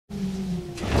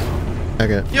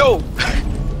Okay. Yo!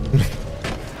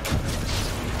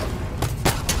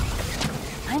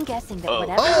 I'm guessing that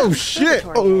whatever Oh shit!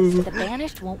 Is, the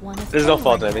banished won't want us. There's no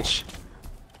fall damage.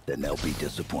 Then they'll be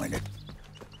disappointed.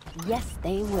 Yes,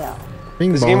 they will.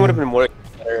 Bing This bong. game would have been more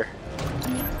better.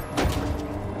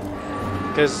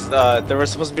 Because there were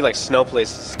supposed to be like snow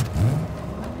places.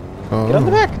 Oh. Get on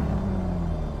the back!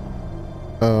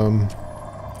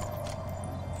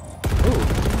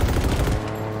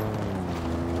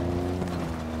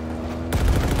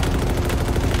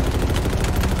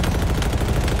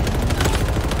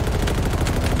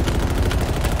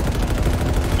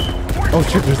 Oh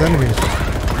shit, there's enemies.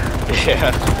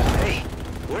 Yeah. Hey,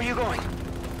 where are you going?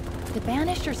 The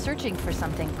banished are searching for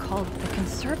something called the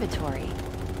conservatory.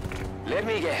 Let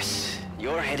me guess.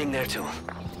 You're heading there too.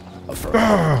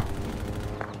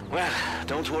 Well,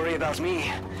 don't worry about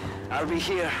me. I'll be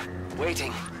here,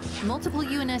 waiting. Multiple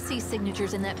UNSC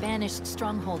signatures in that banished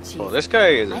stronghold, Chief. Oh, this guy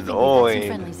is I think we've got some annoying.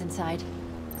 friendlies inside.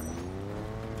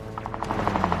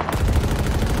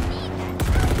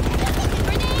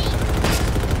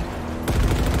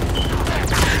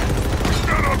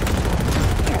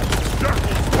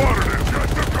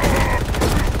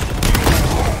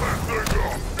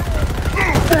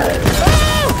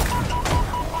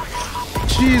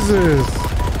 Jesus!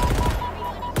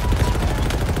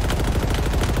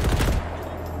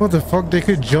 What the fuck? They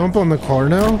could jump on the car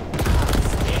now?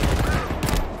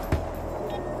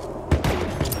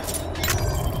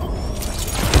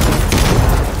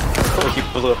 Oh, he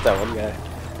blew up that one guy.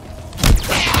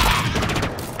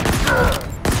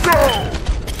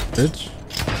 Bitch.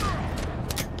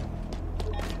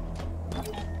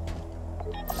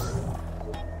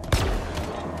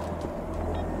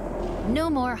 No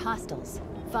more hostiles.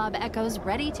 Fob Echoes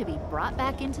ready to be brought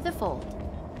back into the fold.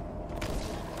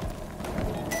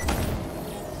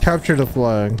 Capture the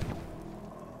flag.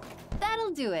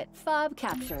 That'll do it. Fob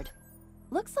captured.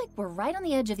 Looks like we're right on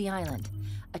the edge of the island.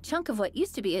 A chunk of what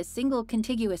used to be a single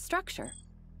contiguous structure.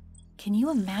 Can you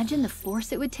imagine the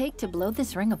force it would take to blow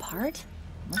this ring apart?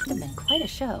 Must have been quite a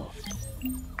show.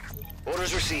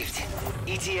 Orders received.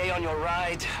 ETA on your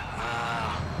ride.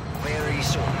 Very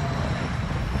soon.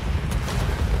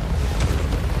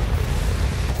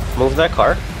 Move that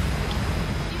car.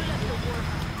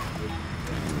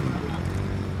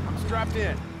 I'm strapped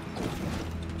in.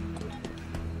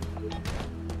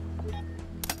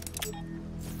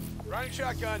 Riding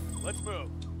shotgun. Let's move.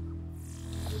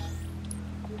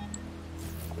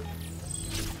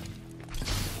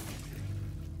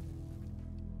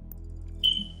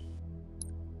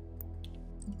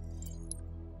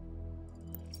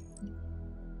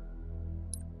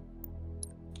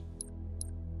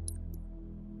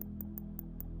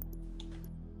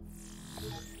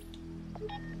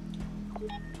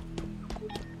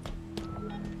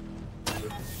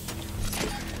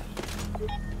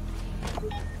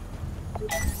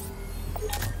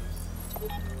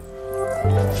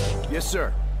 Yes,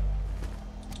 sir.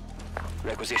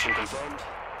 Requisition confirmed.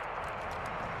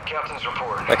 Captain's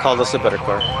report. I called us a better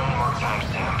car.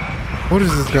 What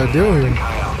is this guy doing?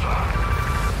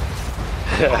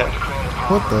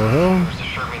 What the hell?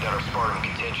 Assured me that our Spartan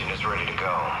contingent is ready to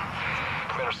go.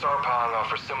 Commander Sarpong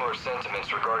offers similar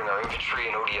sentiments regarding our infantry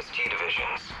and ODST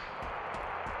divisions.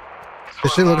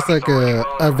 This shit looks like a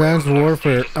advanced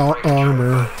warfare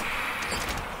armor.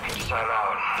 Each time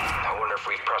out, I wonder if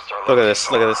we've pressed our Look at luck this.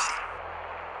 too Look at far.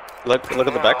 this. Look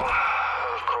at the back.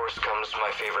 Of course comes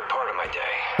my favorite part of my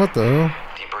day. What the hell?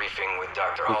 Debriefing with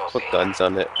Dr. Put Halsey. guns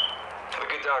on it. The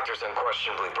good doctor's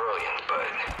unquestionably brilliant, but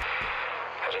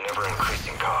at an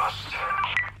ever-increasing cost.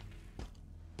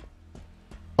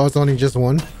 Oh, it's only just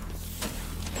one?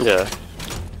 Yeah.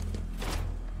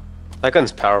 That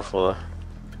gun's powerful though.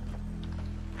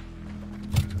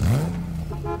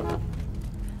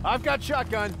 I've got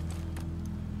shotgun.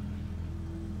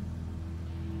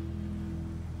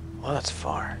 Well, that's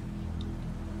far.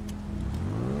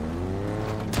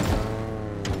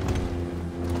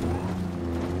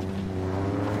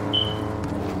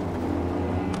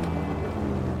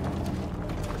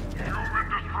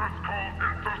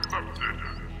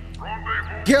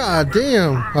 God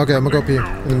damn! Okay, I'm gonna go pee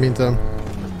in the meantime.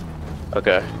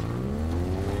 Okay.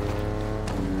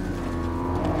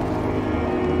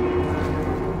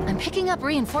 I'm picking up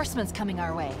reinforcements coming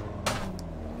our way.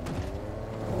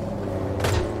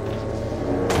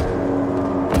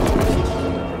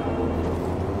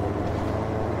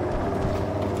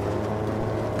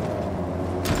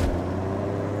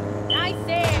 Nice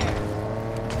there!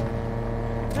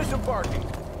 Disembarking.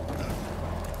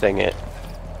 Dang it.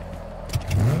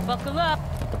 Buckle up!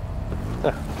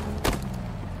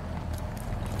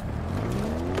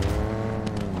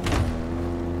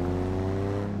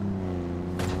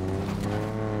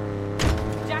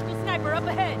 up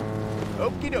ahead.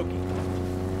 Okie dokie.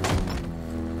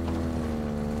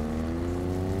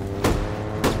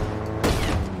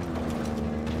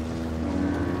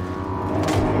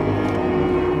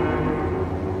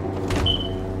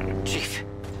 Chief,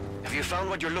 have you found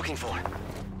what you're looking for?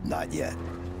 Not yet.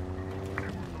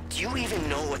 Do you even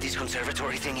know what this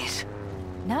conservatory thing is?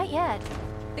 Not yet.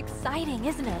 Exciting,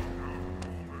 isn't it?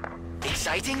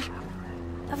 Exciting?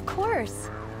 Of course.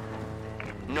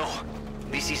 No,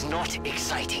 this is not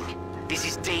exciting. This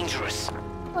is dangerous.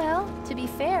 Well, to be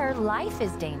fair, life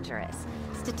is dangerous.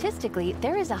 Statistically,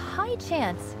 there is a high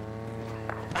chance.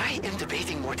 I am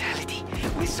debating mortality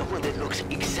with someone that looks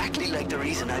exactly like the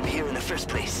reason I'm here in the first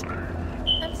place.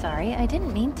 I'm sorry, I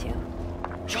didn't mean to.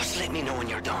 Just let me know when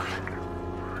you're done.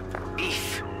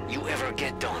 If you ever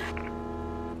get done.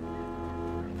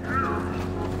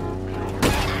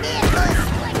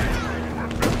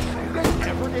 You guys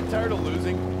ever get tired of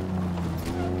losing?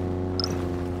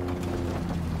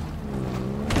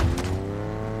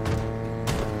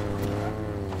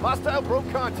 Hostile broke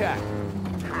contact.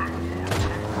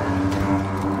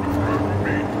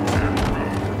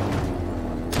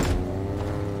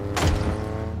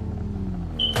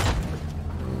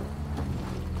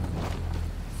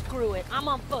 Screw it, I'm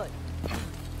on foot.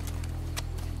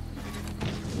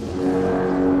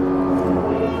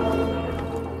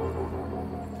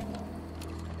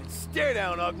 And stare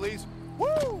down, uglies.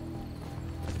 Woo!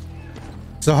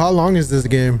 So how long is this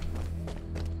game?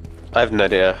 I have no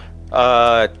idea.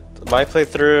 My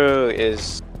playthrough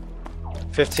is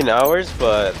 15 hours,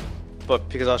 but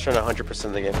because I was trying to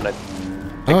 100% the game, and I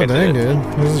think Oh I dang, did.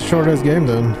 dude. This is a short ass game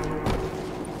then.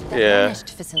 That Yeah. vanished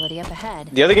facility up ahead.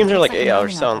 The other games are like Looks 8 a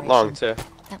hours mining long operation. too.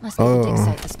 That must be the dig Oh.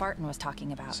 site the Spartan was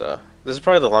talking about. So this is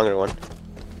probably the longer one.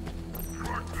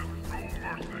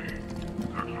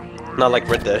 Not like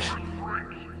Red Dead.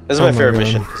 This is Oh my my favorite God.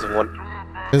 mission. This is one.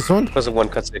 This one? Because of one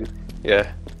cutscene.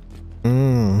 Yeah.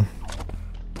 Mmm.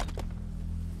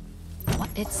 What?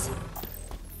 It's...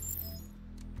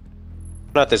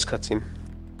 Not this cutscene.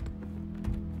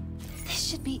 This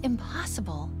should be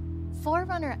impossible.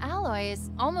 Forerunner alloy is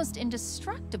almost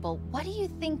indestructible. What do you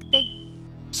think they...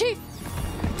 Chief!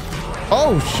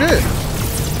 Oh shit!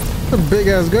 That's a big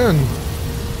ass gun.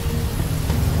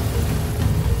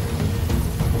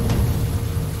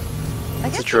 I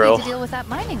guess a we drill. need to deal with that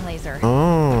mining laser.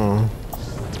 Oh.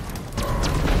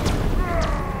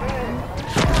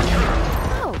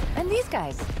 Oh, and these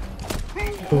guys.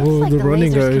 It Oh, looks like the the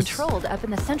running laser's guys. controlled up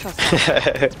in the central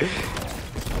section.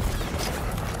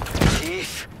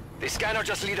 Chief, the scanner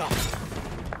just lit up.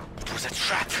 It was a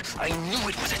trap. I knew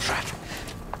it was a trap.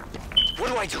 What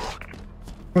do I do?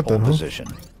 What the Hold hell? position.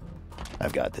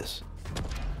 I've got this.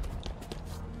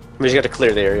 We just got to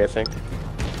clear the area, I think.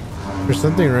 There's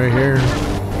something right here.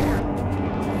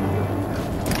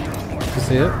 You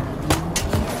see it?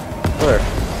 Where?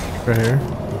 Right here.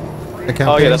 I can't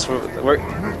Oh yeah, think. that's where.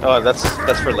 Oh,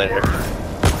 that's for later.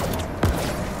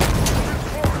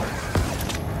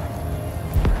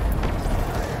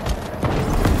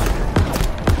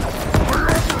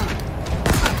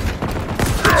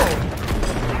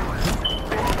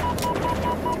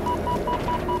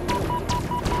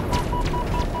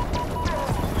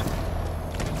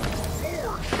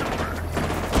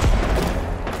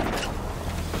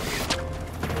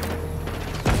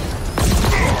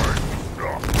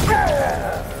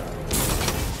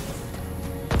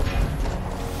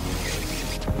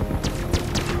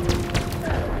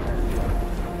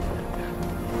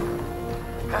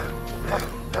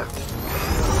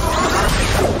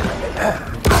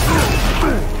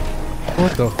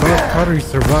 What the fuck? How do you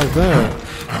survive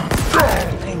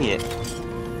that? Dang it!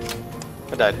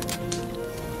 I died.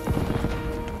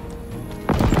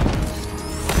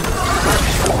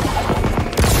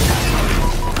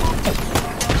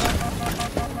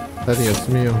 Adios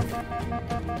mío.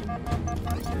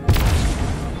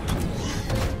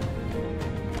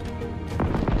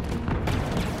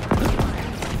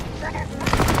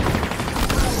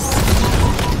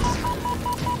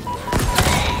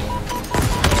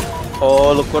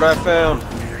 Oh, look what I found!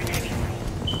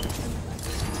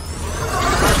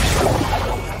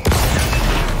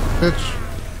 Bitch.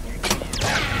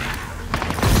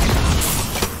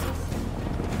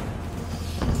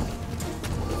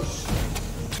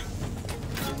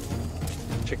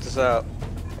 Check this out.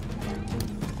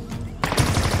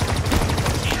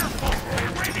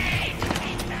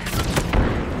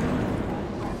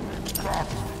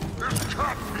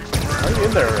 Why are you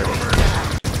in there already?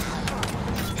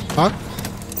 Huh?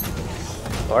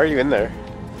 Why are you in there?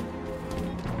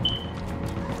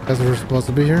 Because we're supposed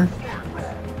to be here?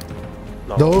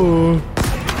 No. No.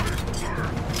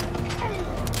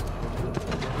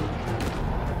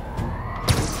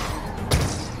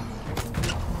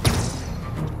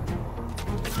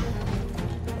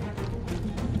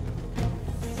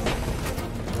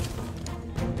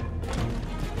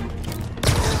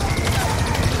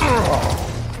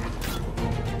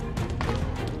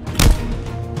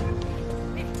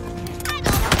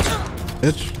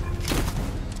 Bitch.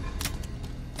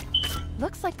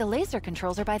 Looks like the laser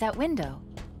controls are by that window.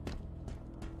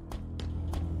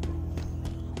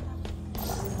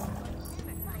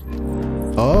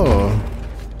 Oh.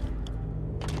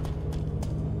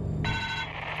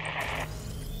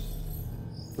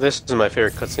 This is my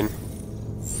favorite cutscene.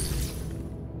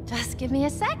 Just give me a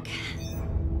sec.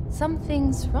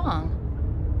 Something's wrong.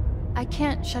 I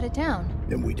can't shut it down.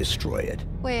 Then we destroy it.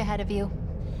 Way ahead of you.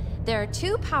 There are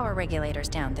 2 power regulators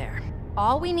down there.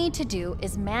 All we need to do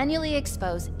is manually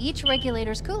expose each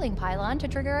regulator's cooling pylon to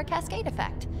trigger a cascade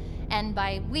effect. And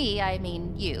by we, I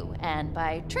mean you. And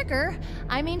by trigger,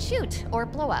 I mean shoot or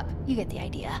blow up. You get the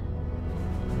idea.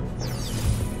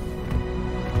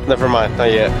 Never mind,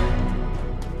 not yet.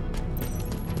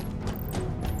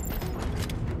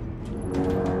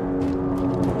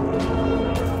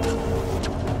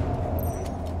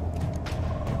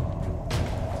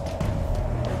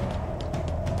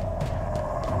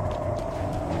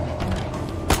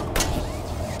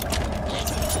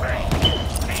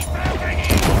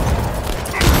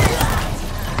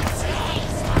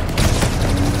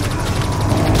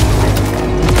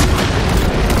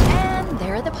 And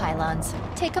there are the pylons.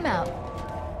 Take them out.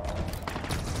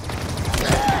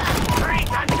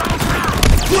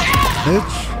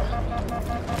 Bitch.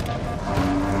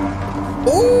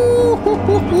 Ooh, hoo,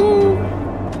 hoo, hoo.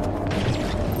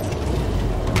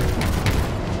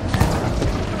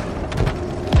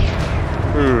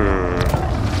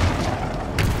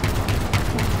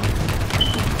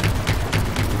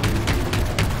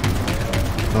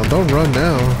 Oh, don't run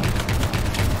now.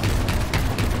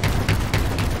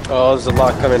 Oh, there's a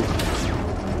lot coming.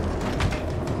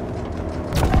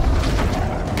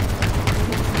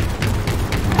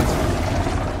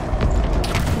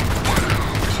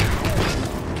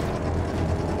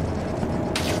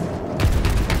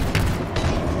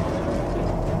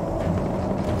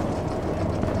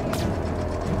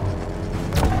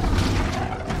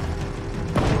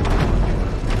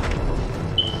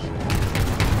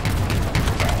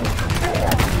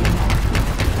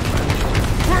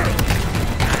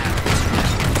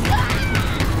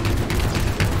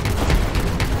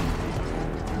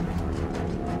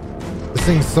 This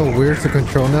thing's so weird to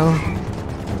control now.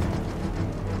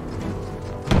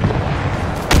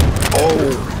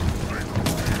 Oh!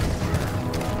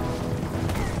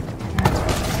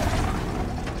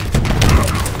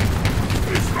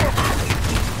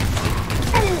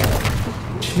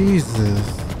 Jesus.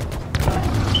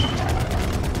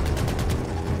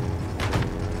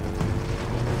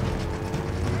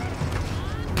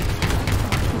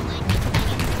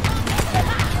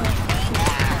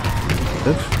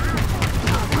 Bitch.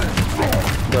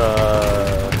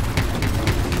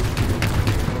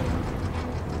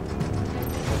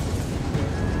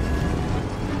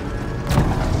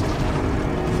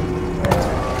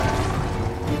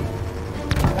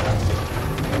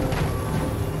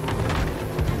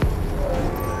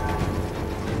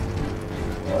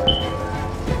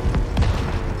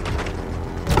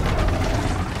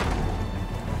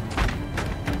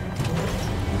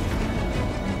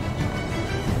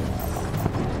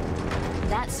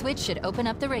 That switch should open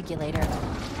up the regulator.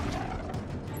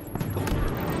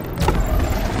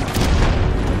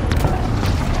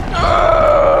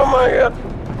 Oh my god.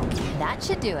 That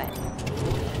should do it.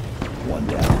 One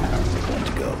down. One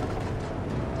to go.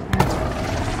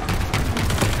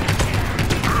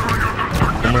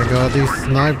 Oh my god, these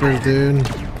snipers, dude.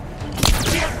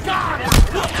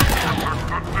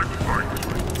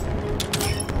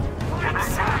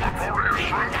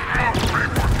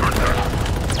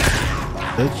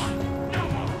 Bitch.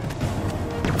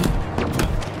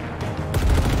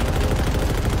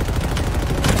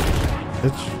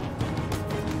 Bitch.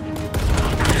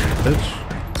 Bitch.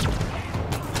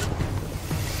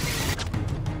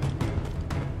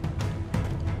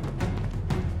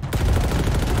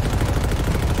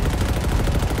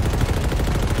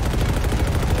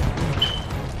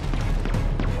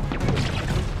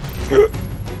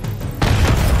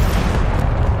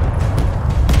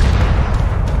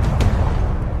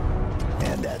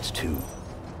 And that's 2.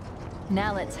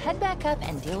 Now let's head back up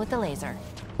and deal with the laser.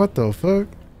 What the fuck?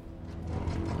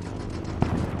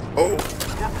 Oh.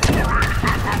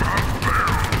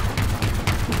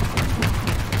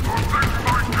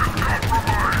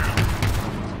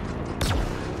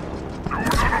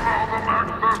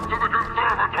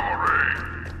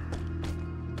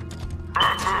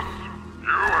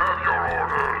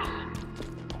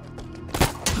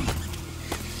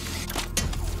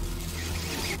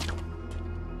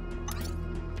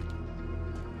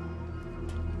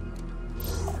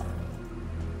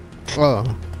 Oh.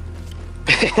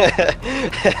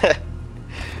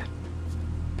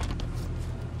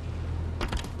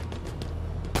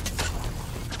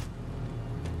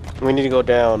 We need to go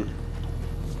down.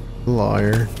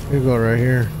 Liar. You go right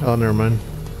here. Oh, never mind.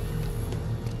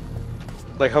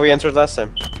 Like how we entered last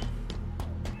time.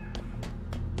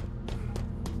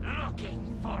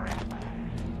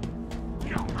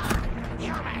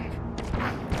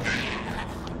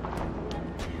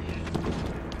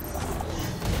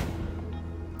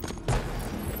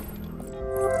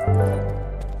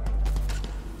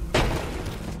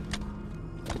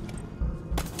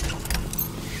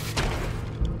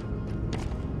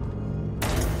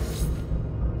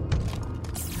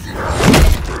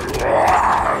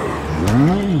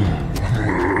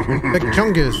 Like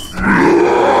Chungus.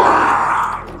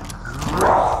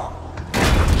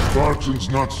 Spartan's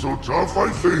not so tough, I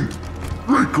think.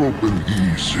 Break open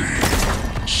easy.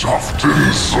 Soft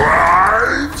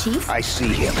inside. Chief? I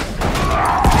see him.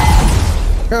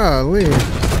 Golly.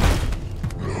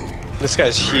 This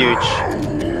guy's huge.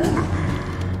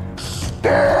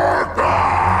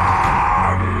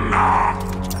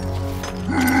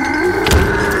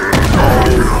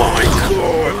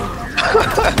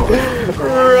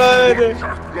 Run!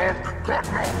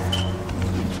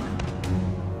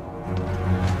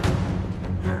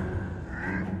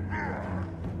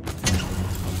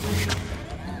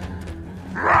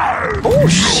 Oh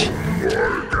shit!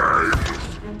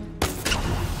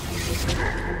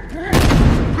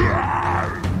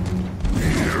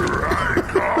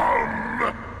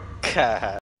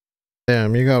 God.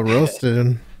 Damn, you got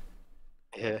roasted.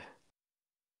 Yeah.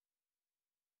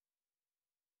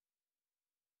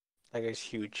 That guy's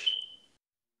huge.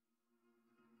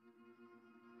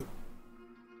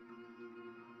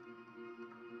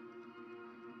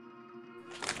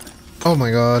 Oh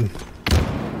my god.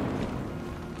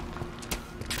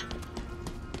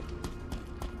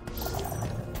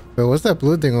 But what's that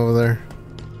blue thing over there?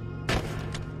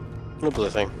 No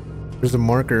blue thing. There's a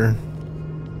marker.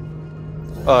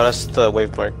 Oh, that's the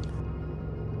wave mark.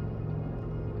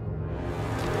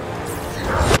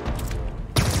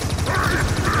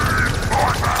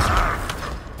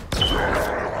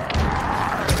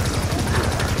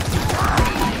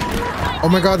 Oh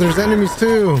my god, there's enemies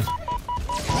too.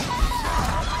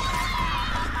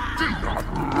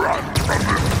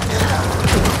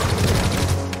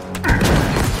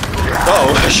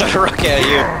 Oh, I shot a rocket at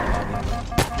you.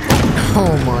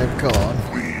 Oh my god.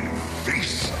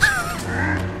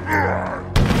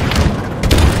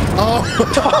 Oh.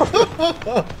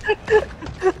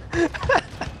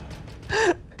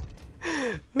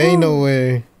 Ain't no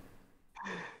way.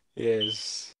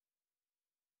 Yes.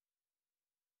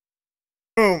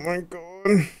 Oh my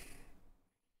god.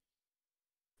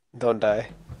 Don't die.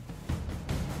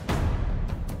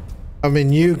 I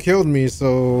mean, you killed me,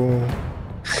 so...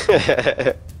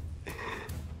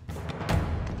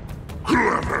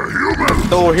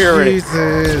 Oh, here already.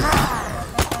 Jesus.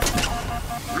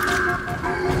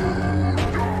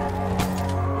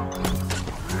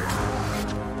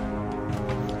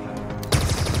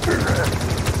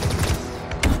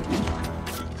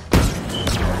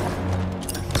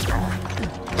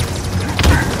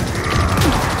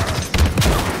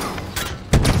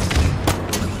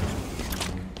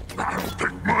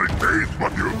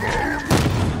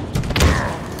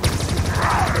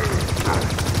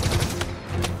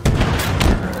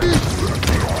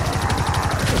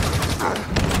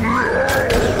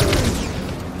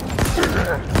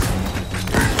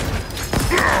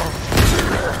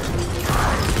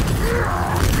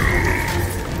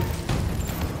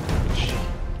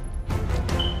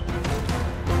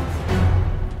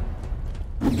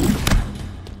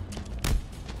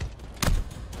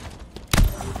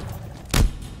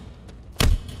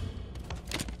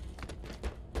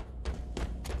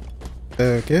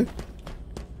 Okay.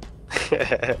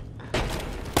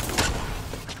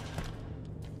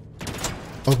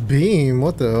 A beam?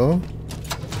 What the hell?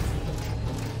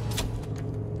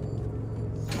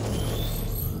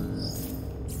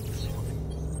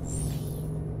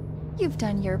 You've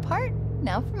done your part,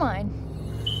 now for mine.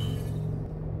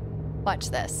 Watch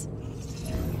this.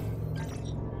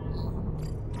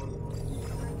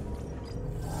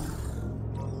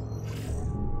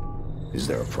 Is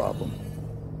there a problem?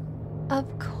 Of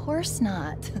course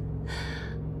not.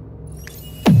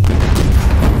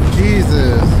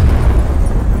 Jesus.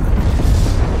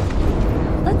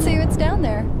 Let's see what's down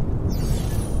there.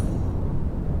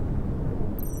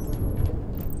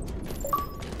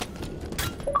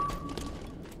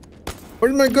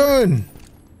 Where's my gun?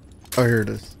 Oh, here it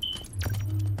is.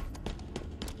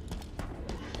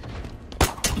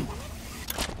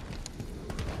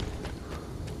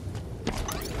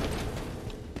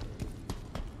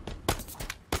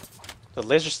 The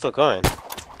laser's still going.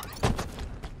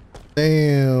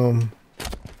 Damn.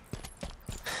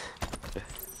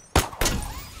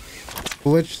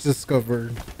 Glitch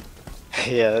discovered.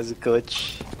 Yeah, that's a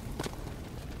glitch.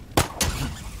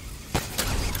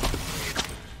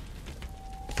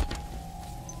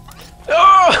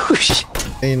 Oh shit!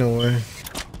 Ain't no way.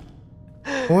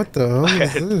 What the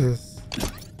hell is this?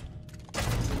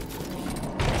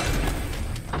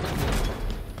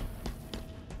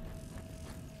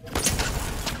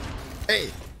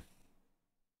 Hey!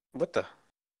 What the?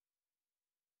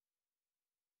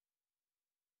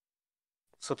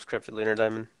 Subscribe to Lunar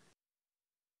Diamond.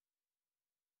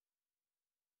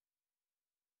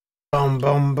 Boom,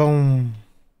 boom, boom.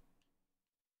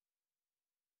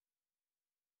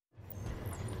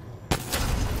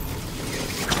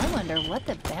 I wonder what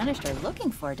the Banished are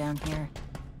looking for down here.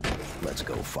 Let's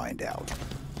go find out.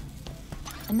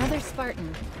 Another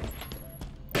Spartan.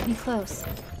 Get me close.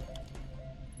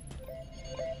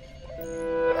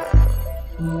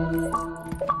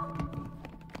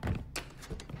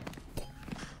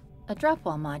 A drop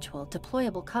wall module,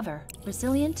 deployable cover.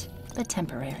 Resilient, but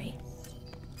temporary.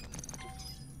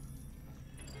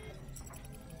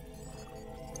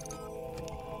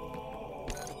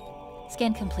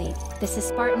 Scan complete. This is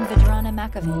Spartan Vidrana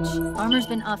Makovich. Armor's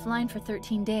been offline for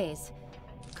 13 days.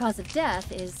 Cause of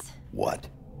death is... What?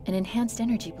 An enhanced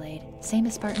energy blade, same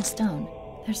as Spartan Stone.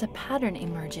 There's a pattern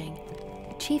emerging.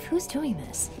 Chief, who's doing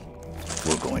this?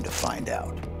 We're going to find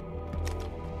out.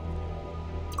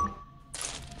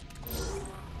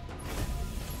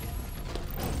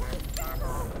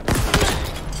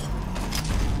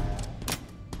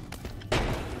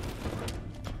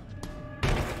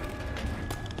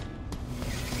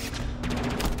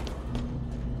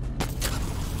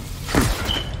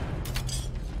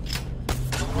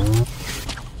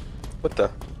 What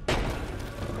the?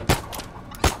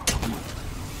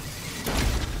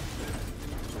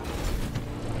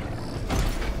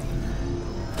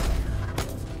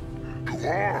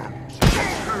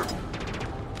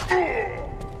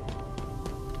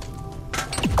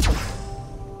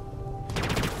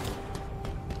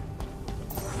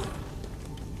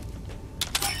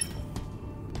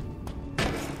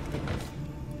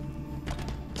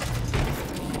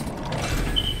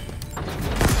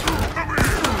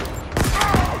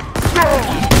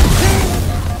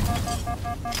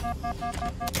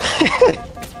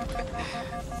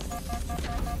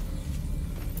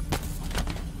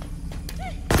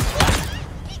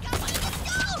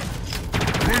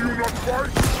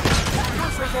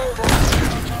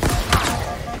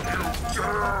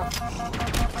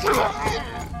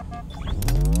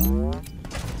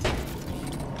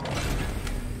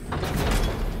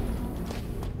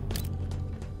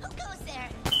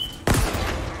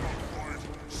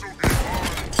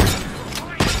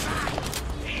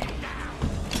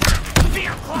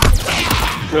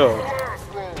 No.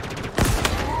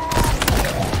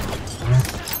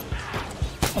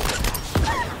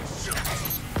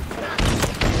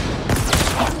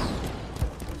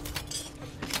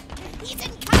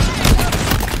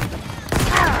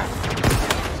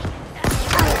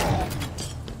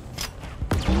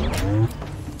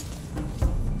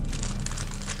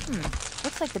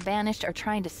 Looks like the Banished are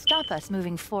trying to stop us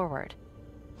moving forward.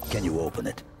 Can you open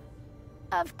it?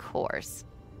 Of course.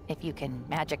 If you can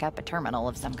magic up a terminal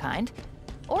of some kind.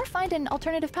 Or find an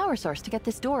alternative power source to get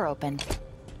this door open.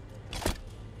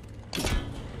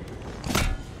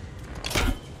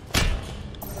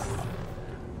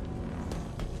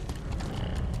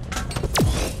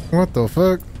 What the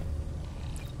fuck?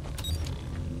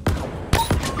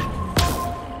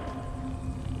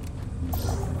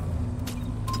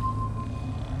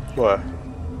 What?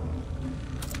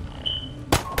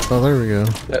 Oh, there we go.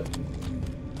 Yep.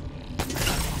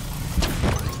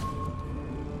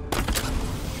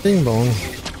 Bing bong.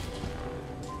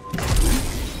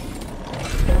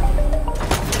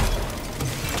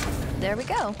 There we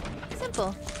go.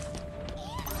 Simple.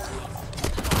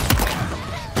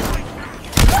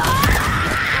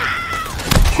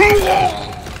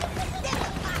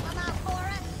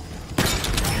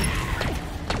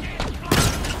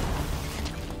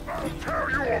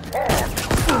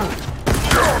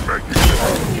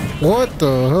 What the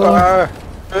hell?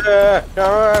 No.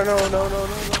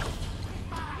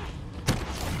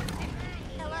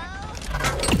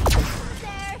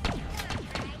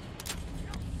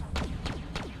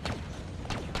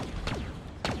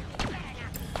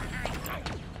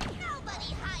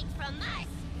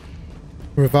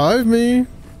 Revive me.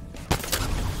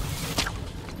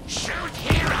 Shoot,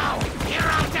 hero!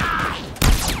 Hero, die!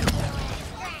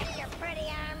 Your pretty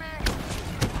armor.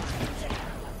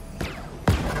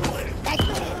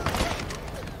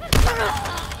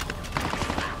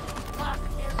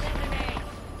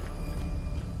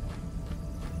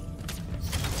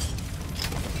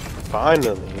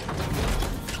 Finally.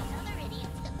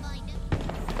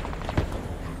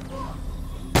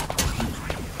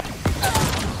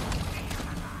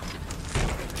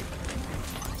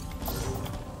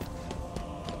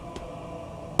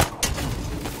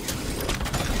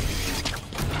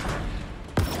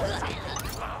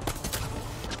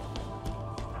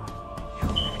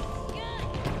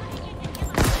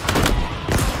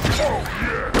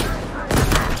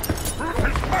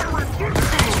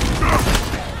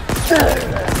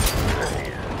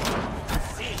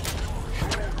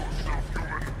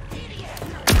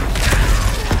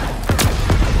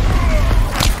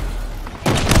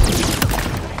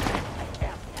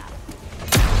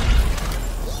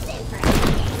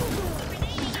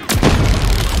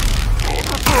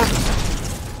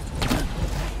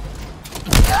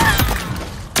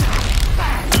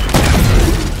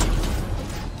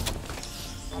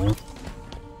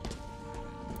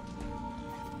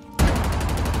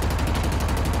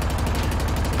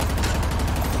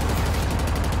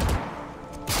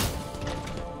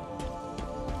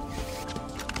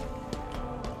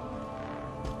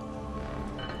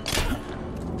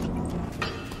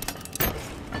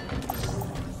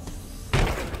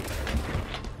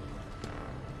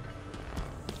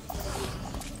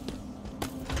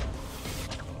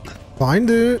 Find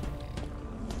it.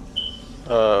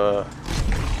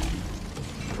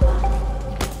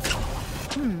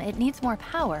 It needs more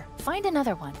power. Find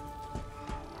another one.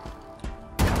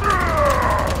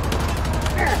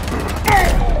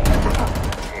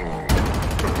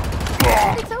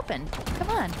 It's open. Come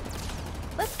on.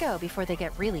 Let's go before they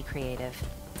get really creative.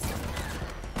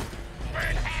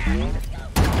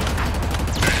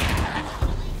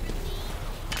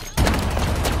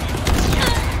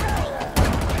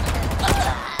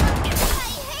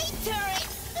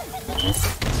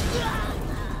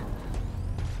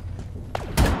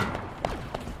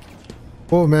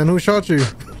 Oh man, who shot you? You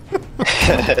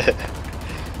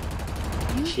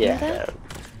hear Yeah. that?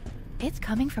 It's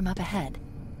coming from up ahead.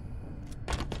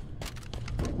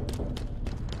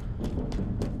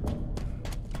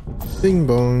 Bing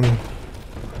bong.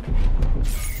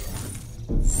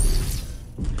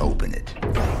 Open it.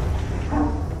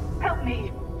 Help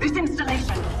me! This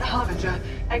installation, the Harbinger,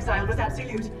 exile was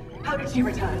absolute. How did she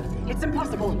return? It's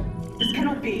impossible. This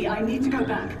cannot be. I need to go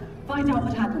back. Find out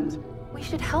what happened. We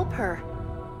should help her.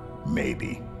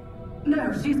 Maybe.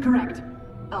 No, she's correct.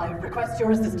 I request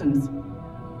your assistance.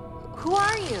 Who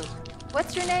are you?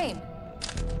 What's your name?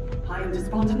 I am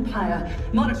Despondent Pyre,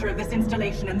 monitor of this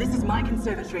installation, and this is my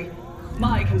conservatory.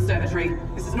 My conservatory.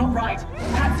 This is not right.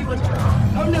 Perhaps you would...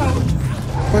 Oh no!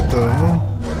 What the hell?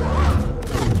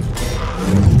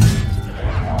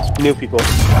 New people.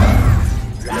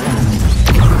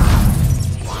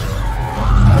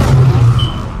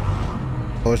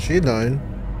 Oh, she died.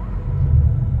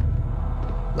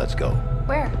 Let's go.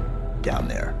 Where? Down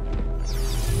there.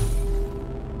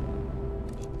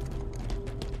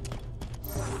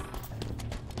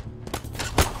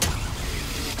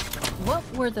 What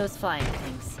were those flying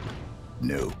things?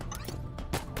 New.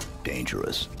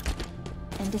 Dangerous.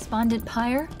 And Despondent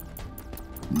Pyre?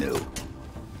 New.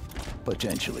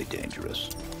 Potentially dangerous.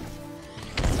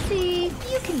 See,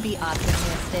 you can be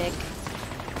optimistic.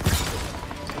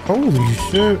 Holy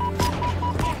shit.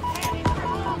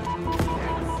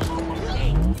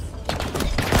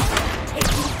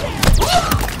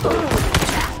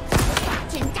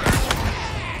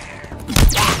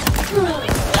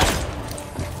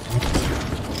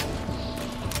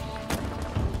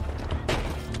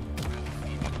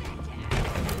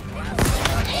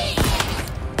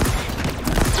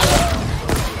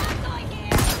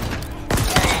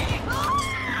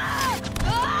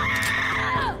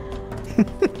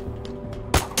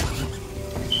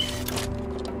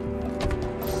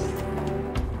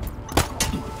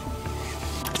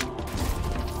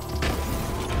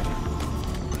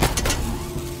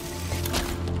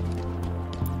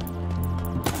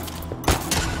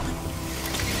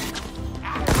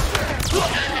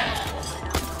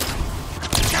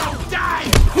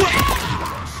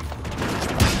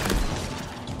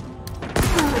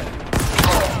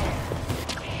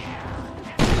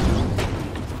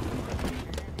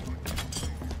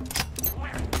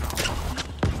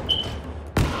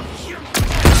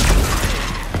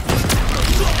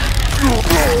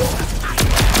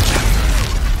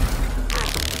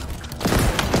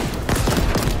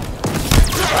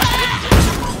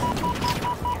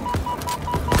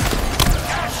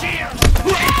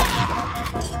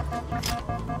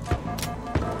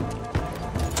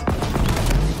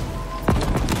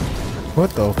 What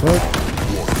the fuck?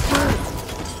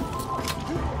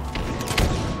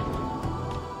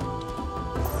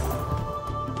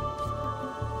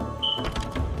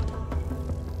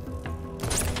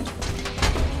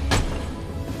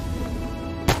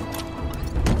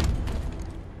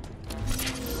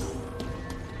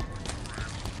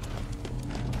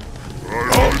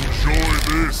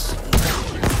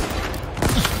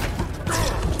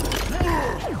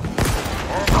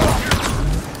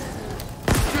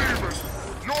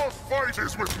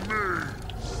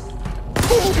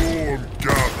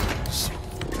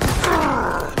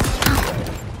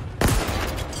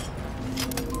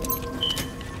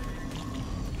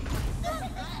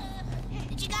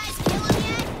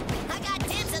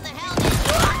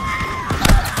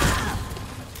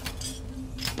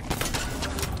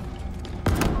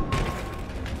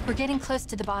 getting close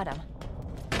to the bottom.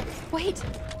 Wait,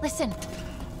 listen.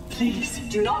 Please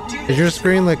do not do Is this. your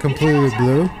screen like completely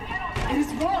blue? It is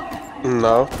wrong.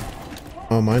 No.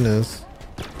 Oh, mine is.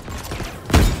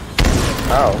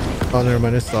 How? Oh, never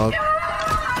mind. It stopped.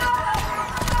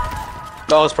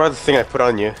 No, it's probably the thing I put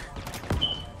on you.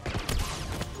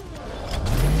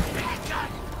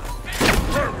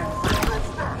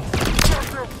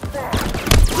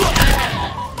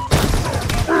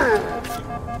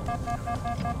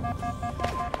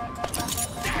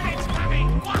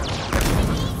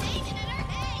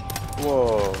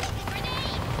 Whoa.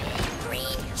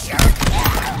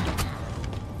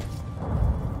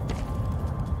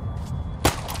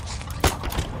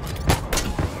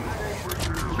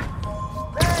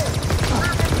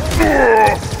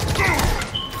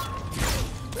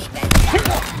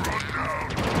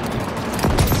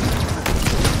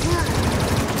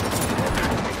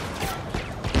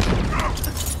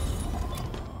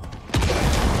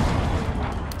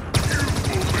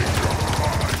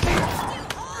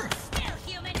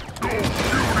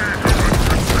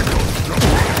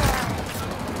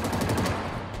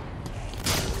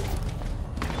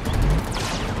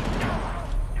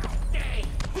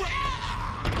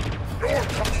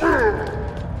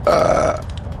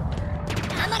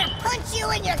 I'm gonna punch you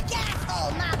in your gas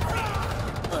hole, my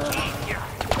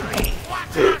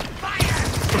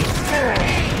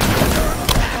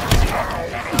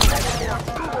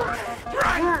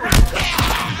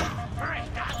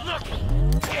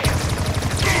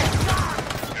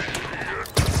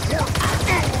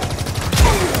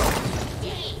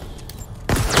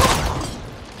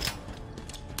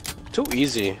Too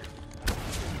easy.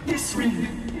 This ring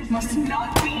must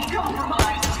not be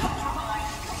compromised.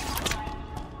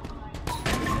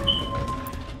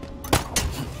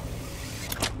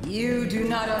 You do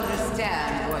not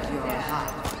understand what you're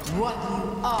hiding, what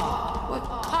you are, what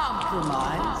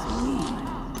compromise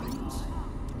means.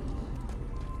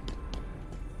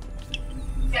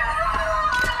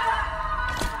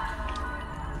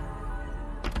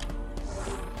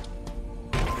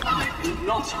 I will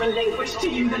not relinquish to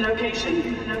you the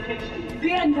location.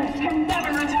 The Endless can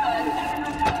never return.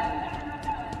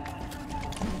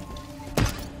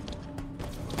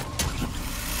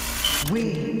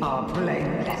 We are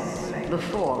blameless. The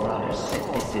Forerunners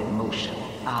set this in motion.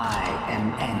 I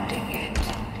am ending it.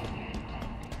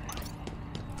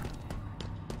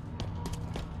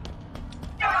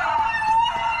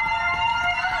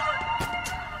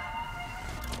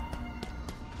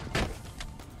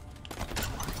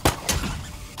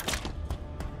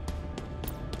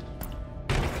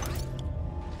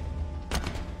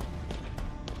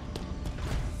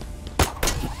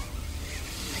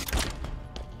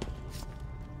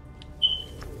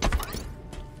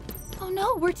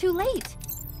 No, we're too late.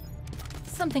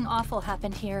 Something awful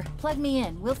happened here. Plug me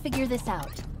in. We'll figure this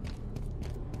out.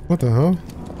 What the hell?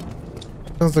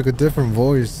 Sounds like a different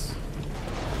voice.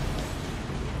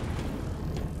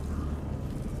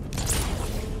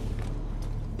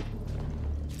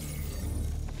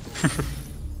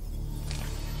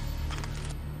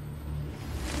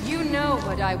 You know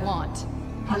what I want.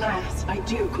 Alas, I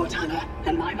do, Cortana,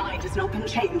 and my mind has not been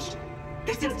changed.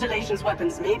 This installation's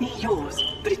weapons may be yours,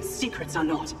 but its secrets are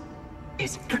not.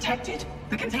 It's protected,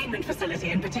 the containment facility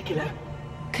in particular.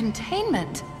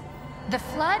 Containment? The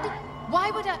Flood? Why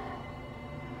would I...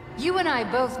 You and I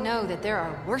both know that there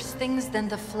are worse things than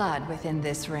the Flood within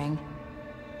this ring.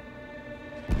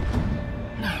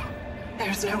 No,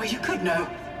 there's no way you could know.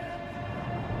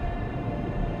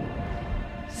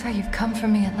 So you've come for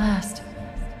me at last.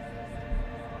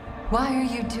 Why are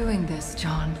you doing this,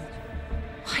 John?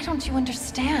 Why don't you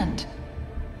understand?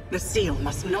 The seal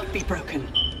must not be broken.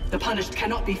 The punished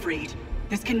cannot be freed.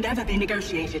 This can never be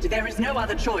negotiated. There is no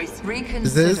other choice.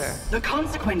 Reconsider. The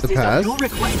consequences of your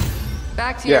request.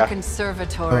 Back to your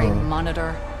conservatory,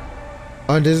 monitor.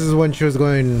 Oh, this is when she was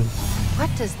going What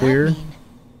does that weird. mean?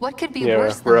 What could be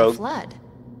worse than the Flood?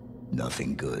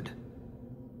 Nothing good.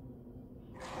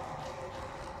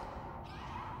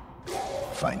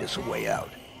 Find us a way out.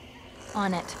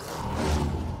 On it.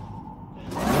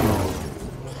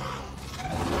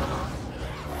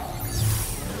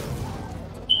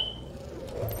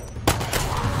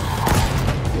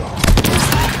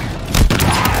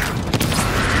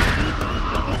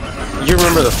 You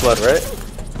remember the Flood, right?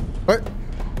 What?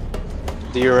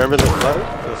 Do you remember the Flood?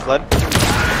 The Flood?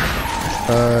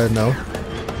 No.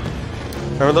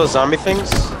 Remember those zombie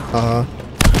things? Uh-huh.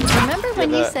 Remember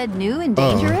when you said new and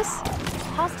dangerous?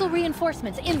 Hostile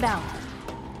reinforcements inbound.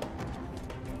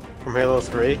 From Halo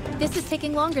 3? This is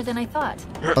taking longer than I thought.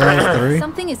 Halo 3?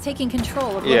 Something is taking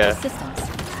control of local systems.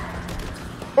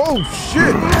 Oh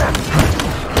shit!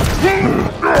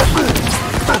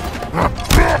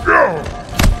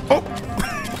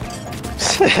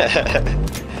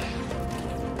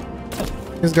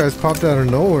 These guys popped out of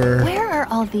nowhere. Where are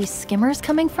all these skimmers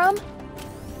coming from?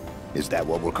 Is that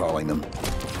what we're calling them?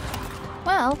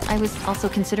 Well, I was also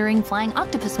considering flying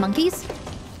octopus monkeys.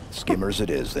 Skimmers it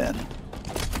is, then.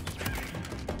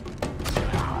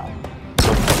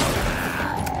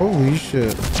 Holy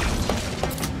shit.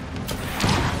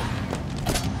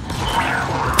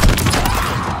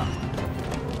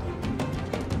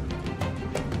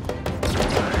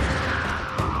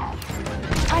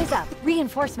 Eyes up,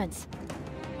 reinforcements.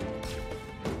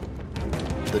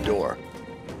 The door.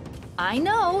 I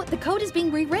know, the code is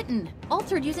being rewritten,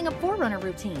 altered using a Forerunner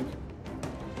routine.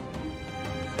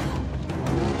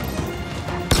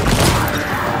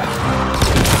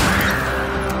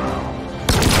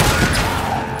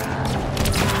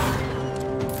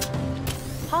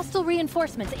 Hostile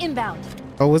reinforcements inbound.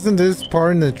 Oh, wasn't this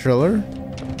part in the trailer?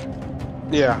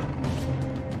 Yeah.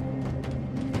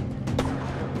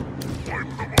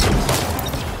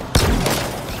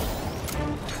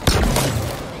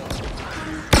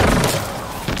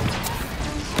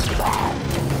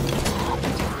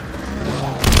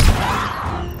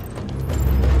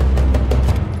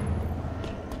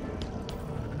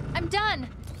 I'm done.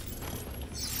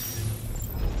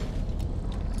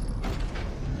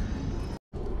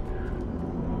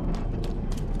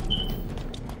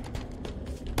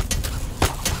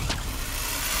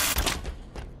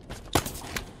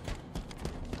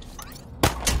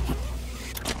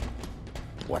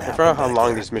 What I happened? forgot how back long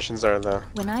there? these missions are, though.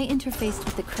 When I interfaced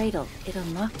with the cradle, it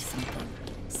unlocked something.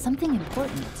 Something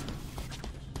important.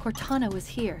 Cortana was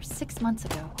here 6 months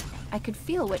ago. I could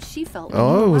feel what she felt when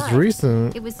Oh, you it was arrived.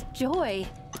 recent. It was joy,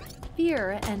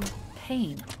 fear, and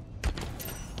pain.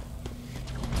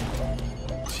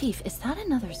 Chief, is that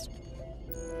another...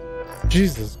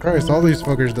 Jesus Christ, all these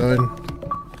fuckers died.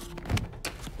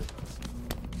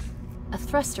 A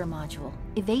thruster module.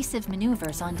 Evasive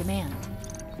maneuvers on demand.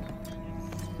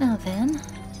 Now then,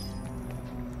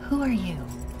 who are you?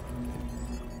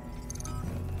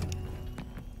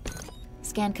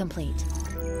 Scan complete.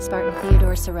 Spartan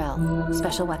Theodore Sorrell,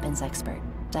 special weapons expert.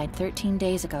 Died 13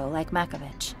 days ago, like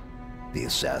Makovich. The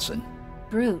assassin.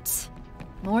 Brutes.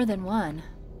 More than one.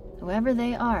 Whoever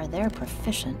they are, they're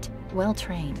proficient,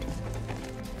 well-trained.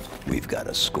 We've got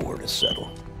a score to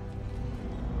settle.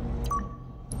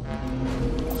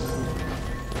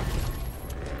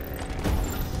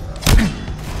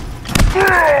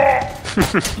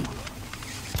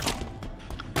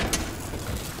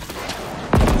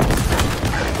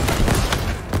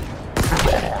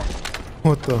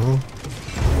 What the hell?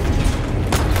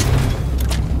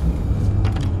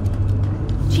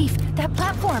 Chief, that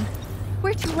platform!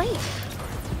 We're too late.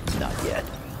 Not yet.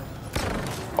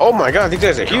 Oh my god, these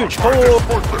guys are huge. Oh, I will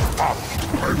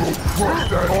crush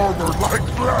that armor like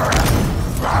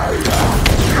that!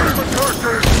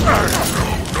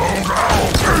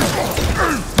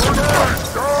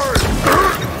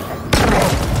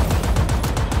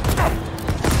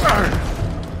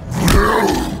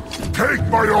 Take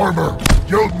my armor!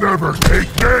 You'll never take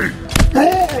me!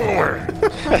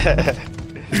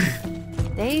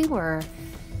 They were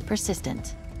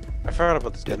persistent. I forgot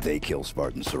about this Did gun. they kill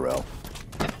Spartan Sorrell?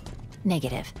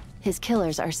 Negative. His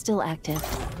killers are still active.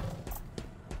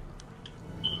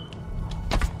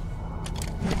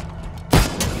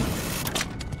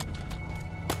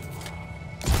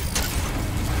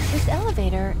 This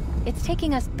elevator, it's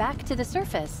taking us back to the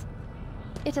surface.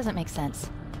 It doesn't make sense.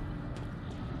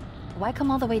 Why come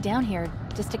all the way down here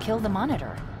just to kill the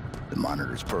monitor? The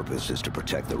monitor's purpose is to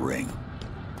protect the ring.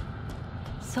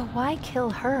 So why kill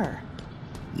her?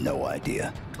 No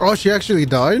idea. Oh, she actually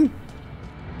died?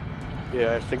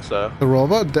 Yeah, I think so. The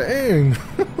robot? Dang.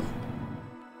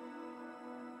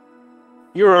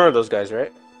 You remember those guys,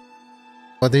 right?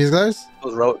 What, these guys? The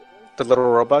little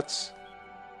robots?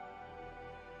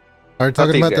 Are you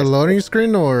talking these about the guys. loading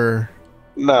screen or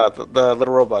No, the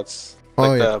little robots. Oh,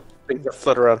 Like yeah. the things that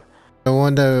float around. the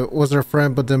one that was our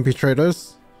friend but then betrayed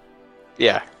us?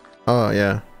 Yeah, Oh,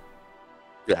 yeah.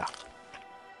 yeah.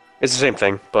 It's the same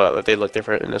thing, but they look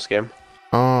different in this game.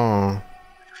 Oh.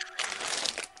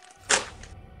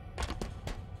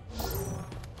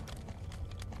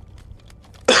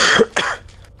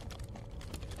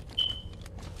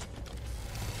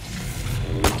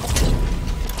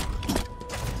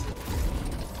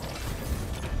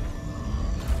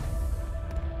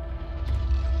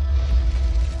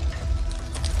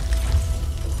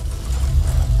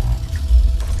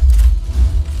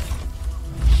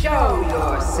 Show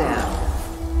yourself.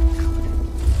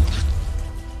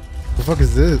 fuck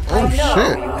is this? Oh I know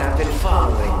shit! you have been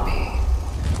following me.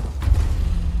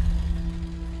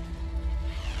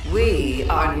 We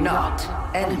are not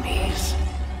enemies.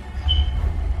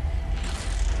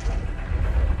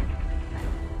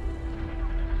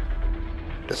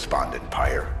 Despondent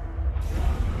pyre.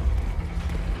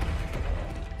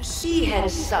 She had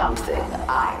something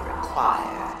I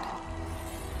required.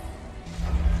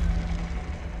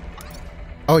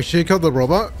 Oh, she killed the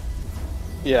robot?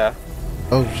 Yeah.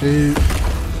 Oh, she.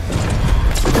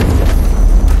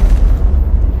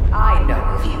 I know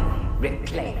of you,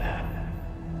 Reclaimer.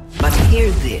 But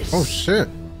hear this. Oh shit!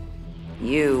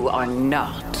 You are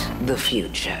not the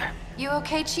future. You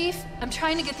okay, Chief? I'm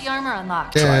trying to get the armor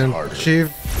unlocked. And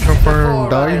Chief confirmed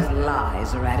Forerunners' died.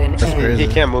 lies are at an That's end. crazy.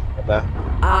 He can't move that.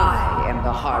 I am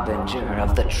the harbinger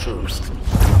of the truth.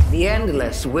 The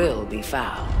endless will be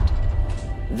found.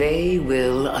 They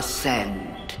will ascend.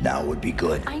 Now would be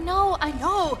good. I know, I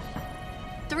know.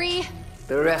 3,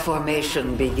 The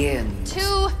Reformation begins. 2,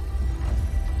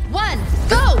 1,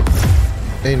 go!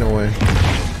 Ain't no way.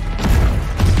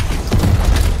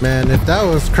 Man, if that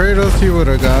was Kratos, he would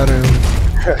have got him.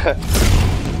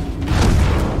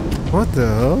 What the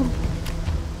hell?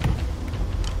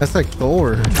 That's like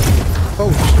Thor.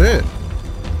 Oh shit.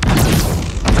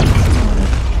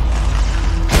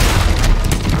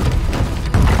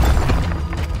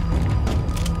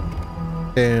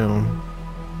 Damn.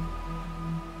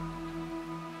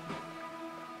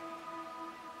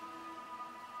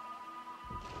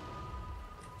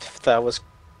 If that was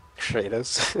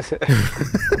Kratos.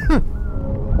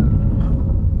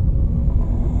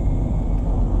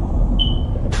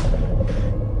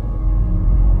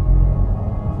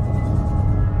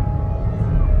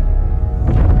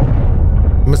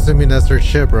 I'm assuming that's her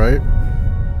ship, right?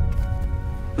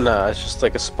 Nah, it's just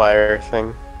like a spire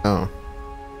thing. Oh.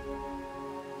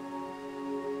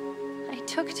 I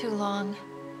took too long.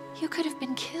 You could have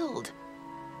been killed.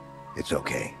 It's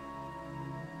okay.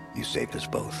 You saved us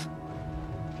both.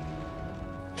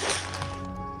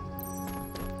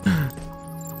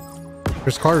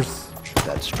 There's cars.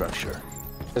 That structure.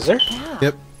 Is there? Yeah.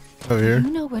 Yep. Over Do here. you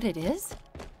know what it is?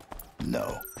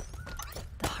 No.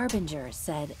 The Harbinger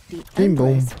said the Bing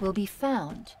boom. Empress will be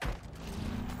found.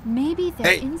 Maybe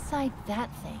they're Hey. inside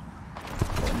that thing.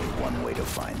 Only one way to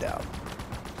find out.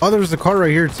 Oh, there's a car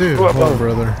right here too. Whoa, whoa. Oh,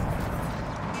 brother.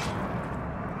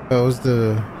 That was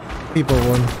the people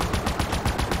one.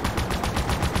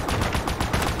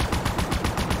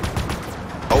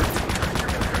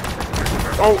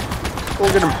 Oh,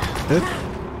 look at him. Hit.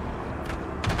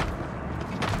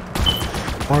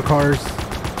 More cars.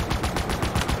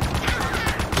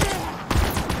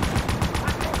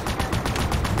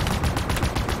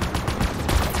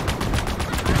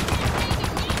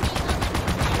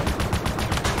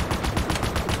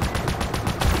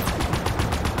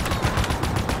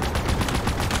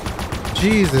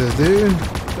 Jesus, dude.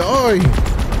 Die.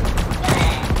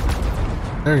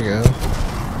 There you go.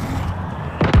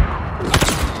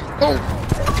 Oh.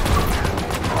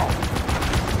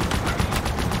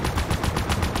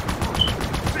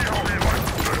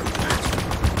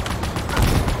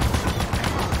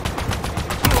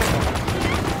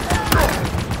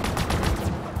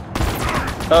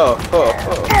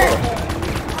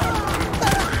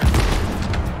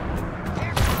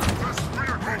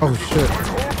 Oh shit.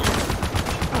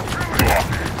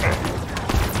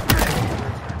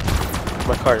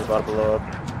 My car is about to blow up.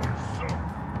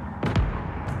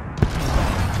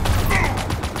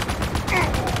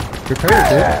 Repair it,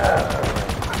 dude.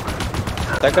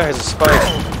 That guy has a spike.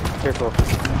 Careful.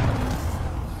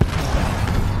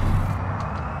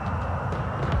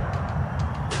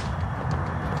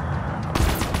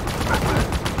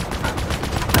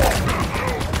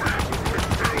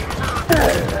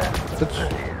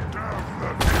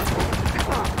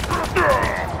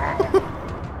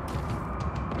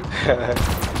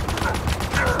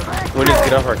 We need to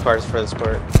get off our cars for this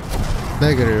part.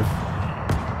 Negative.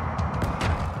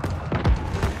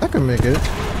 I can make it.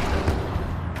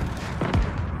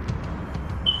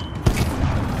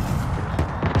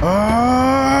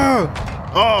 Oh!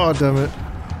 Oh, damn it.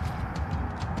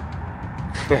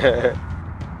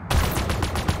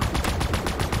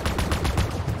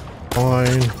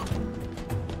 Fine.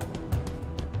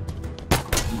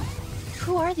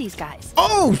 Who are these guys?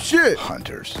 Oh, shit!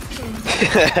 Hunters.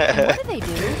 What do they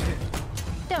do?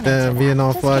 Don't Damn, answer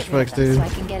Vietnam that. Just get rid flashbacks, of them dude. So I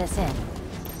can get us in.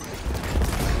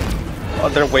 Oh,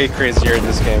 they're way crazier in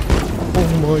this game. Oh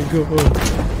my god.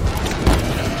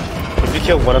 If you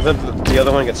kill one of them, the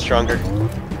other one gets stronger.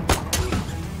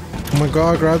 Oh my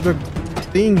god, grab the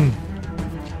thing.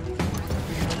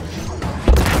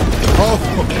 Oh,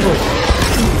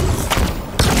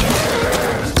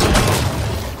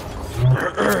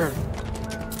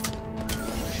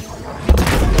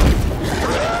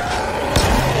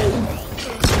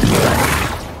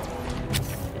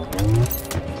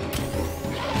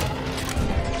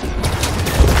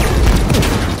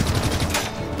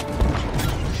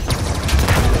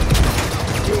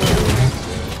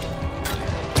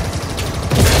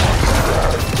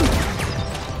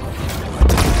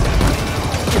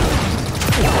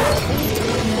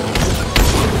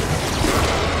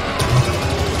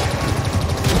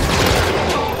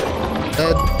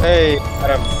 Hey,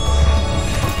 Adam.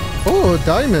 Oh,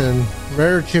 diamond.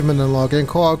 Rare achievement unlocked. And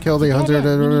co-op kill the hunter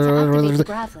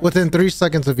within 3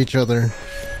 seconds of each other.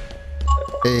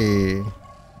 Hey.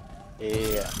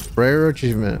 Yeah. Rare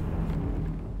achievement.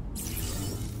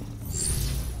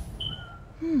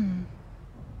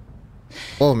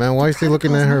 Oh man, why is he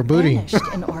looking at her booty?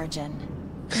 In origin.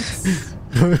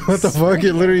 What the fuck?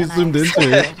 It literally zoomed into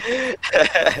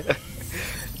it.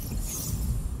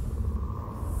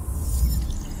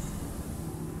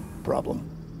 Problem.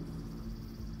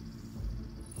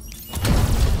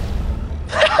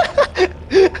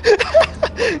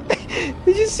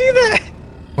 Did you see that?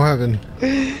 What happened?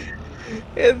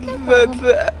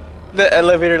 The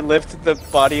elevator lifted the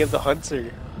body of the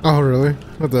hunter. Oh really?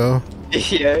 What the hell?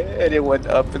 Yeah, and it went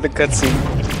up in the cutscene.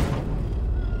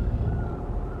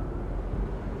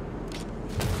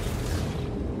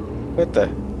 What the?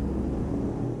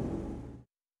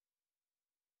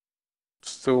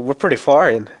 So we're pretty far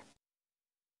in.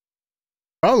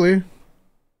 Probably.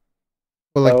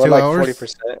 Well, like we're 2 like hours?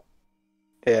 40%.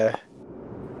 Yeah.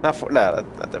 Not for, nah,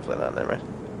 not definitely not. Never mind.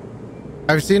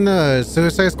 I've seen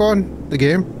Suicide Squad, the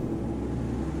game.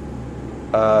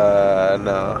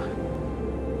 No.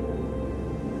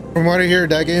 From what I hear,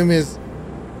 that game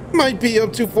might be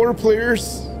up to 4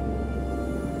 players.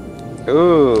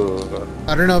 Ooh.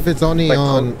 I don't know if it's only Like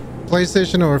on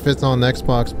PlayStation or if it's on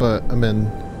Xbox, but I mean,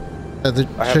 that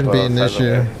shouldn't be an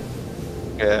issue.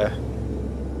 Yeah.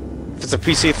 If it's a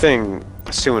PC thing,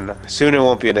 soon it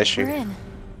won't be an issue.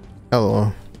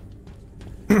 Hello.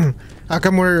 How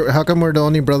come we're the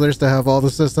only brothers to have all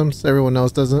the systems? Everyone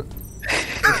else doesn't.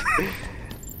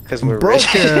 Because we're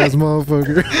broke rich. ass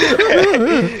motherfucker.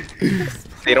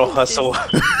 They don't hustle.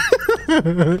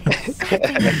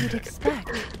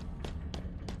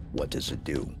 What does it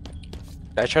do?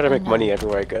 I try to make money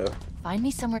everywhere I go. Find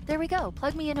me somewhere. There we go.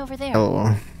 Plug me in over there.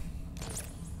 Oh.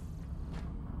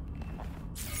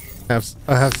 I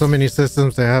have so many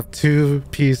systems. I have 2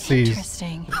 PCs.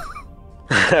 Interesting.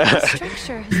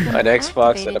 An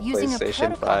Xbox and a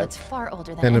PlayStation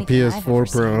 5. And a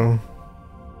PS4 Pro.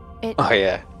 Oh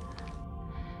yeah.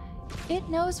 It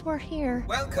knows we're here.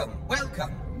 Welcome.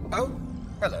 Oh,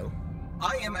 hello.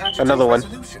 I am Another one.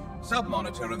 Resolution,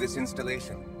 sub-monitor of this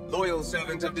installation. Loyal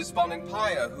servant of Despondent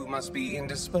Pyre, who must be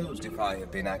indisposed if I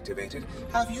have been activated.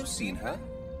 Have you seen her?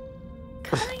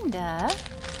 Kinda.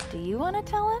 Do you want to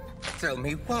tell him? Tell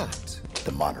me what?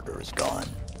 The monitor is gone.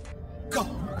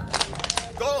 Gone?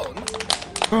 Gone?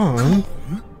 Gone?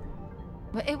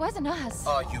 It wasn't us.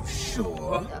 Are you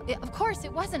sure? Of course,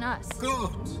 it wasn't us.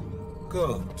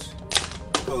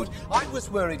 Good. I was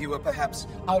worried you were perhaps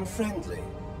unfriendly.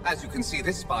 As you can see,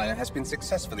 this spire has been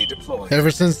successfully deployed.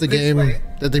 Ever since the game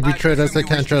that they betrayed us, I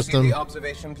can't trust them. The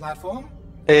observation platform?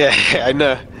 Yeah, I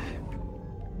know.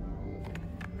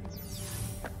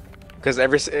 Because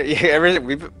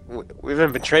we've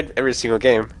been betrayed every single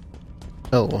game.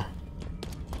 Oh.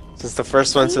 Since the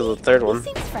first one to the third one.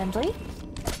 Seems friendly.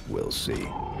 We'll see.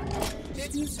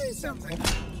 Did you say something?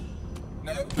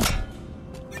 No?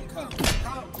 Then come.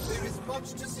 There is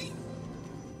much to see.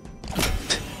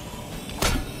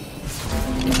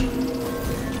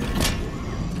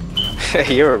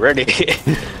 You were ready.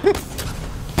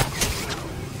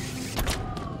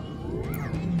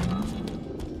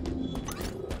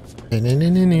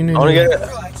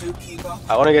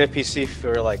 I want to get a PC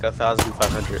for like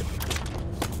 1,500.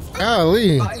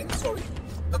 Golly,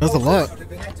 that's a lot.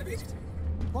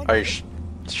 Are you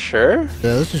sure? Yeah,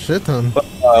 that's a shit ton.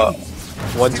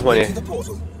 120.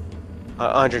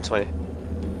 120.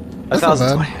 That's not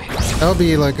bad. That'll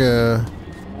be like a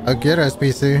good ass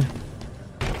PC.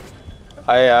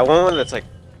 I want one that's like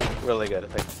really good.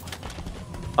 Like,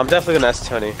 I'm definitely gonna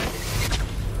S20.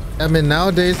 I mean,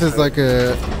 nowadays it's like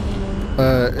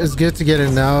it's good to get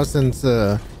it now since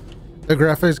the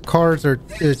graphics cards are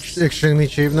extremely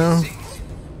cheap now.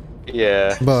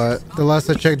 Yeah. But the last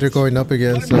I checked, they're going up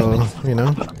again, so you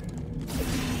know.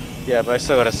 Yeah, but I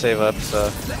still gotta save up, so.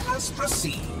 Let us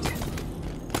proceed.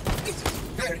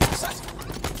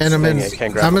 And I mean,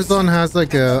 Amazon has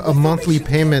like a monthly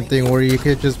payment thing where you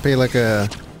could just pay like a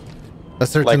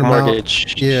certain like amount.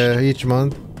 Mortgage. Yeah, each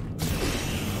month.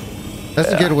 That's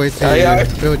a good way to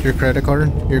build your credit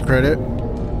card, your credit.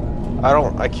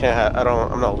 I'm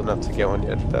not old enough to get one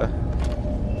yet.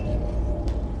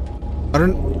 I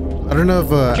don't know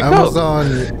if Amazon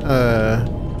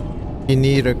you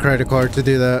need a credit card to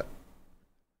do that.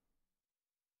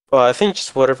 Well, I think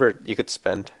just whatever you could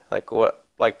spend, like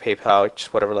PayPal,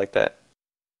 just whatever like that.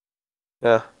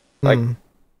 Yeah, like you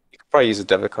could probably use a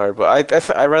debit card, but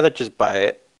I'd rather just buy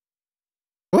it.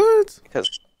 What? Because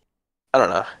I don't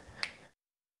know.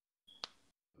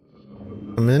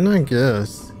 mean, I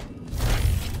guess.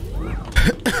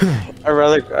 I'd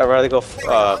rather go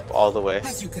all the way.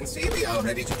 As you can see, we are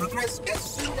ready to progress as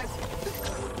soon as...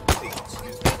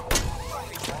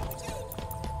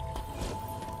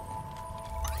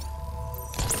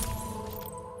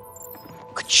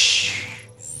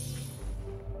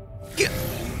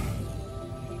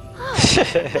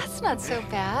 That's not so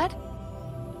bad.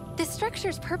 The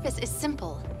structure's purpose is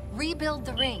simple. Rebuild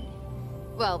the ring.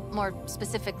 Well, more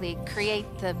specifically, create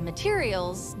the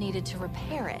materials needed to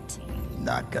repair it.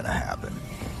 Not gonna happen.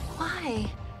 Why?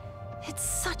 It's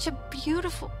such a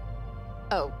beautiful...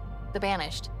 Oh, the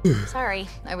Banished. Sorry,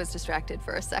 I was distracted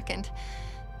for a second.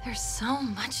 There's so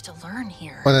much to learn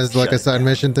here. What is like a side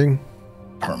mission thing?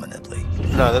 Permanently.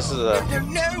 No, this is a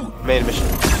main mission.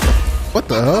 What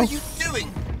the hell? What are you doing?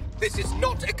 This is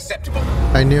not acceptable.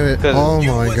 I knew it. Oh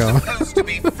my god.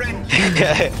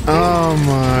 Oh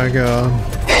my god.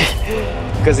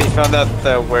 Because he found out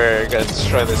that we're gonna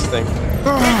destroy this thing.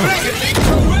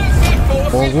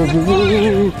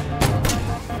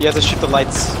 You have to shoot the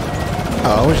lights.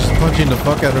 Oh, I was just punching the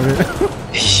fuck out of it.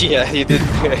 Yeah, you did.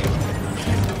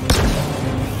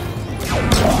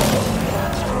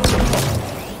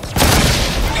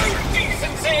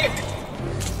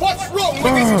 What's wrong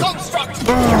with this construct? I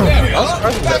was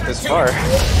surprised we got this far.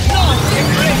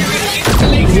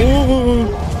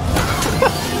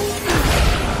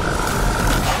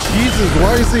 Jesus,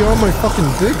 why is he on my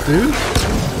fucking dick, dude?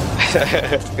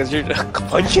 Because you're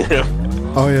punching him.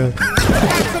 Oh yeah.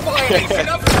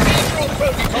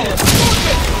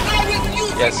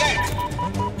 Yes.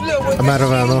 I'm out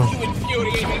of ammo.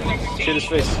 Shoot his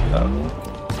face. Oh.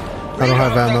 I don't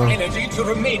have ammo.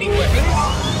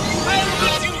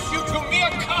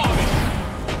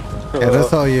 Yeah,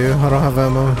 that's all you. I don't have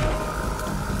ammo.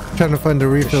 Trying to find the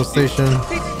refill station.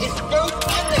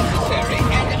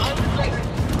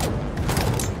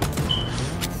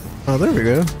 Oh, there we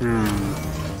go.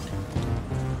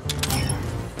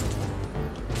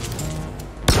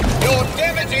 You're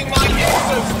damaging my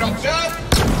exostructure.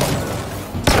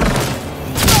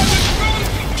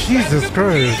 Jesus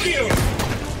Christ.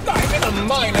 I'm in a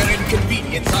minor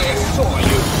inconvenience, I assure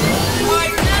you. I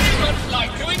very much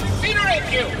like to incinerate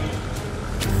you.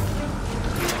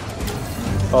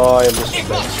 Oh, I almost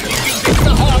died.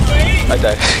 I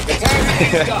died.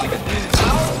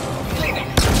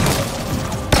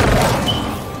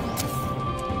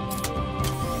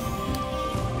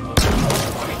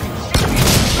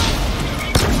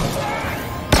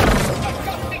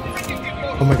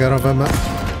 Oh my god, I'm ammo.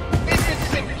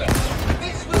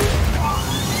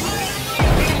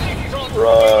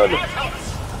 Run.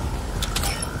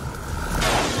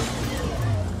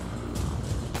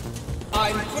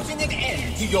 I'm putting an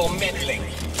end to your meddling.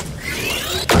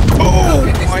 Oh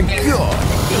my god!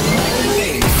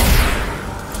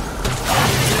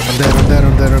 I'm dead, I'm dead,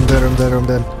 I'm dead, I'm dead, I'm dead, I'm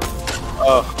dead.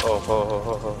 Oh.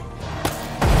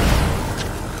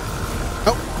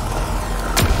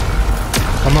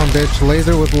 Come on, bitch.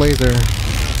 Laser with laser.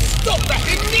 Stop that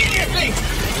immediately!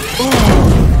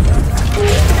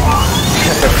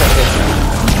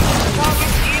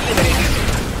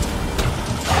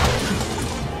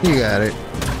 You got it.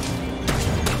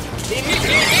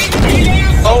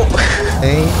 Oh!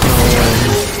 Ain't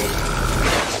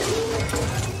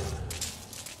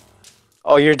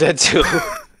Oh, you're dead too.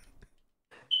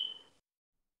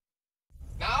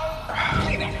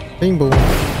 Bing boom.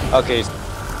 Okay, he's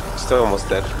still almost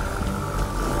dead.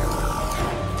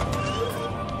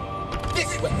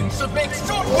 This weapon should make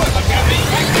short work of me.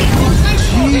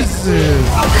 Jesus.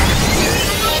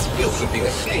 You should be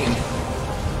ashamed.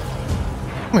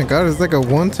 Oh my god, it's like a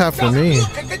one tap for me.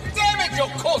 Look at the damage you're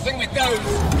causing with those.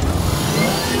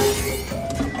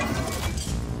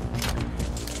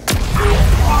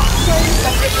 Show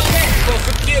some respect for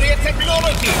superior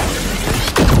technology.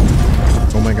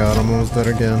 Oh my god, I'm almost dead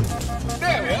again.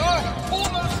 There we are,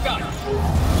 almost done.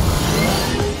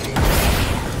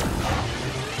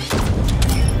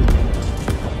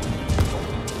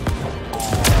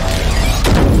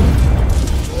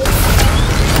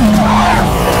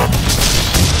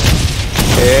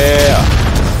 Yeah.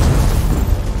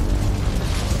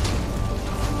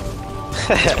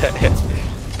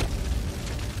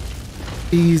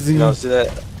 Easy. No, see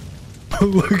that?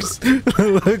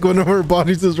 Look, one of our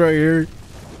bodies is right here.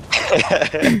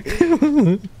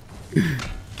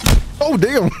 Oh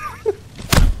damn!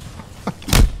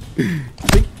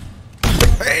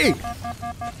 Hey!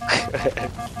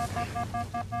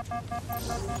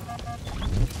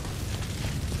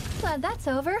 Glad that's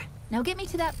over. Now get me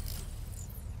to that.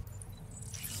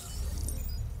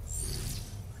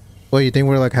 What, you think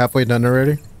we're like halfway done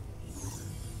already?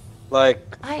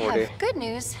 Like I 40. have good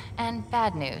news and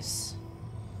bad news.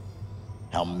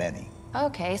 How many?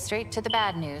 Okay, straight to the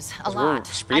bad news. A 'Cause we're lot.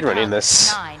 speedrunning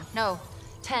this.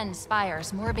 10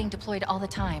 spires, more being deployed all the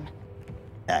time.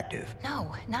 Active.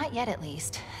 No, not yet at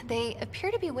least. They appear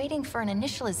to be waiting for an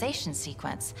initialization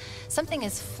sequence. Something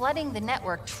is flooding the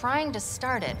network trying to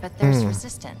start it, but there's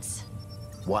resistance.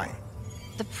 Why?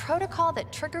 The protocol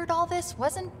that triggered all this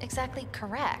wasn't exactly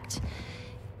correct.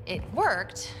 It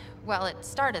worked. Well, it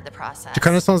started the process. It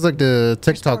kind of sounds like the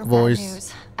TikTok voice.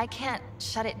 News. I can't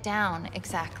shut it down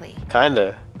exactly.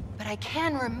 Kinda. But I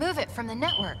can remove it from the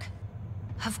network.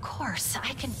 Of course,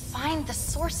 I can find the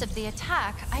source of the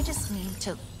attack. I just need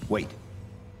to... Wait.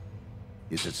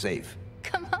 Is it safe?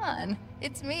 Come on.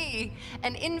 It's me.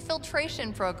 An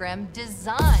infiltration program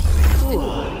designed...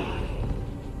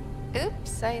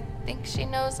 Oops, I think she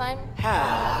knows I'm...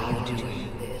 How are you doing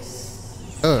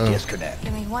this? Disconnect.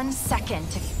 Give me 1 second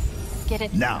to get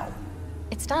it... Now.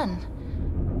 It's done.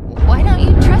 Why don't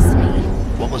you trust me?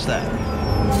 What was that?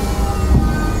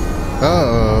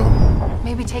 Uh-oh.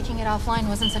 Maybe taking it offline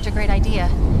wasn't such a great idea.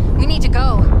 We need to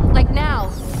go. Like now.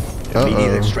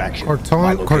 Immediate extraction.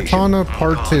 Cortana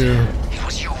Part 2. It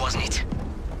was you, wasn't it?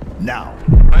 Now.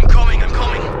 I'm coming.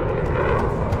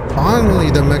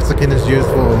 Finally, the Mexican is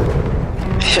useful.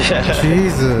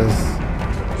 Jesus.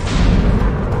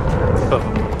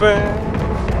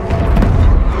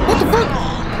 What the fuck?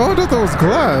 Oh, I thought that was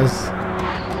glass.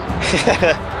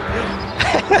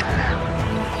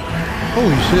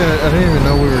 Holy shit, I didn't even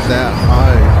know we were that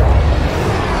high.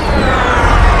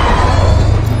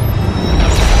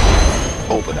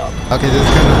 Open up. Okay, this is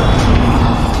kind of...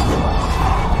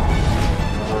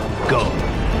 Go.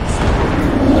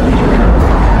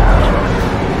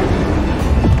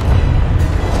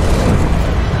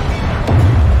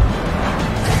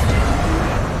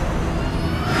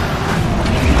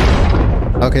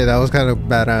 Okay, that was kind of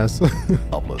badass.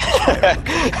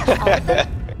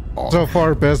 So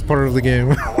far, best part of the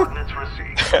game.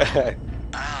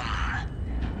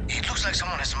 It looks like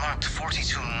someone has marked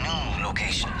 42 new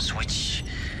locations, which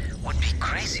would be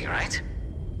crazy, right?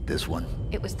 This one.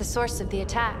 It was the source of the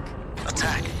attack.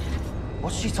 Attack?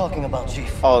 What's she talking about,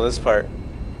 Chief? Oh, this part.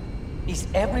 Is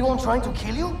everyone trying to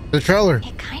kill you? The trailer.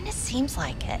 It kind of seems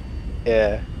like it.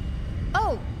 Yeah.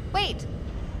 Oh, wait.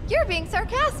 You're being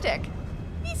sarcastic.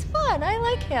 He's fun. I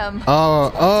like him.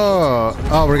 Oh,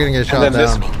 we're gonna get shot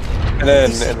down. And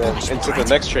then into the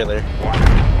next trailer.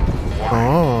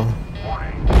 Oh.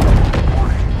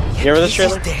 You remember this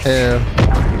trailer? Yeah.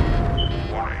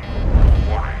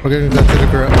 We're gonna go to the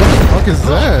ground. What the fuck is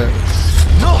that?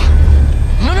 No!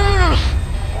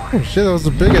 Oh shit, that was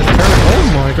the biggest turn.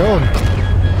 Oh my god.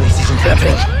 This isn't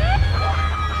happening.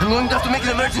 I'm going to have to make an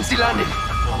emergency landing.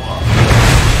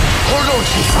 Hold on,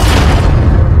 Chief.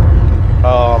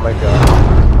 Oh my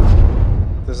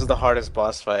god. This is the hardest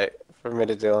boss fight for me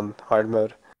to do on hard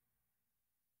mode.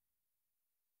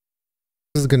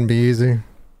 This is gonna be easy.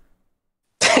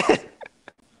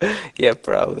 Yeah,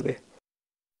 probably.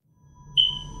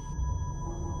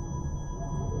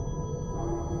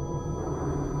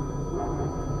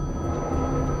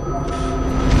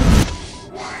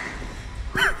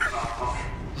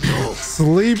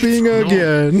 Sleeping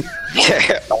again.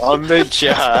 On the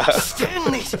job.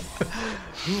 Stanley!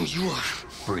 You are.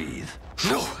 Breathe.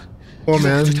 No! Oh You man.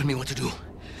 don't have to tell me what to do. You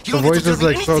The don't have voice to is tell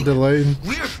me like so anything. delayed.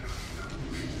 We're...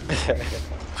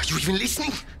 Are you even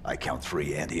listening? I count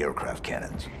 3 anti-aircraft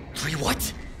cannons. 3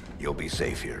 what? You'll be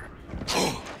safe here.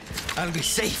 Oh, I'll be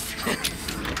safe.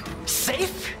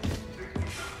 Safe?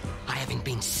 I haven't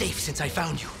been safe since I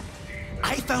found you.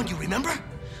 I found you, remember?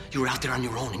 You were out there on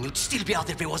your own, and you'd still be out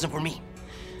there if it wasn't for me.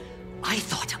 I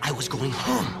thought I was going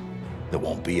home. There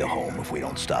won't be a home if we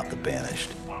don't stop the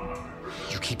Banished.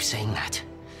 You keep saying that.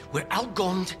 We're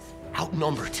outgunned,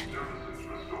 outnumbered.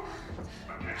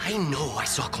 I know I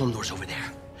saw condors over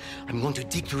there. I'm going to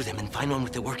dig through them and find one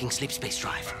with the working sleep space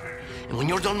drive. And when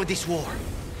you're done with this war,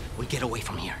 we'll get away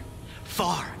from here.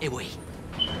 Far away.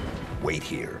 Wait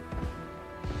here.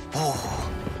 Oh.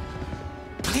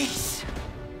 Please.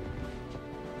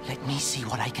 Let me see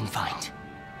what I can find.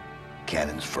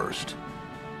 Cannons first.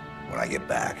 When I get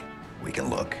back, we can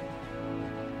look.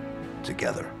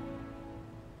 Together.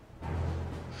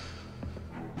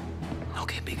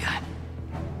 Okay, big guy.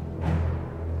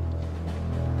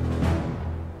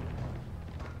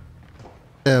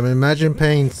 Yeah, I mean, imagine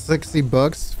paying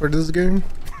 $60 for this game.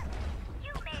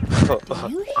 Do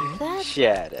you hear that?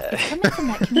 Shut It's coming from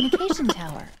that communication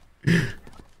tower.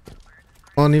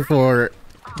 Only for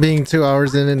being 2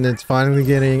 hours in and it's finally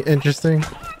getting interesting.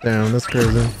 Damn, that's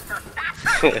crazy.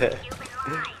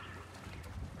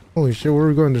 Holy shit, where are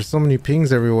we going? There's so many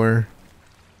pings everywhere.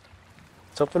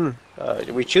 It's open.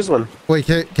 We choose one. Wait,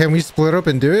 can we split up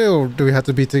and do it, or do we have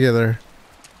to be together?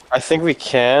 I think we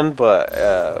can, but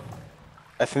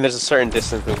I think there's a certain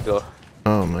distance we go.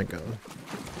 Oh my god.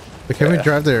 But can we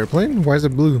drive the airplane? Why is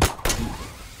it blue?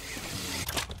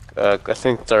 I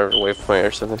think it's our waypoint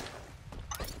or something.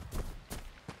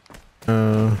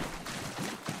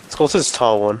 Let's go to this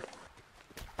tall one.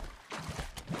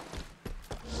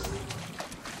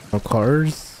 No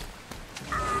cars?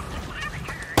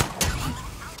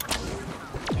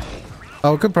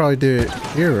 Oh, we could probably do it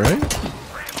here, right?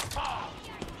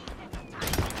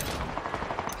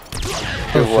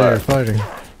 Oh shit, you're fighting.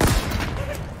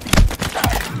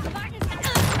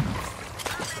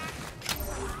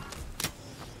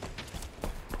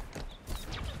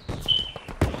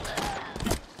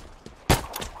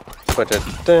 Put it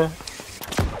there.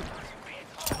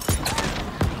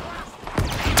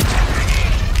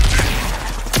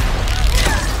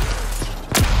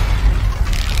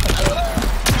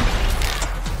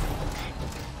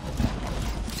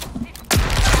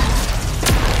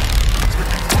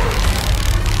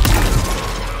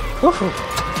 Woohoo.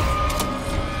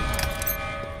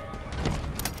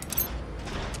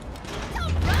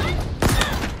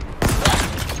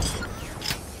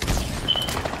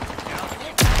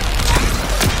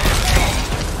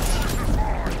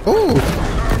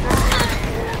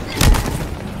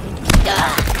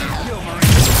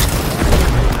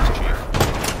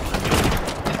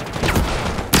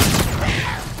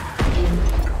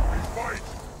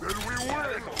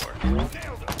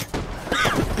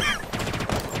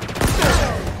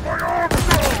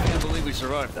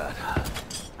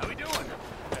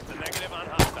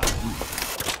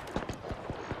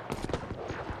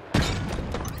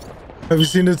 Have you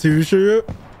seen the TV show yet?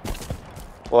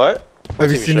 What?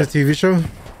 Have you seen the TV show?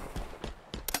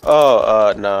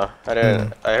 Oh, no. I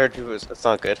didn't. I heard it's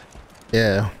not good.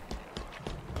 Yeah.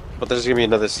 But there's gonna be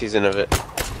another season of it.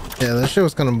 Yeah, that show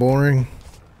was kind of boring.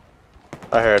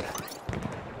 I heard.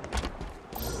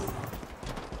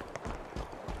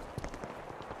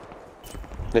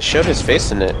 They showed his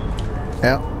face in it.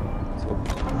 Yeah.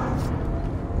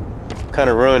 Kind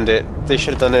of ruined it. They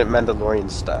should have done it Mandalorian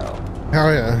style.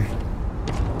 Hell yeah.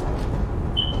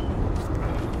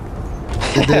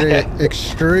 They did it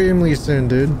extremely soon,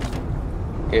 dude.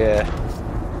 Yeah.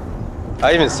 I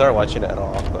didn't even start watching it at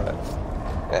all, but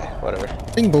whatever.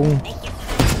 Bing boom.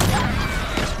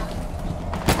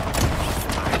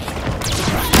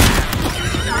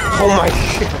 Oh my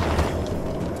shit.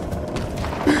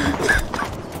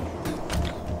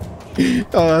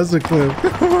 Oh, that's a clip.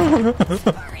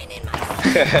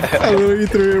 I literally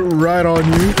threw it right on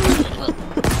you.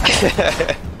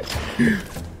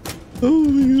 Oh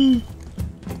my god.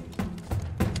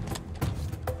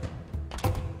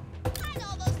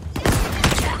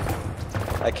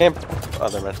 I can't. Oh,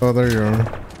 there, man. Oh, there you are.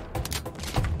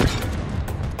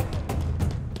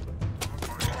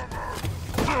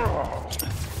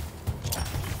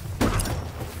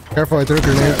 Careful, I threw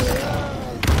grenades.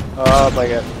 Oh my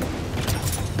god.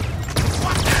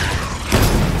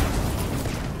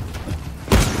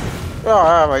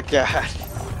 Oh my god.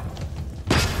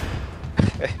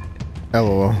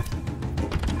 LOL.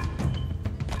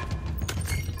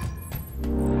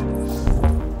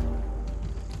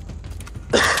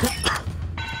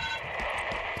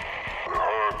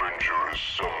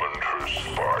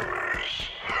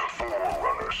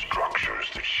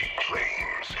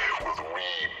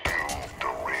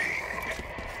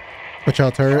 Watch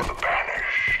out, turret.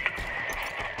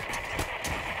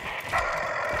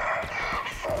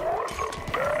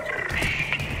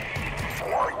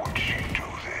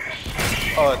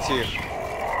 Oh, it's you.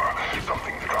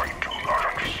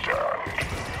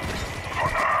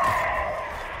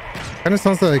 Kind of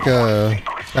sounds like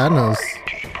Thanos.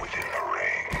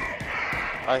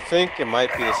 I think it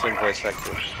might be the same voice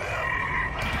actor.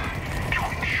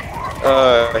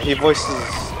 He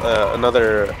voices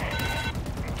another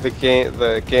the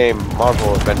game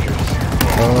Marvel Adventures.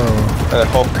 Oh.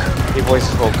 Hulk. He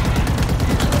voices Hulk.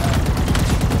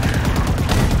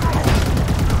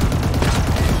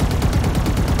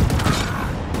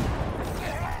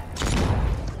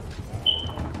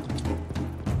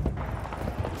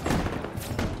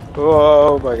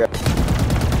 Oh my god.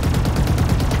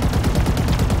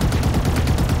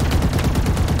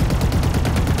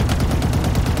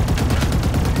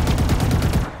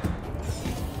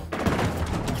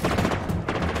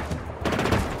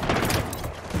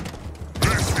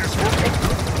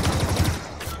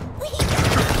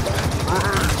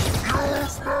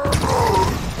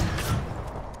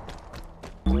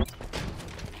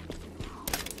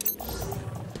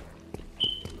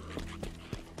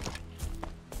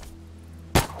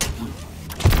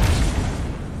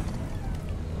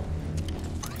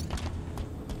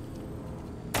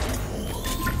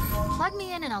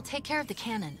 in and I'll take care of the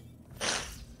cannon.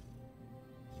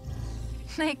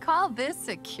 They call this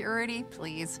security?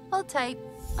 Please. Hold tight.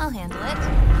 I'll handle it.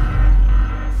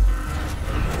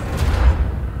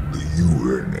 The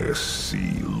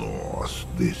UNSC lost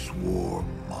this war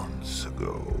months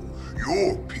ago.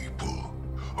 Your people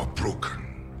are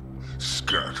broken,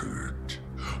 scattered,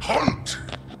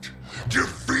 hunted,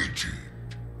 defeated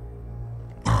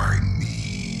by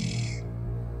me.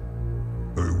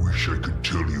 I wish I could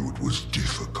tell you it was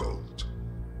difficult,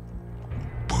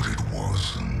 but it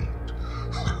wasn't.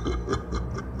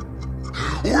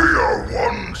 We are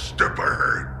one step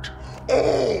ahead,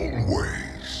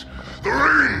 always. The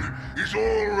ring is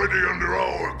already under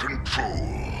our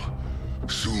control.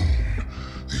 Soon,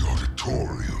 the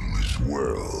auditorium as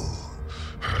well.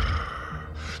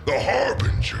 The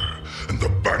Harbinger and the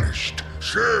Banished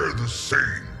share the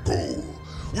same goal.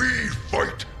 We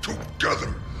fight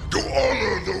together to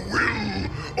honor the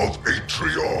will of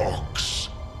Atriarchs.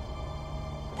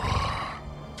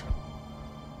 But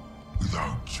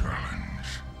without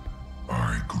challenge,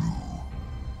 I grew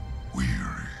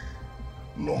weary,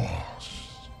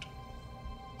 lost,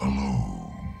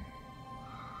 alone.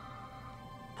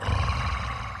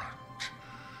 But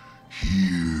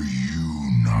here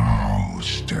you now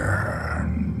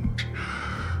stand.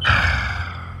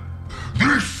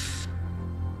 This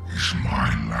is my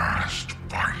last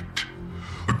fight.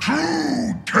 A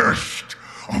true test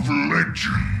of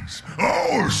legends.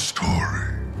 Our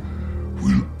story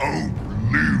will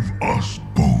outlive us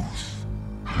both.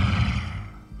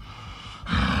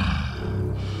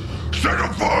 Set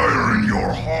a fire in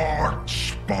your heart,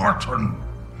 Spartan.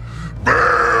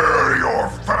 Bare your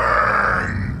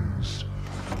fangs.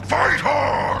 Fight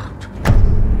hard.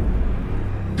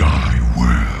 Die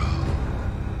well.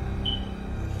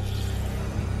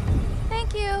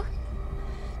 Thank you.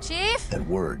 Chief? That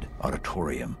word,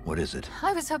 auditorium, what is it?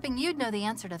 I was hoping you'd know the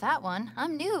answer to that one.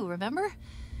 I'm new, remember?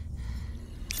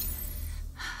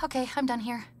 Okay, I'm done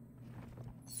here.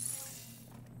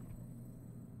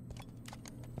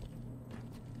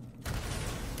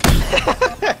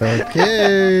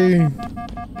 Okay.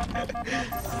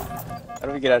 How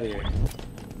do we get out of here?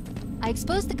 I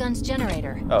exposed the gun's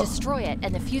generator. Oh. Destroy it,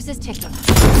 and the fuse is ticking.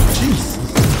 Jesus.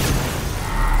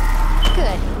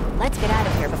 Good. Let's get out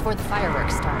of here before the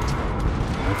fireworks start.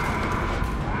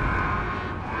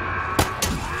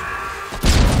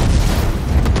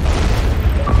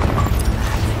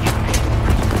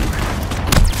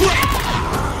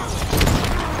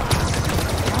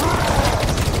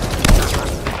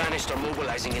 Banished are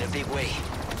mobilizing in a big way.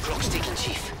 Clock's ticking,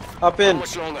 Chief. Hop in. How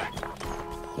much longer?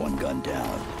 One gun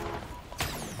down.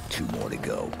 2 more to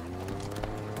go.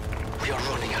 We are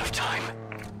running out of time.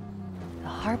 The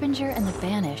Harbinger and the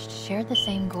Banished shared the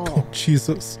same goal. Oh,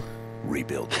 Jesus.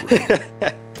 Rebuild the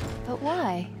ring. But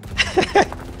why?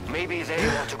 Maybe they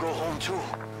want to go home too.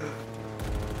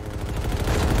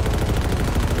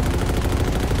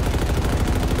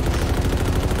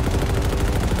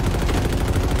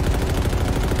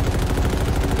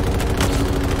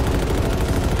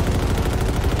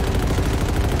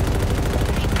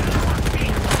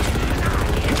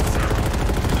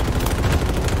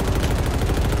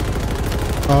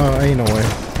 Ain't no way.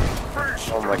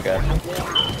 Oh my god.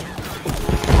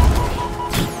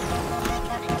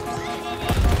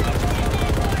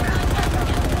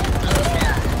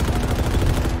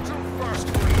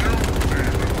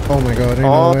 Oh my god, ain't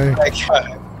Oh no way. my god.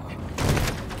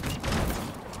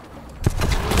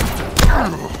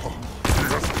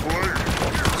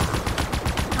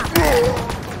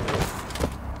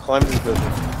 Climb this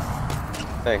building.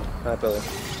 Thing, not building.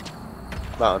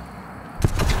 Mountain.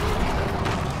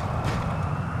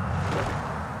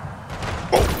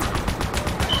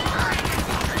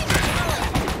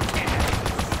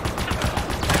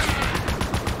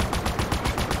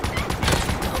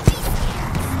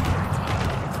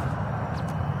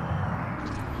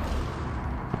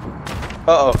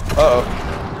 Uh-oh, uh-oh.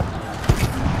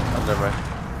 Oh, never mind.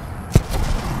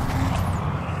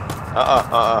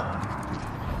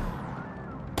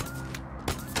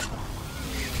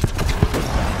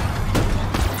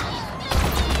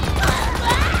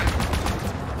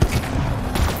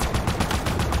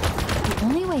 The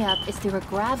only way up is through a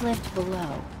grav lift below.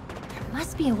 There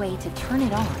must be a way to turn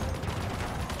it on.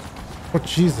 Oh,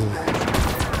 Jesus.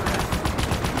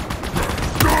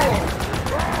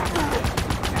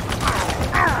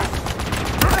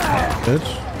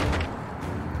 Bitch.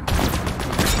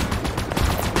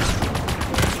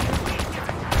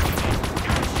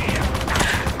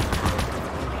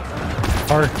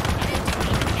 Hard.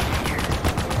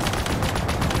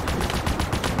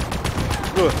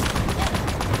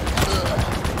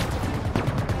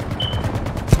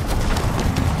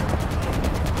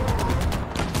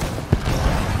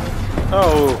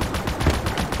 Oh.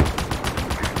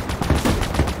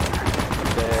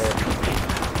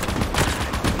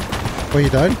 Oh, you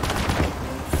died?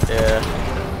 Yeah.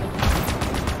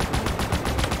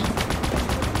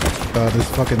 God, this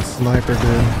fucking sniper,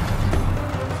 dude.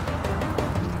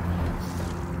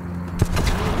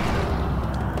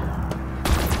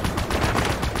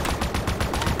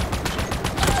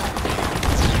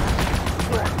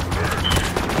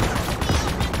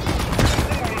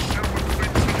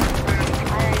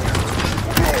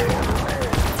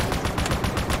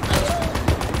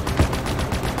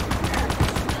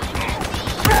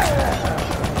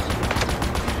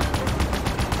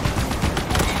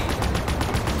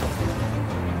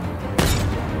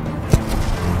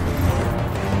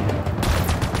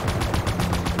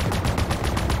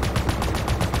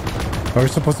 Are we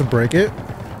supposed to break it?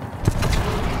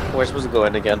 We're supposed to go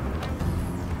in again.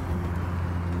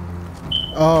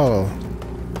 Oh.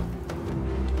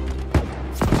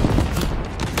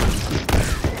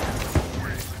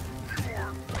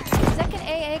 Second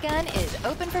AA gun is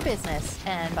open for business.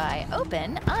 And by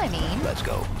open, I mean... Let's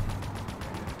go.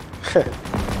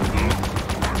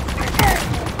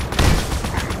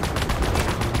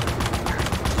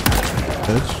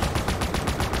 Bitch.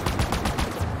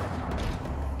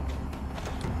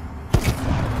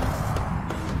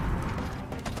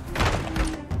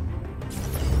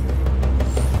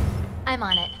 I'm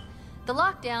on it. The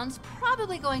lockdown's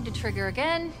probably going to trigger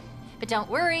again, but don't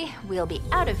worry, we'll be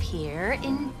out of here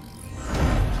in...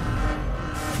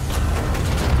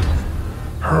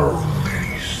 How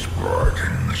many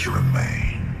Spartans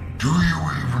remain? Do you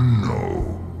even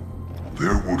know?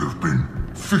 There would have been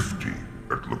 50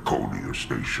 at Laconia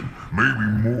Station, maybe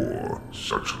more.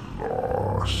 Such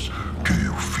loss. Do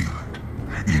you feel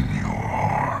it in your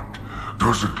heart?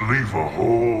 Does it leave a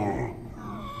hole?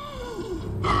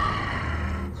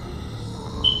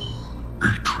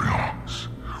 Atriox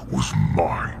was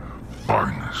my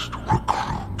finest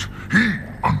recruit. He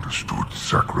understood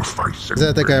sacrifice. Is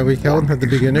that the guy we killed at the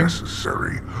beginning?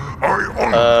 Necessary. I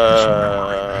honor his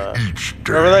memory each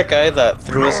day. Remember that guy that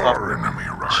threw us off enemy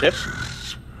the ship?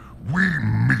 We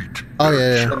meet. Oh,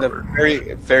 yeah. In the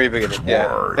very beginning.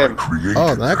 Yeah. Him.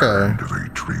 Oh, that guy.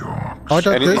 Oh, I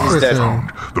thought And this he's was dead.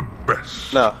 him. The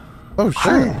best. No. Oh, shit.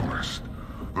 Cruelest,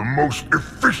 the most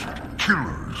efficient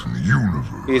killers in the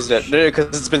universe. He's dead. No, because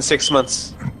it's been 6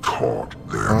 months. Taught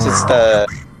their Since to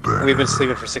be we've been better.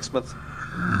 sleeping for 6 months.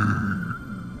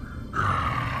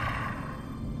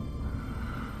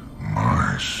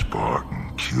 My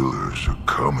Spartan killers are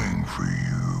coming for you.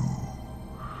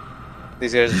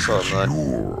 These guys are still It's online.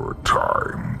 your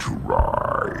time to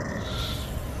rise.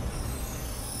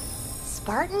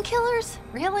 Spartan killers?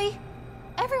 Really?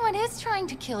 Everyone is trying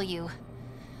to kill you.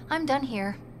 I'm done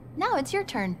here. Now it's your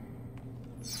turn.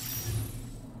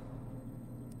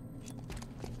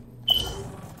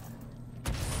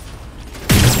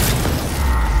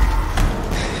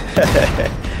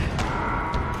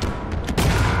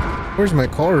 Where's my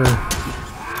car?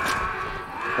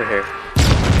 Right here.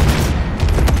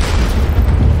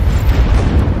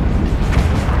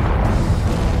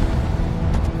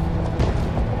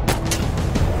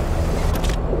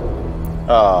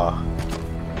 Ah.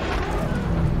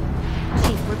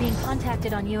 Chief, we're being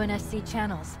contacted on UNSC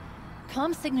channels.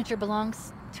 Comm signature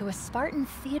belongs to a Spartan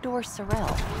Theodore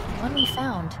Sorrell, the one we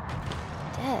found.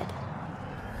 Dead.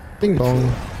 Ding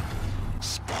dong.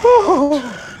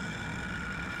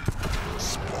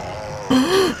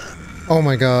 Oh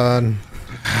my god.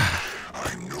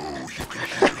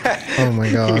 Oh my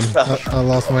god. I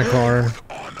lost my car.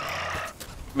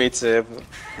 Me too.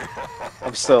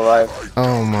 I'm still alive.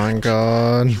 Oh my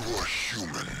god.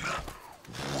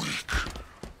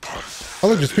 Oh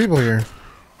look, there's people here.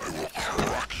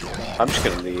 I'm just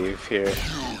gonna leave here.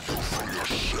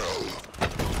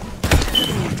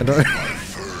 I don't...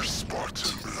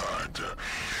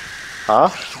 Huh?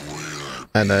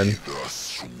 And then...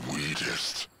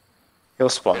 He'll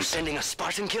spawn. You're sending a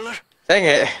Spartan killer? Dang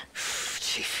it.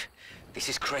 Chief, this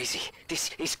is crazy.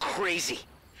 This is crazy.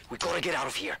 We gotta get out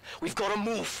of here. We've gotta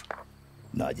move.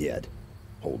 Not yet.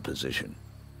 Hold position.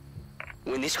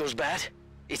 When this goes bad,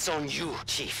 it's on you,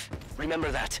 Chief.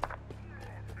 Remember that.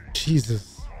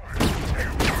 Jesus.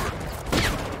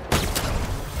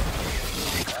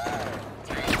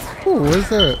 Ooh, what is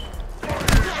that?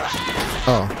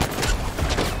 Oh.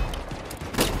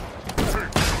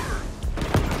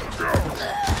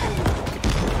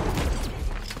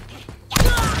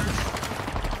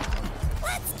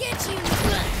 Let's get you.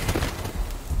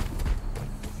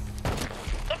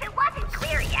 If it wasn't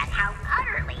clear yet how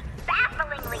utterly,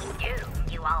 bafflingly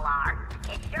doomed you all are,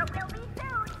 it sure will be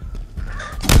soon.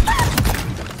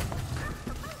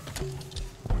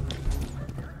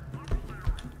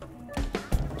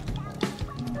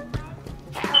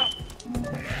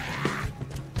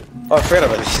 Oh, I forgot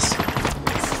about these.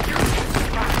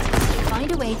 Find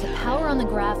a way to power on the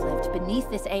grav lift beneath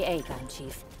this AA gun,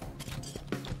 Chief.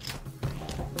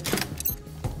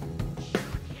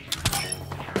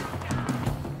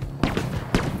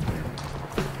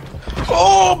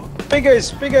 Oh! Big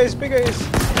eyes, big eyes, big eyes!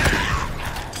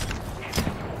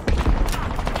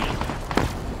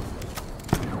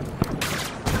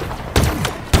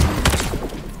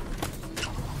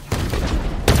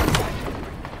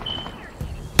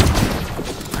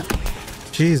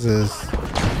 Jesus.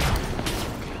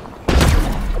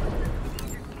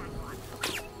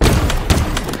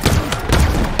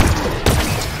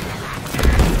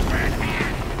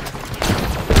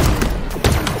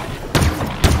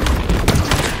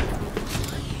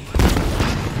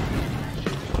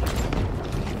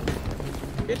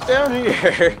 Get down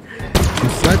here! I'm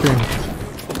sniping.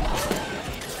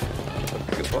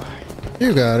 Good boy.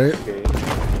 You got it. Okay.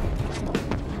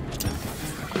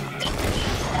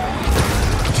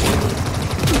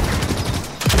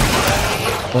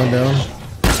 One down.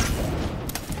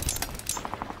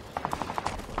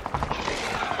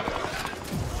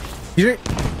 You didn't.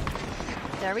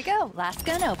 There we go. Last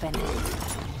gun open.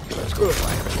 Let's go.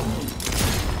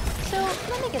 So,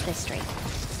 let me get this straight.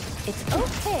 It's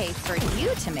okay for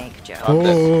you to make jokes.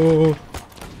 Oh.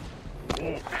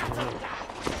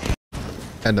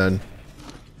 And done.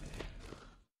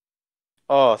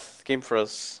 Oh, game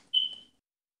froze.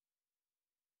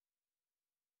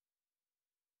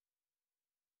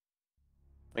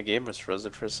 My game was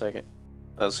frozen for a second.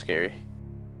 That was scary.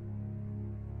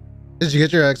 Did you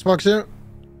get your Xbox yet?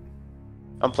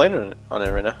 I'm playing on it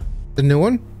right now. The new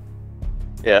one?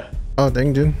 Yeah. Oh,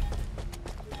 dang, dude.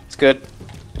 It's good.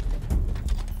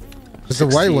 It's the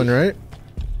white 60. one, right?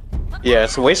 Yeah,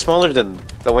 it's way smaller than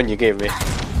the one you gave me.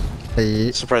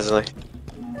 Hey. Surprisingly.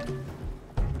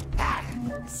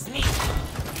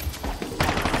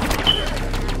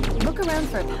 Look around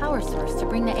for a power source to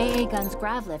bring the AA gun's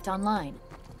grav lift online.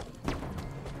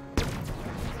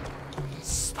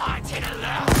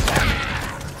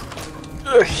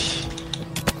 Oh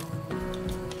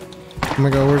my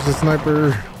god, where's the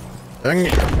sniper? Dang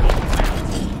it.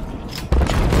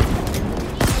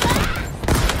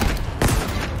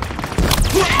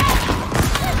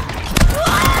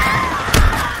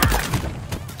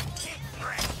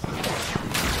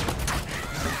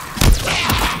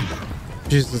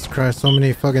 Jesus Christ, so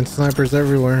many fucking snipers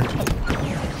everywhere.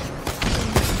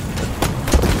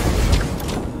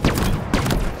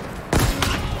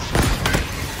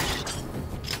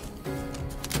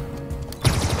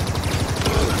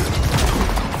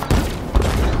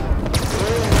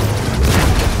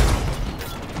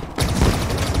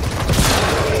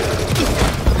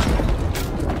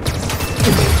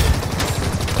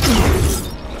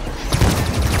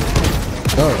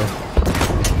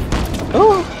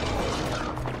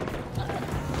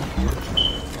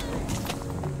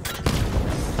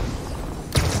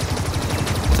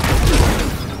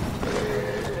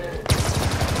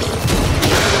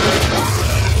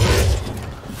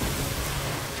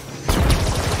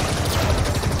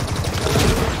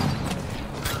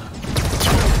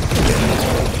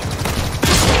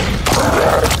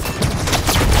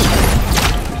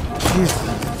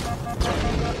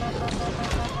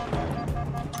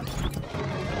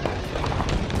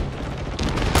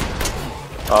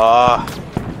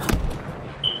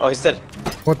 Oh, he's dead.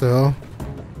 What the hell?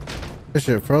 This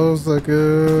shit froze like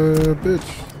a bitch.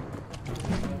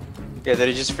 Yeah, did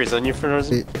he just freeze on you for no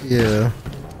reason? Yeah.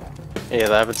 Yeah,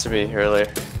 that happened to me earlier.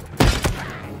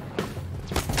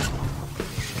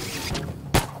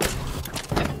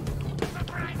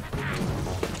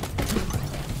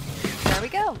 There we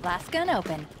go. Last gun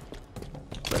open.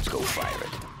 Let's go fire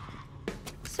it.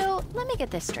 So, let me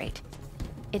get this straight.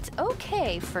 It's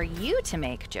okay for you to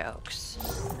make jokes.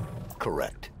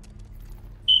 Correct.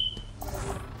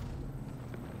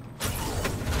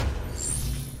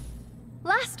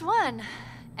 Last one.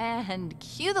 And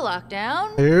cue the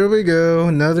lockdown. Here we go.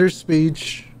 Another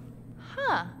speech.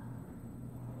 Huh.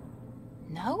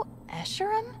 No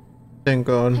Escherum? Thank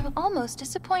God. I'm almost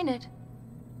disappointed.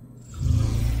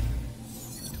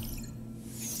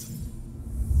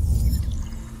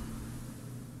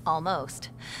 Almost.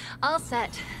 All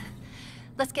set.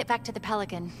 Let's get back to the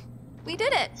Pelican. We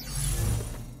did it!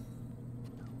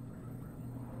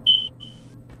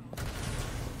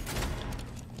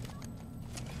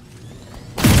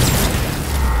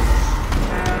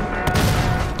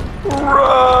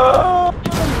 Wah,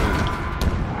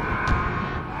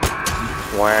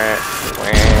 wah,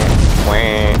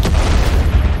 wah.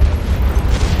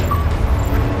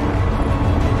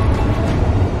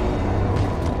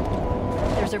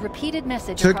 There's a repeated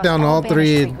message took across down all banished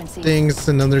 3 frequencies. things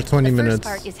in under 20 the minutes.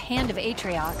 First part is Hand of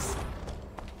Atriox.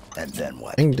 And then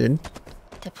what? Dang, dude.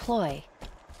 Deploy.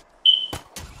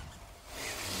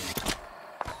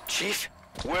 Chief,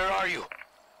 where are you?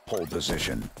 Hold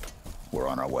position. We're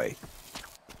on our way.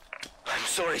 I'm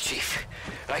sorry, Chief.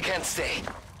 I can't stay.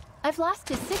 I've lost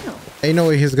his signal. Ain't no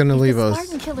way he's gonna leave us.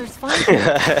 Spartan killers find him.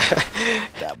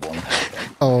 That won't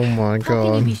happen. Oh my How can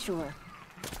you god. be sure?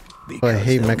 I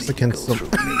hate Mexicans so Me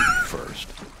first.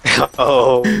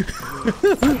 Oh.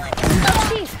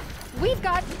 Chief, we've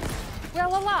got,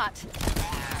 well, a lot.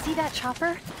 See that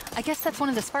chopper? I guess that's one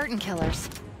of the Spartan killers.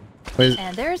 Wait.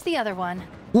 And there's the other one.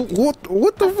 What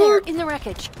the Up there, fuck? in the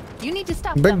wreckage. You need to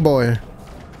stop Big them. boy.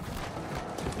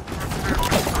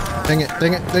 Dang it,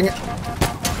 dang it, dang it.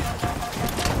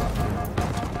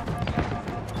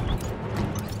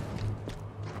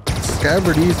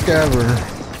 Scabbardy scabber.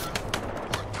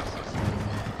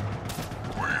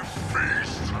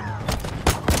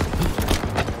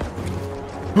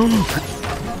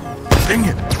 Dang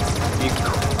it.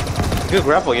 You can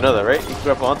grapple, you know that, right? You can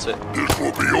grapple onto it. This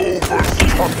will be over.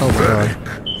 Oh my god.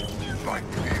 Like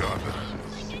the others.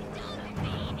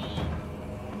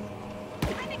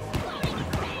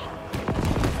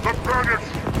 The planets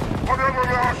are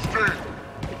everlasting.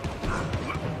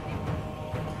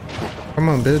 Come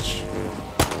on, bitch.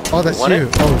 Oh, that's Want you.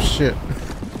 it? Oh shit.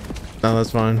 No,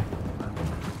 that's fine.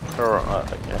 Or,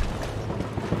 okay.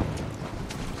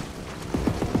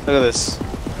 Look at this.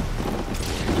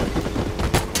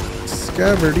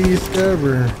 Scabbardy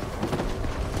scabber.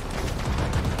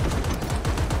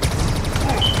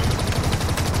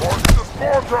 March the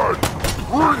Spartan!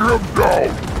 Bring him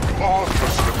down!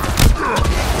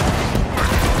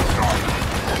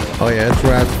 Oh yeah, it's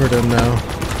rats for them now.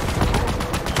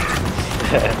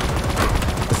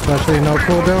 Especially no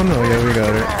cooldown. Oh yeah, we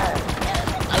got it.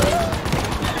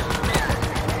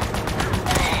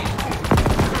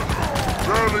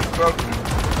 Barely nothing.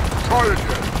 Try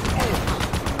again.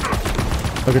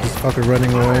 Look at this fucker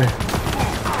running away.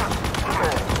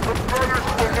 The planets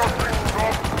will nothing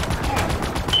stop.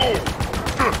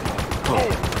 Of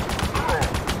course.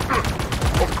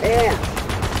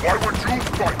 Why would you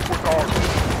fight with us?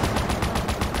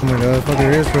 Oh my god, that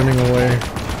fucker is running away.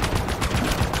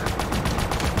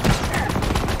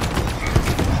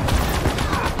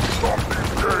 Stop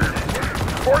these games.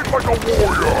 Fight like a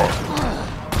warrior.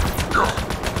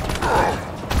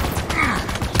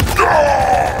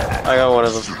 I got one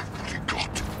of them.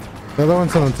 The other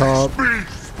one's on the top. I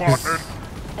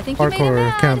think you made him Hardcore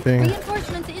mad. camping.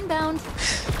 Reinforcements inbound.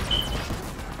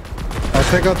 I'll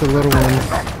take out the little ones.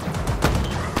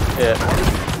 Yeah.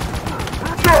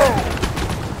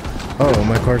 Oh,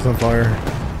 my car's on fire.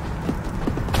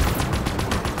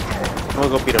 I'm gonna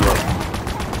go beat him up.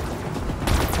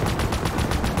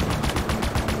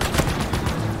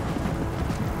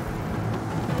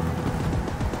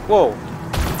 Whoa.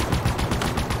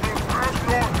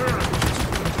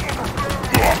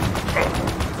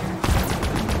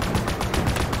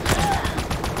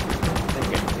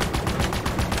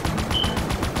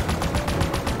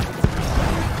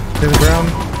 To the ground.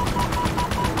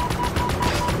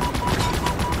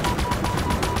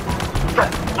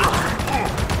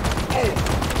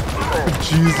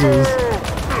 Jesus.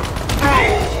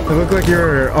 It looked like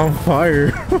you're on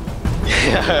fire.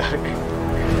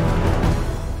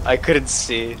 I couldn't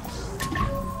see.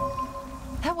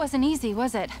 That wasn't easy,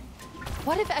 was it?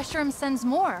 What if Escharum sends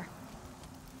more?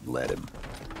 Let him.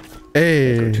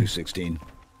 Hey. Echo 216.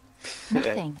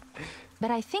 Nothing.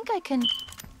 But I think I can...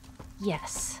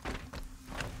 Yes.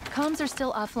 Comms are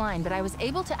still offline, but I was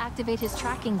able to activate his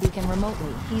tracking beacon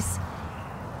remotely. He's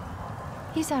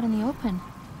out in the open.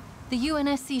 The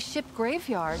UNSC ship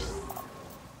graveyard.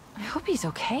 I hope he's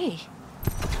okay.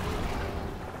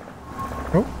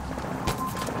 Oh.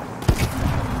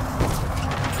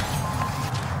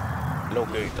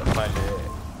 Locate the pilot.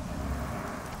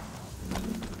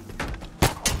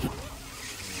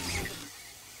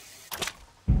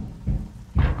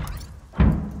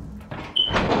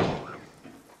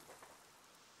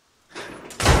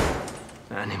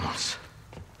 Animals.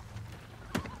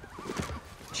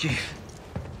 Chief,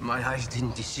 my eyes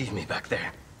didn't deceive me back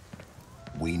there.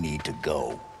 We need to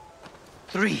go.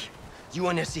 3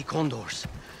 UNSC condors.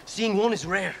 Seeing one is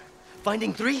rare.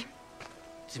 Finding 3?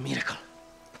 It's a miracle.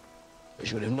 I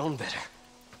should have known better.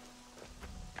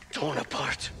 Torn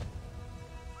apart.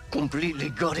 Completely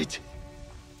gutted.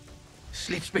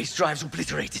 Sleep space drives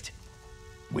obliterated.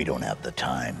 We don't have the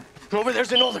time. Over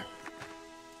there's another.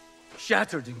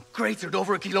 Shattered and cratered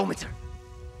over a kilometer.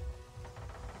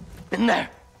 And there.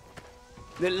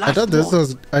 The last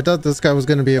I thought this guy was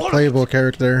gonna be a playable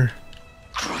character.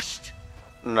 Crushed.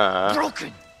 Nah.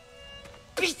 Broken.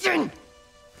 Beaten.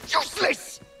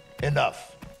 Useless.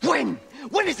 Enough. When?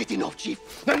 When is it enough, Chief?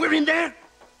 When we're in there?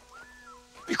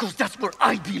 Because that's where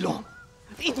I belong.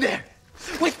 In there.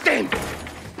 With them.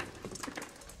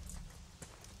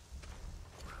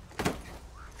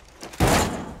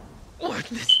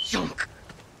 Worthless junk.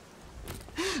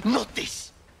 Not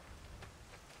this.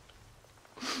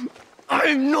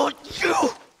 I'm not you.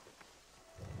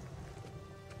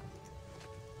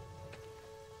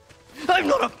 I'm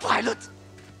not a pilot.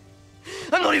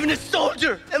 I'm not even a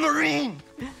soldier, a marine.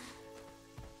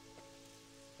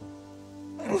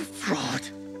 I'm a fraud.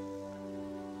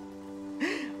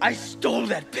 I stole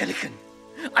that pelican.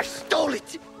 I stole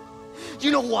it.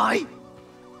 You know why?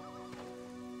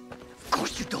 Of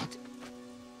course you don't.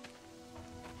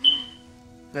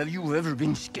 Have you ever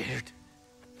been scared?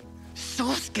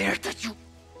 So scared that you...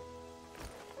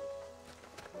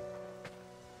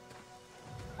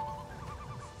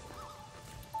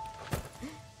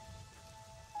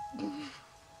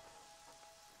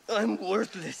 I'm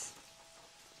worthless.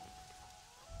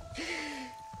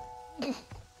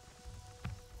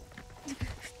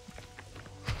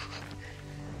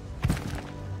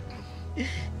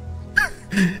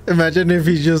 Imagine if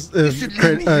he just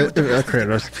Kratos,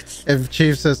 if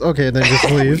Chief says okay, then just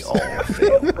leaves.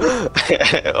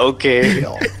 Okay. We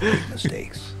all make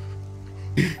mistakes.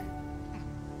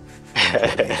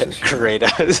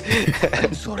 Kratos.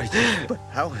 I'm sorry, but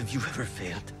how have you ever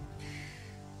failed?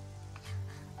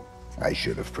 I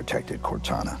should have protected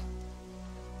Cortana.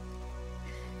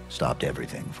 Stopped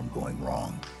everything from going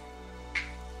wrong.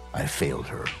 I failed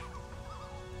her.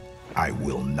 I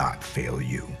will not fail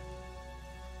you.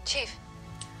 Chief.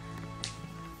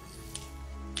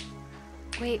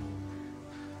 Wait.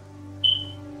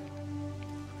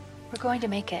 We're going to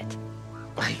make it.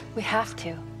 We have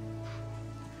to.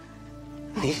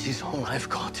 This is all I've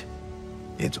got.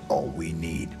 It's all we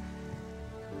need.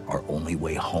 Our only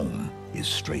way home is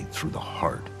straight through the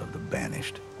heart of the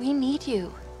Banished. We need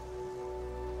you.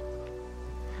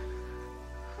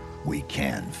 We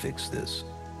can fix this.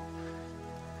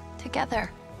 Together.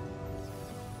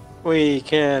 We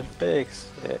can fix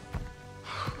it.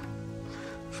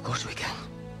 Of course we can.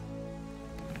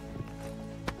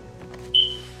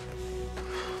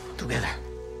 Together.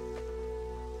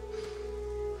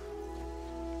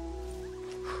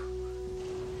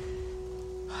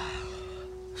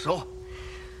 So,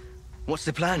 what's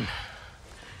the plan?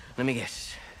 Let me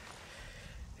guess.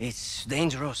 It's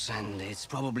dangerous and it's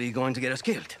probably going to get us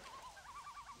killed.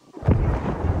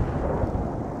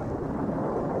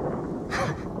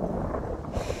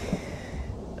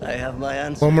 I have my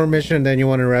answer. One more mission, then you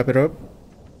want to wrap it up?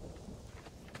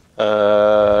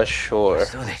 Sure.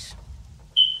 Let's do this.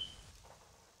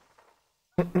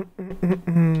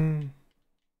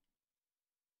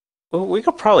 Well, we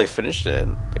could probably finish it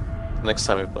next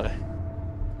time we play.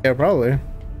 Yeah, probably.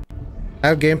 I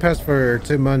have Game Pass for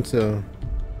 2 months, so...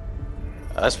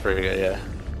 That's pretty good, yeah.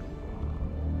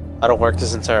 I don't work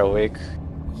this entire week.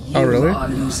 Oh, really?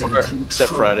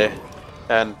 Except Friday.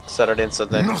 And Saturday and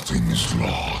Sunday. Nothing is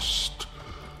lost.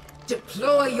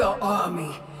 Deploy your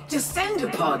army. Descend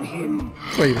upon him.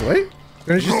 Wait, what?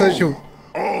 Didn't you say you...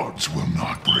 Odds will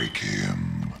not break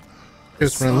him.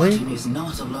 Just friendly? Sergeant is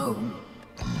not alone.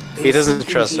 He doesn't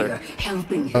trust her.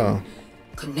 Helping him.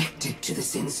 Connected to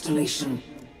this installation.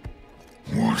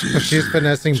 What is But she's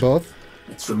finessing both?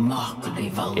 It's remarkably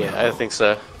vulnerable. Yeah, I think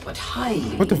so. But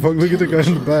highly... What the fuck? Look at the guy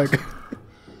in the back.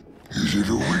 Is it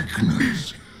a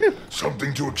weakness?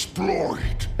 Something to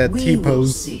exploit? That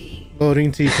T-pose.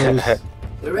 Loading T-pose.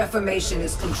 The Reformation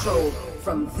is controlled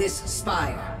from this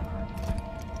spire.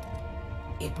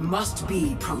 It must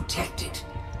be protected.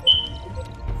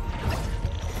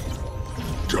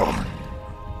 Done.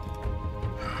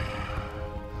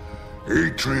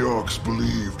 Atriox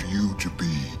believed you to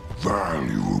be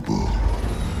valuable.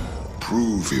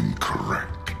 Prove him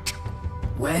correct.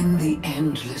 When the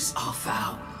Endless are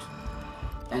found,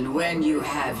 and when you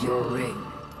have your ring,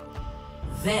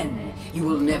 then you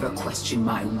will never question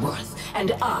my worth,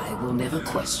 and I will never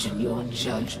question your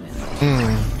judgment.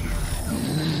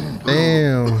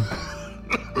 Damn.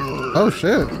 Oh,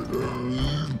 shit.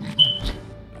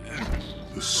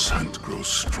 The scent grows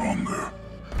stronger.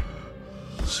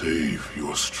 Save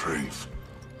your strength.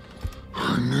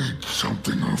 I need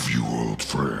something of you, old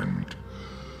friend.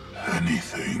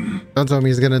 Anything. Don't tell me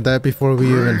he's gonna die before we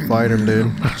even fight him,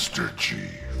 dude. Master Chief.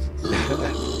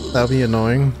 That'll be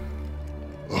annoying.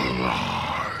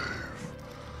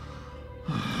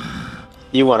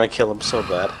 You want to kill him so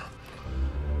bad.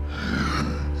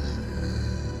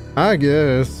 I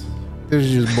guess. This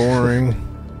is just boring.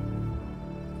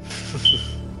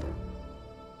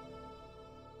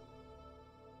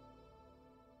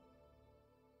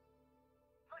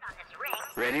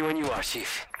 Ready when you are,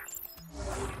 Chief.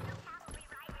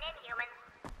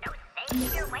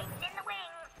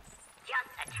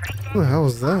 Who the hell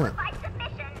was that?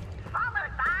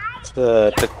 It's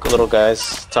the little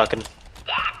guys talking.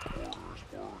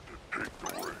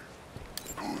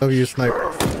 W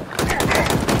sniper.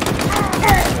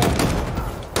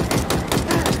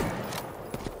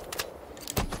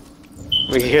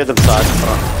 We can hear them talk.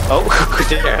 Oh,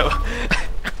 damn.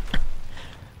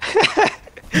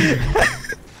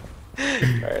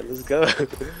 Alright, let's go.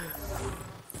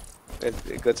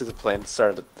 Go to the plane,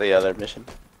 start the other mission.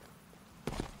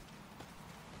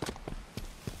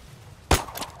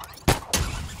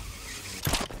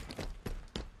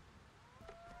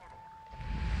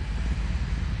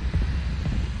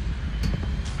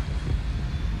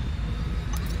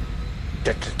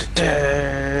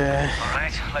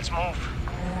 Alright, let's move.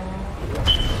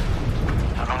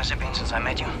 How long has it been since I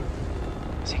met you?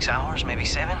 6 hours, maybe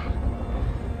 7?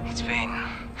 It's been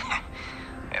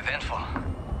eventful.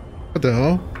 What the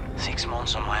hell? 6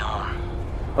 months on my own.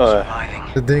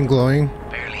 Surviving. The thing glowing?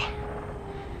 Barely.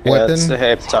 Weapon? Yeah, it's the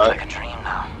hip Seems talk. like a dream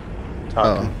now.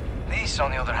 Oh. This,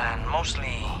 on the other hand,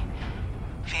 mostly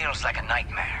feels like a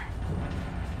nightmare.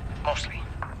 Mostly.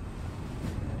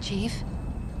 Chief?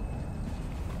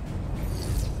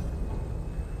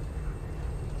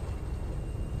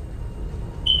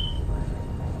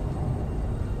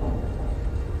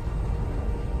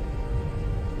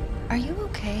 Are you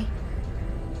okay?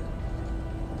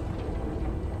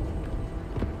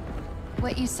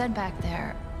 What you said back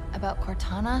there about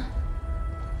Cortana?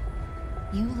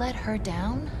 You let her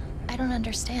down? I don't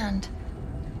understand.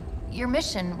 Your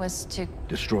mission was to...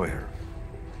 Destroy her.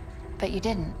 But you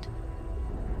didn't.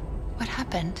 What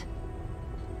happened?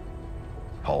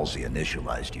 Halsey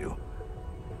initialized you.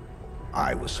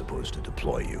 I was supposed to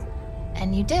deploy you.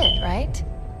 And you did, right?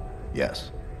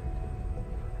 Yes.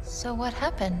 So what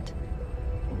happened?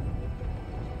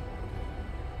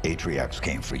 Atriox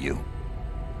came for you.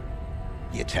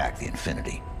 He attacked the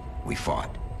Infinity. We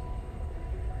fought.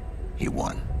 He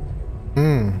won.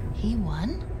 He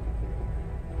won?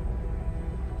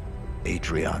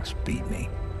 Atriox beat me.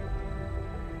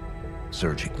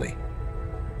 Surgically.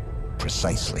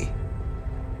 Precisely.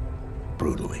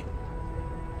 Brutally.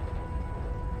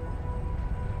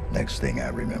 Next thing I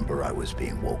remember, I was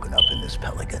being woken up in this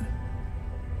Pelican.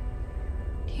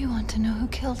 You want to know who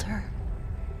killed her?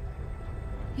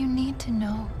 You need to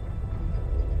know.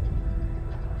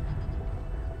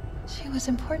 She was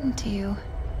important to you.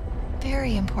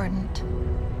 Very important.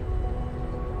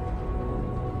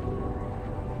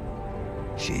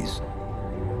 She's...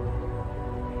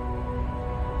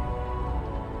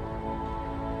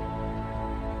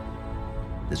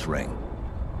 This ring.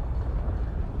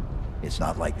 It's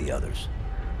not like the others.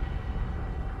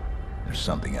 There's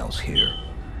something else here.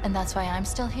 And that's why I'm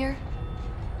still here?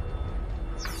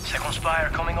 Second spire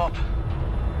coming up.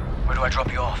 Where do I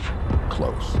drop you off?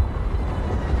 Close.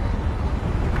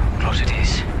 Close it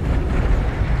is.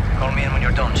 Call me in when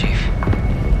you're done, Chief.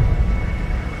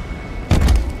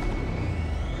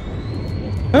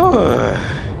 Oh,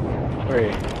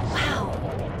 great. Wow.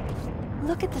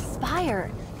 Look at the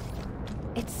spire.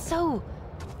 It's so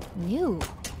new,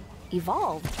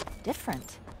 evolved,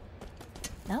 different.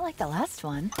 Not like the last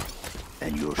one.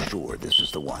 And you're sure this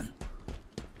is the one?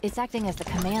 It's acting as the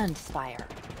command spire,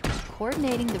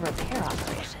 coordinating the repair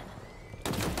operation.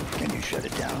 Can you shut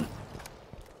it down?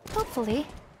 Hopefully.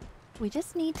 We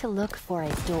just need to look for a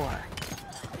door.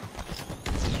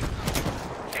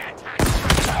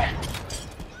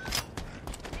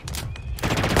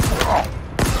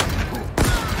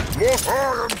 Look, I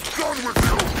am done with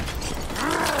you!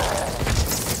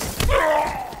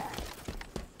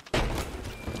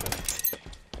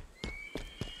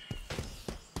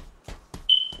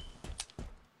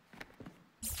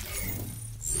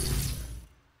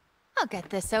 I'll get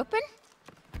this open.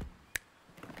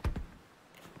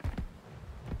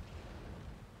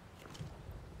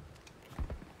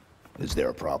 Is there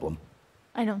a problem?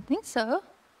 I don't think so.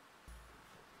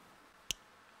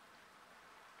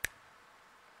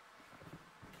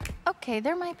 Okay,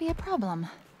 there might be a problem.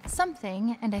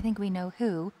 Something, and I think we know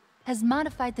who, has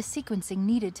modified the sequencing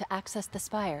needed to access the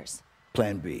spires.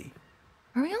 Plan B.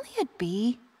 Are we only at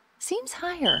B? Seems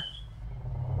higher.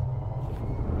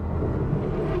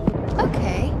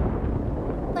 Okay.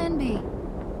 Plan B.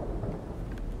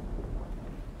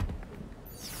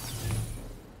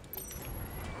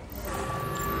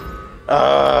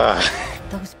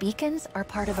 Those beacons are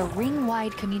part of a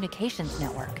ring-wide communications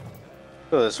network.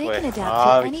 Go this They way. can adapt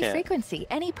to we any can't. frequency,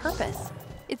 any purpose.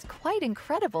 It's quite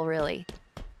incredible, really.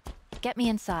 get me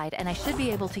inside, and I should be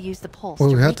able to use the pulse.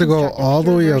 Well, we have to go reconstruct a all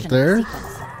the pure way up version of the there?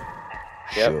 sequence.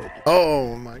 Yep.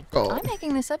 Oh my god. I'm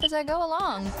making this up as I go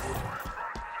along.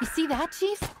 You see that,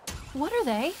 Chief? What are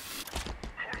they?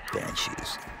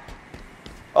 Banshees.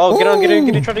 Oh, get on, get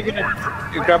in, try to get in.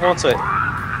 You grab onto it.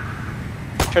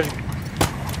 Try to...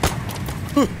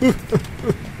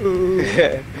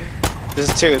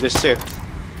 There's two.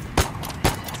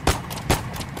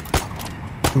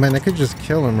 Man, I could just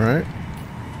kill him, right?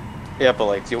 Yeah, but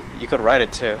like, you could ride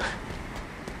it too.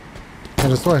 Yeah,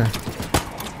 this way.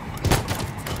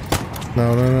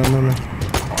 No.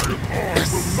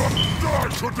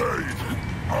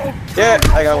 Yeah,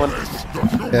 I got one.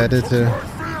 Yeah, I did too.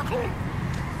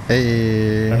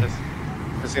 Hey.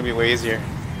 This is gonna be way easier.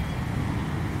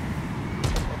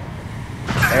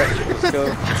 Alright, let's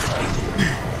go.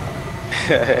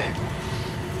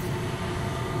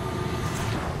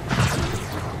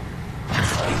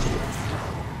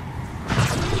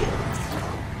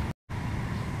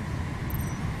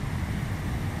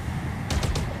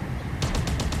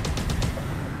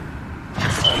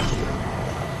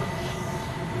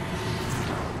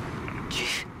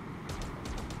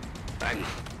 I'm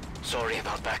sorry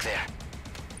about back there.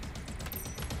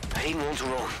 I didn't want to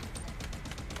run,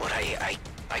 but I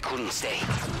couldn't stay.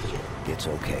 It's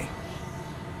okay.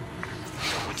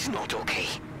 No, it's not okay.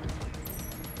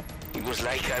 It was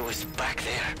like I was back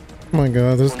there. Oh my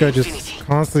god, this guy just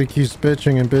constantly keeps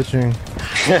bitching and bitching.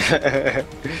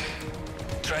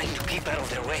 Trying to keep out of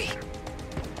their way.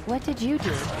 What did you do?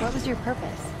 What was your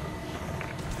purpose?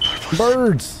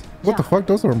 Birds! What the fuck?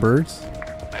 Those aren't birds.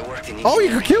 I worked in Oh, you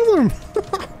could kill them!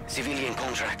 civilian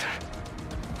contractor.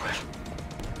 Well,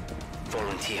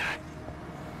 volunteer.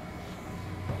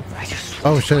 I just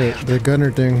Oh shit, the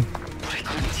gunner thing. but I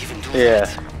couldn't even do Yeah.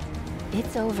 that.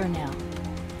 It's over now.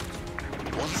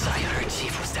 Once I heard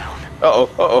Chief was down,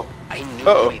 I knew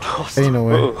it was. Ain't no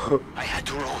way. I had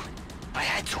to run. I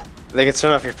had to. They can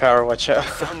turn off your power, watch out. I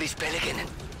found this pelican and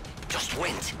just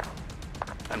went.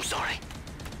 I'm sorry.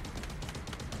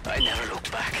 I never looked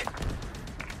back.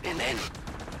 And then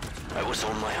I was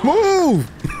on my own. Move!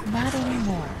 Not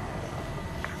anymore.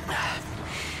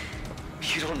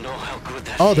 You don't know how good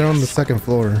that Oh, they're on the feels. second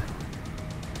floor.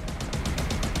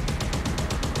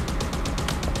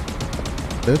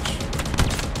 Bitch.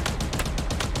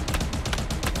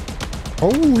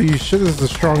 Holy shit, this is the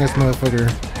strongest motherfucker.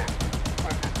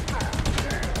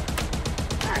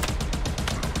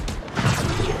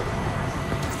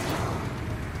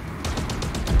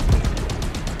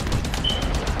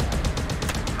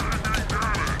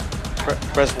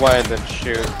 Press Y and then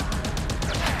shoot.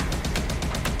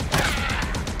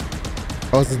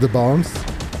 Oh, this is the bombs?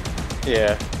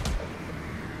 Yeah.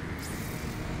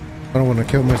 I don't want to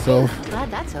kill myself. Glad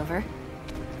that's over.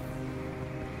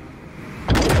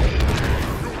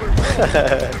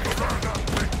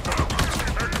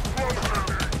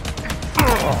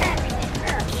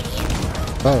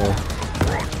 Uh-oh.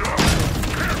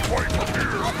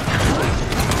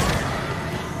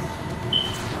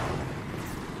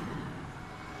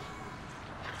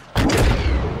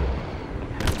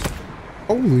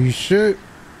 Holy shit.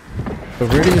 The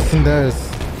radius and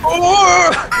this.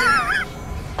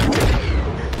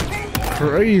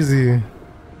 Crazy.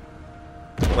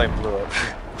 Light blew up.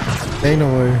 Ain't no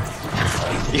way.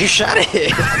 You shot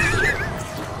it!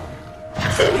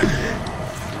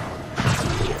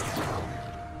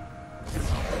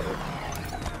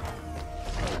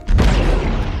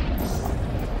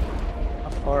 How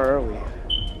far are we?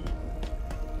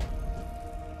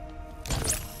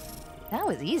 That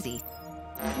was easy.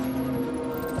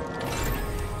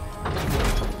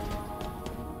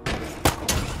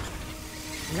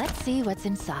 Let's see what's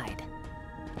inside.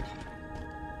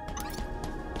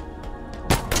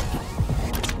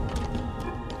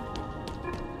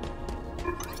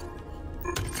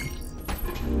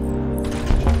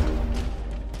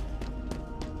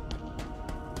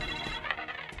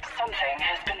 Something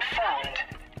has been found.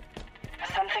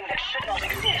 Something that should not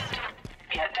exist,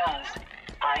 yet does.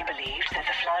 I believed that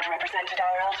the flood represented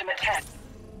our ultimate test.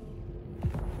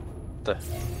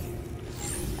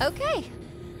 Okay,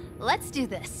 let's do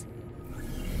this.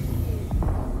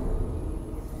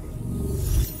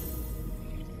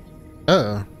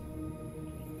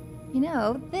 You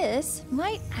know, this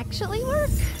might actually work.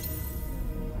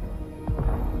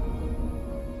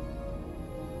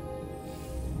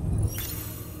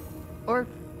 Or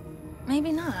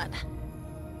maybe not.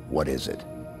 What is it?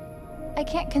 I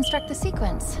can't construct the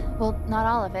sequence. Well, not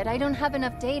all of it. I don't have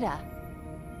enough data.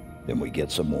 Then we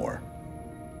get some more.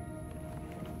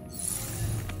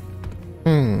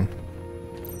 Hmm.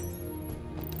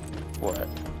 What?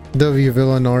 W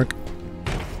villain arc.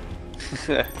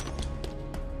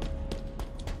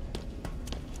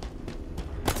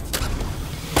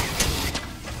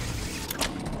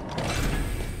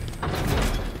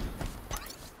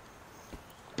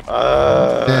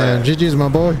 Yeah, GG's my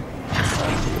boy.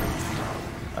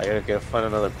 I gotta go find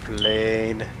another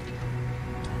plane.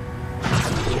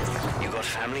 You got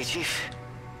family, Chief?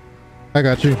 I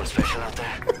got you. Anyone special out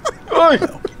there?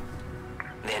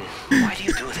 Then why do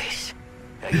you do this?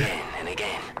 Again and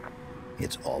again.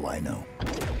 It's all I know.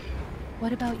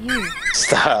 What about you?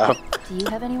 Stop. Do you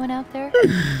have anyone out there?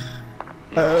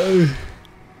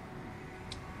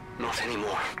 Not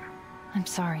anymore. I'm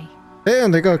sorry.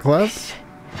 Damn, they got class.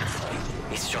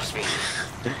 It's just been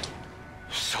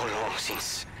so long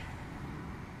since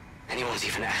anyone's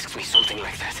even asked me something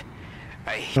like that.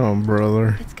 Oh,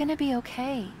 brother. It's gonna be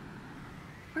okay.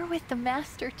 We're with the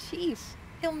Master Chief.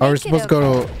 He'll make Are we it supposed to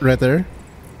go right there?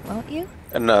 Won't you?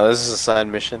 No, this is a side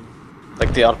mission.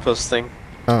 Like the outpost thing.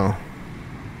 Oh.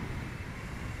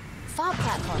 Fob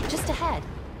platform just ahead.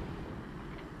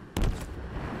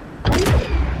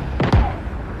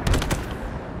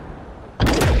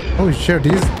 Holy shit,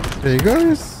 these big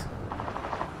guys?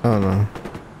 Oh no.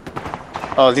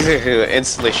 Oh, these are who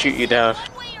instantly shoot you down.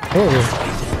 Oh.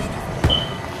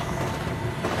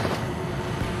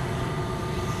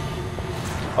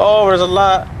 Oh, there's a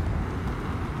lot.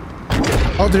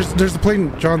 Oh, there's a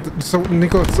plane, John. So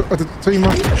Nico, so you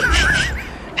must.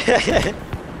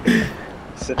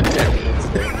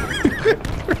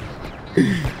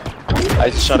 I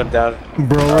just shot him down.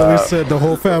 Bro really said the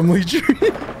whole family tree.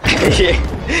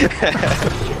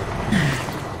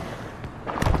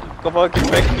 Come on,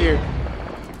 get back here.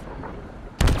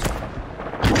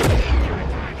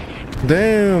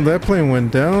 Damn, that plane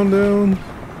went down.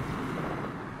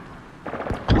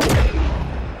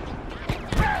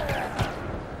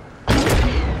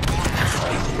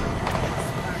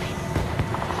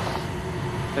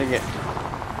 Dang it.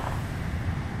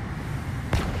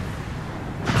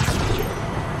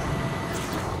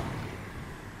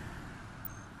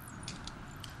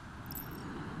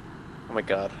 Oh my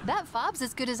god. That fob's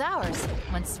as good as ours.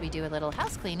 Once we do a little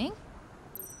house cleaning.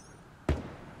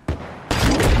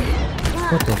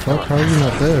 What the fuck? How are you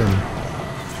not there?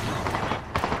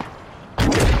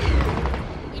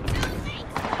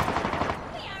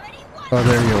 Oh,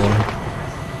 there you are.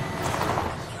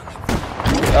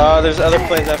 There's other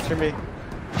planes after me.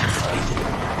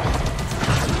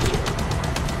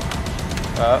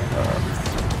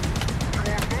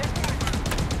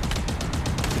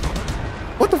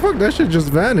 What the fuck? That shit just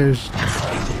vanished.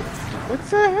 What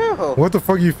the hell? What the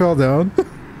fuck? You fell down?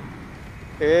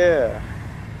 Yeah.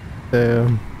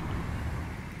 Damn.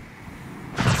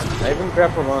 I even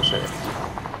grabbed a launcher.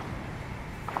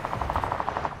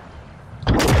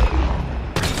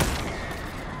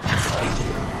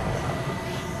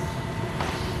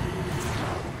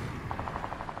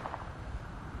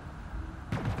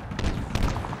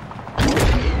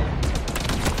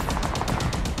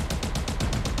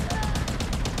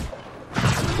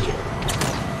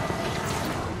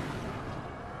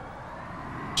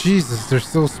 Jesus, they're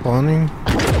still spawning.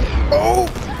 Oh!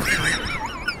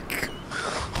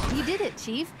 You did it,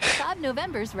 Chief. Fob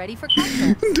November's ready for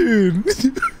capture. Dude.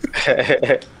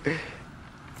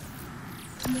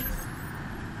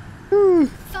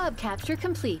 Fob capture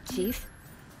complete, Chief.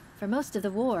 For most of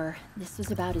the war, this was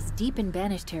about as deep in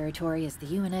banished territory as the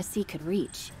UNSC could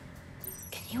reach.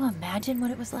 Can you imagine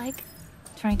what it was like?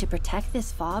 Trying to protect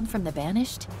this fob from the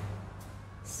banished?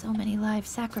 So many lives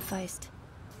sacrificed.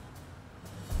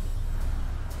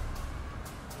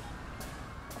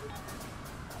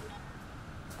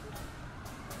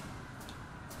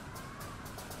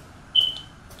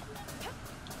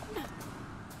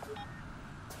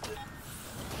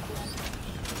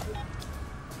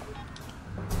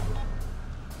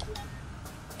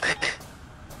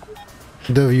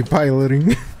 W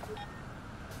piloting.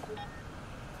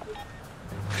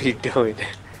 What are you doing?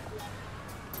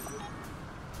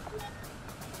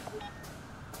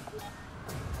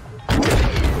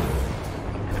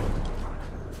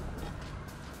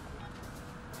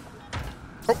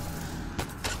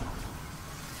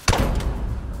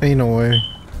 Ain't no way.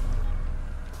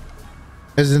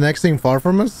 Is the next thing far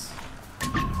from us?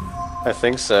 I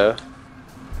think so.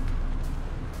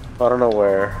 I don't know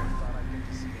where.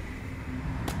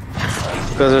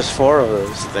 Because there's 4 of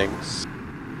those things.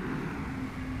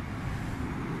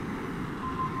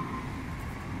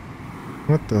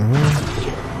 What the hell?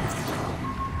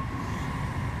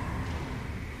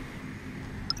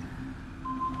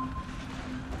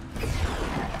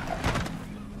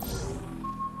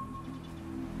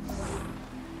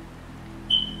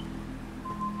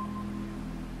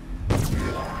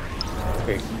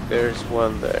 Okay, there's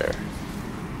one there.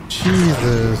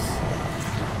 Jesus.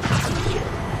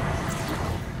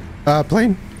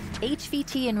 Plane?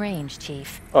 HVT in range,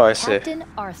 Chief. Oh, I see. Captain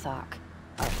Arthok.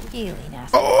 A really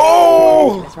nasty.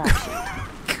 Oh!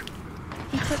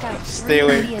 He took out Stay 3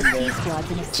 away. DST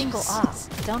squads in a single op.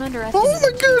 Don't underestimate Oh my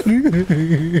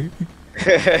him.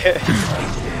 god!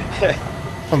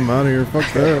 I'm out of here.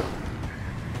 Fuck that.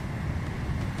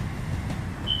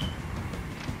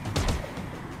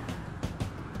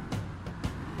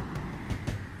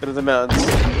 Go to the mountains.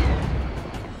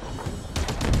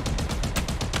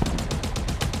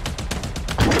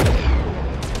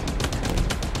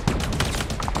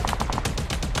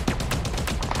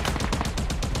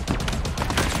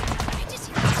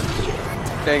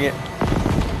 Dang it.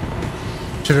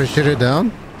 Should I shoot it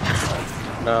down?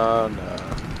 No, no.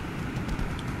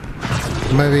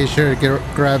 Maybe you should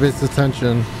grab its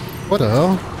attention. What the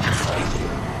hell?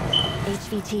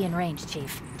 HVT in range,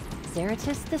 Chief.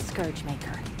 Zeratus the Scourge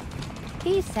Maker.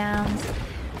 He sounds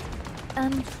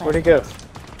unpleasant. Where'd he go?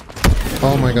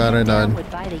 Oh my god, I died.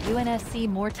 Would buy the UNSC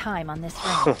more time on this ring.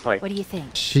 Oh my. What do you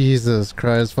think? Jesus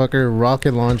Christ, fucker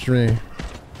rocket launched me.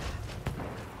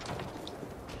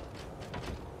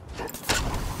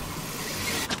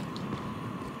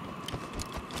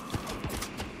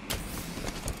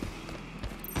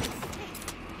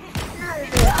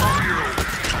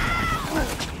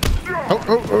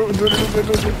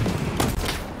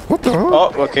 What the hell?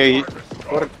 Oh, okay.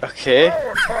 What? Okay.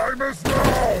 Time is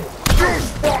now! You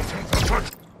spotted the touch!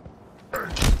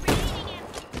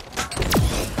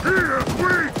 He is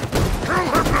weak! Kill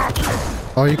him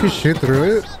now! Oh, you can shoot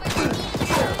through it?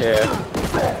 Yeah.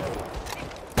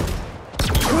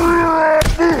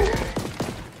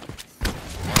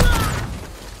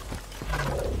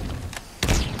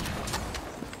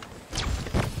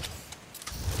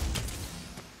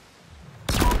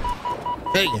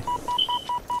 Hey.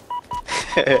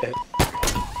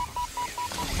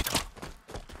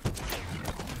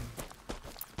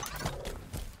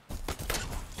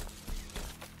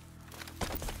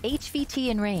 HVT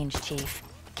in range, Chief.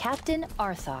 Captain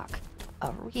Arthok.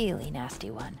 A really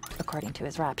nasty one, according to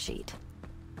his rap sheet.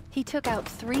 He took out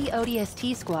 3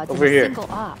 ODST squads Over in a here. single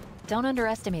op. Don't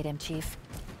underestimate him, Chief.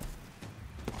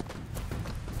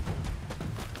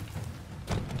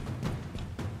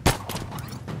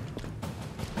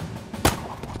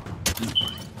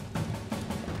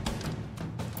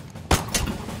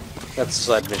 That's a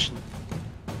side mission.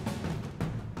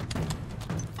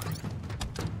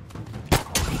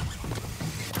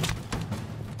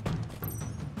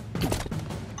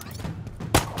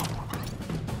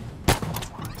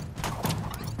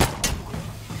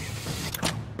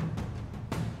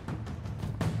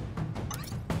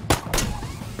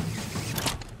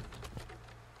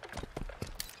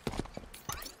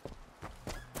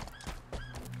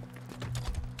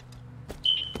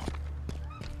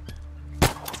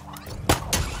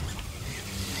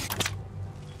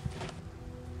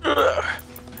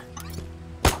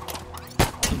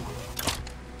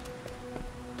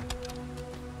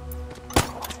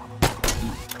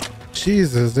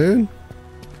 Jesus, dude.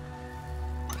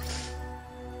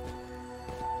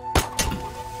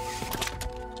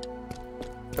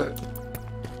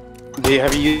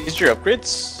 Have you used your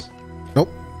upgrades? Nope.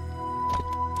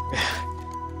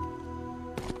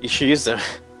 You should use them.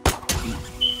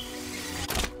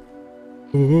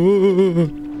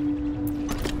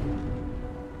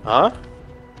 Huh?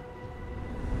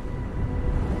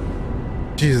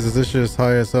 Jesus, this shit is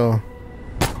high as hell.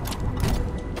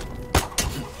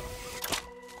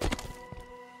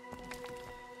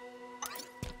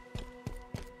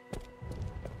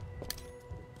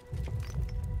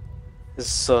 This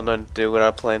is so annoying to do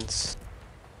without planes.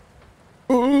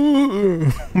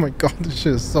 Oh my god, this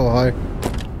shit is so high.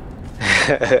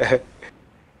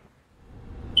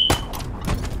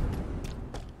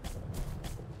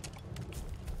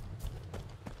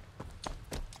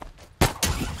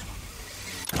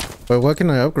 But what can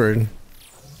I upgrade?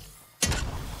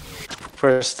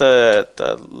 Press the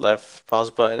left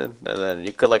pause button, and then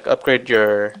you could like upgrade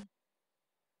your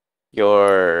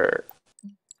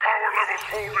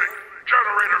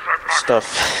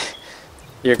stuff,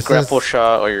 your grapple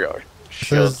shot or your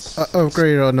shields. Says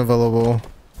upgrade unavailable.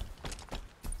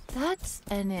 That's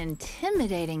an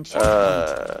intimidating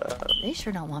checkpoint. They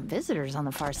sure don't want visitors on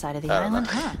the far side of the island,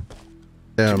 huh?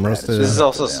 Damn, roasted. This is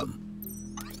also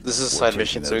this is a side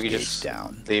mission, so we can just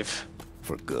leave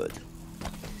for good.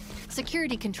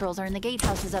 Security controls are in the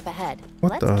gatehouses up ahead.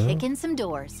 What Let's the hell? kick in some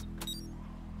doors.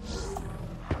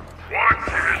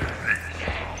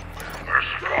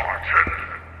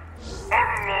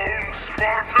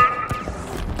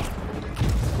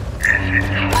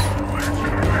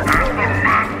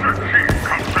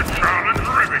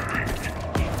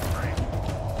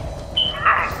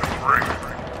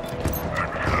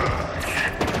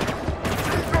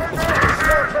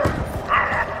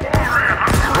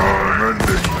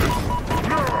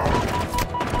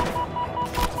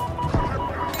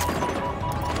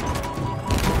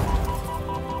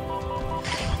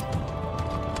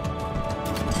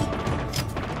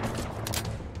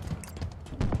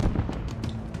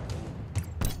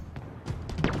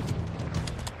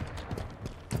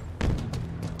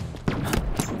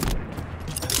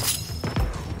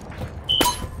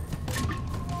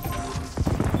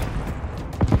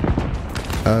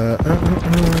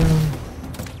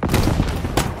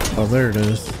 Oh, there it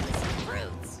is.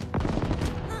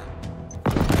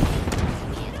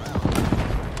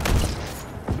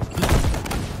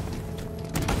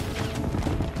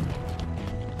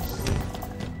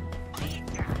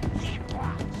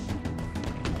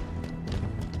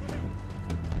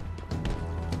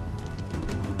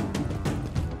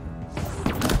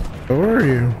 Where are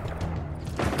you?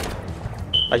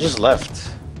 I just left.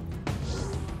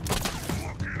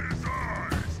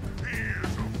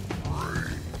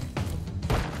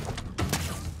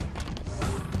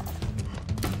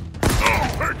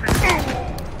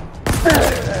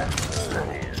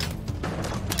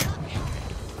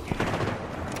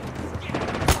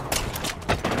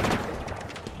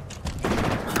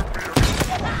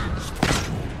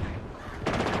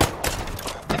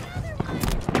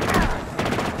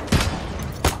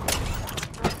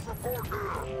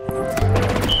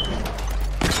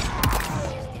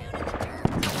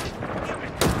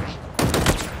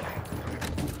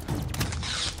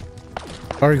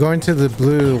 Are we going to the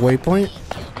blue waypoint?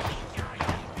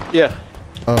 Yeah.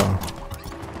 Oh.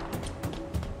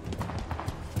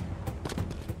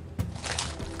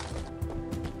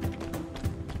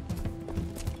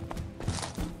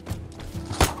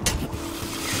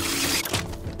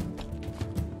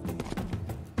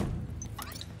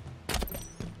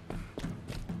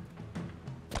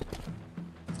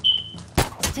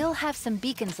 Still have some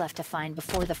beacons left to find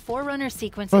before the Forerunner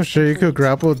sequence. Oh shit, you could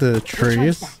grapple the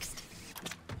trees.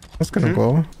 That's kind of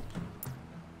cool.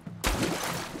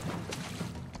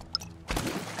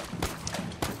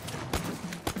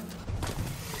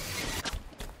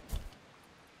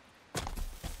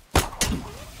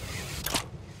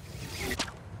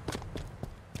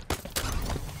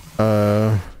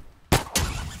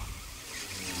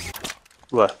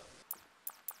 What?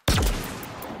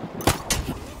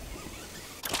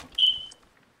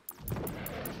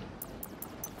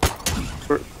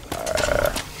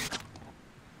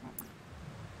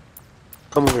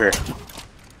 Come over here.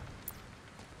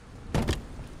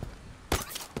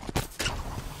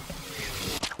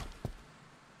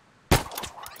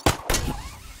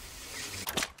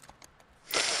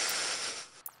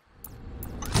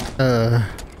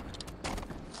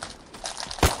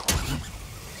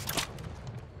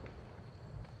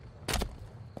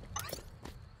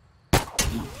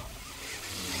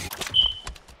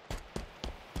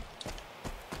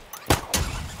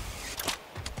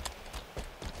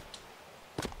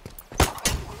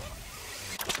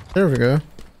 There we go.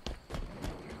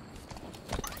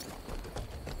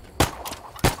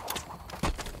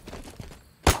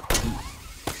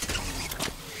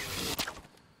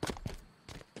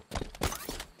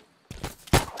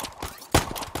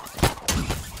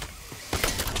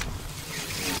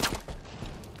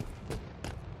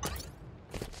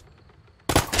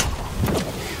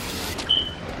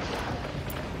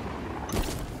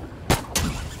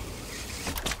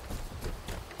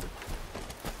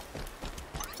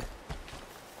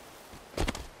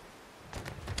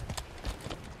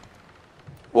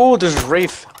 Oh, there's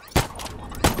Rafe.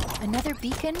 Another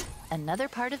beacon, another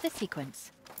part of the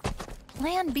sequence.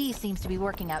 Plan B seems to be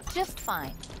working out just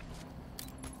fine.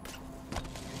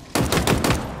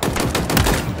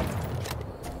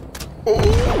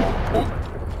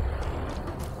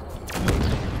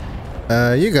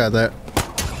 You got that.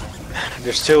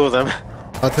 There's two of them.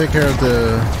 I'll take care of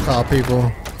the top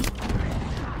people.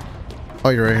 Oh,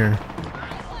 you're right here.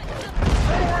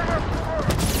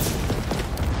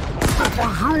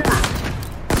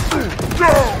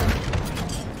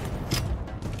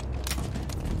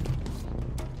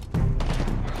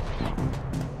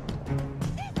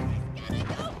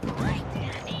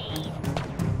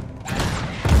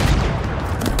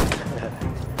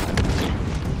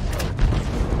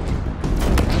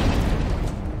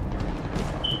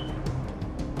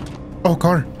 Oh,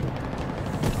 car.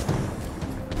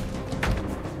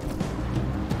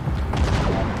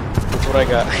 That's what I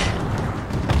got.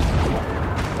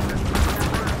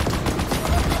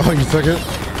 Oh, you took it?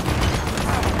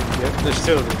 Yep, there's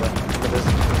two of them. But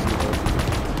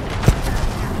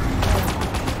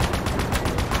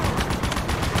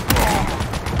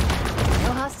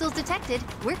No hostiles detected.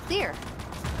 We're clear.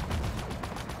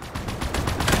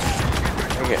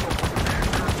 okay.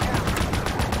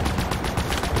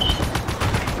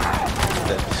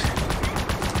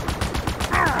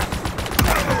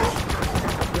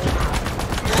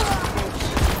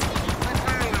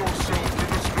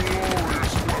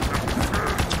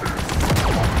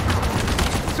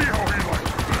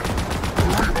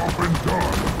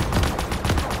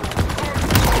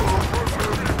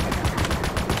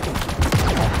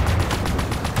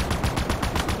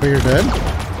 But you're dead?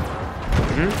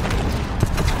 Mm-hmm.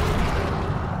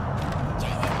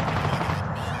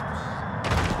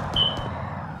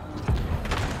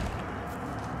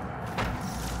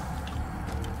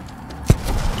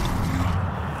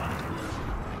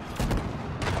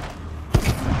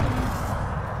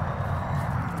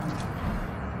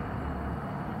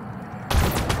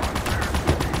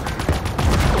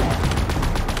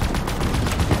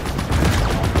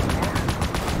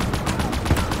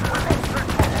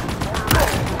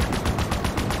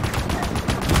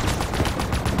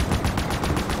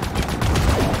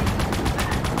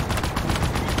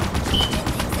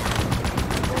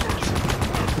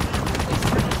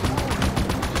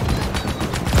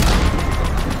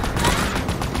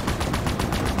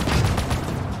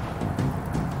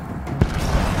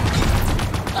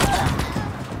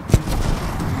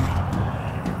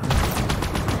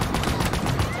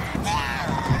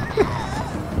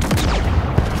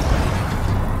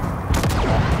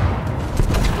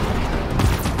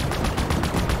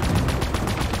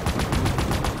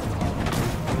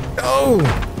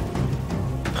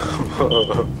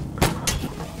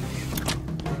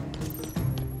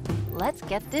 Let's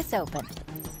get this open.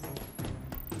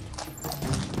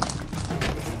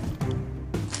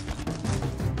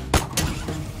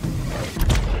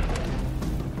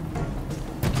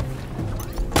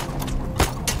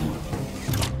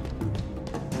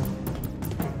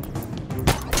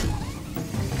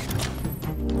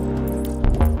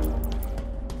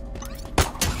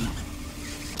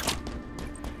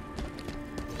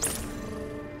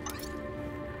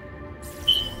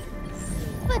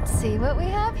 Let's see what we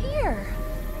have here.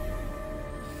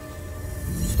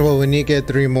 Well, we need to get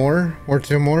 3 more or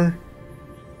 2 more.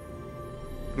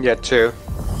 Yeah, 2.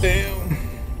 Damn.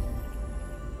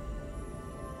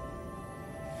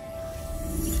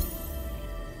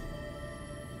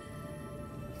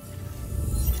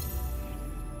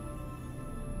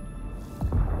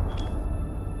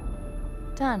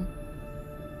 Done.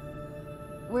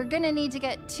 We're gonna need to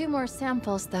get 2 more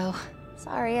samples, though.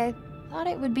 Sorry, I thought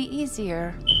it would be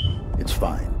easier. It's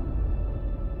fine.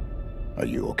 Are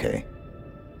you okay?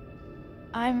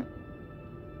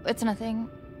 It's nothing.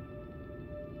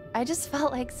 I just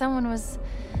felt like someone was,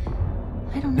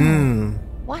 I don't know,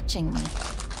 watching me.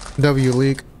 W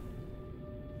leak.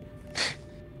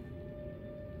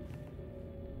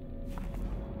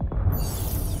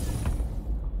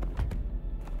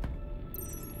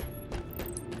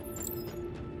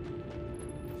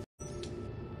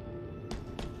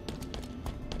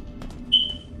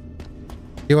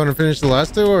 You want to finish the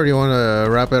last 2, or do you want to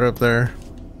wrap it up there?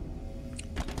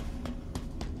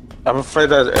 I'm afraid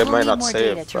that it might not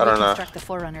save. I don't know. The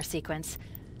Forerunner sequence.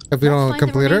 If you don't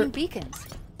complete it? Beacons.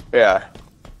 Yeah.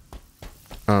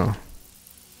 Oh.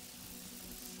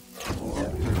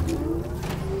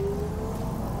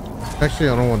 Actually,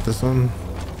 I don't want this one.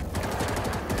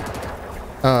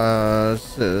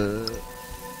 Where's the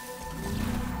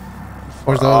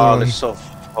other one? They're so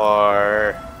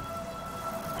far.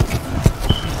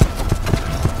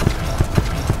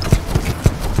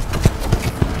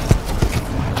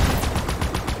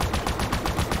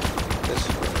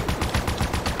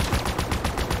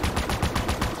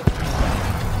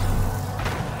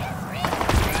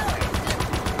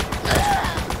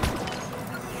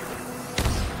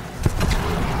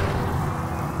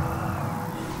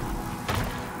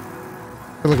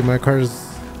 Look at my car's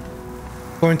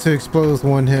going to explode with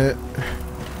 1 hit.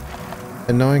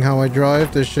 And knowing how I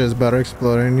drive, this shit is about to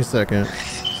explode any second.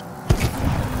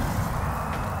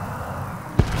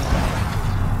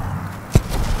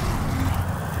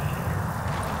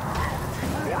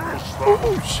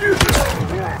 Oh shit!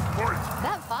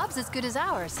 That fob's as good as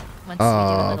ours. Once we do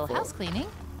a little house cleaning.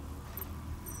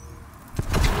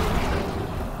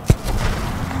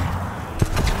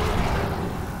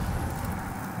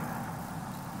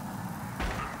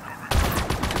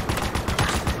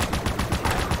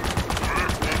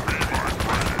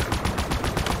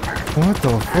 What the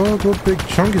fuck? What big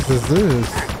chunkus is this?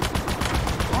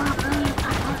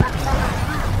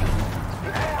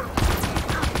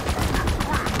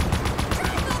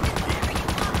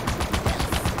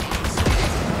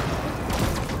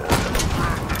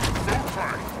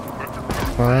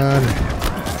 Fine.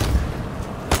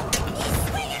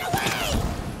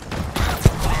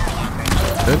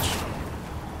 Bitch.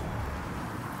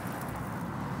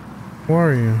 Where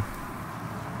are you?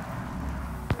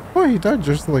 Oh, he died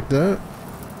just like that.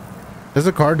 There's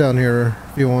a car down here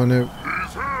if you want it.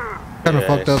 Kind of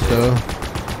fucked up though.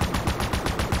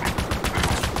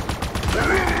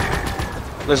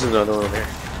 There's another one here.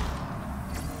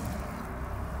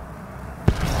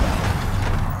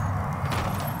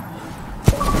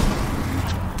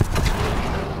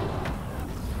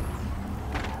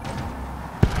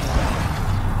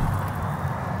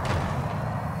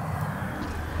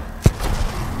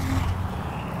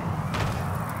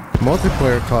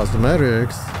 Multiplayer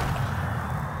cosmetics.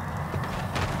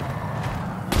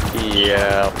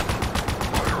 Yeah.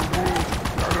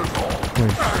 Holy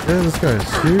shit, this guy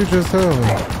is huge as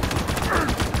hell.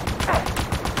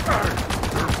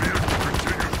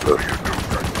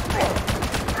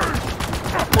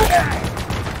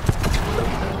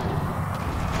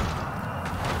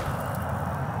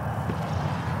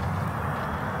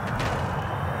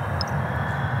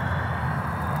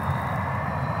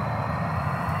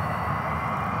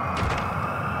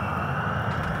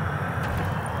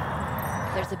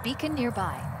 There's a beacon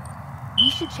nearby. We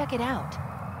should check it out.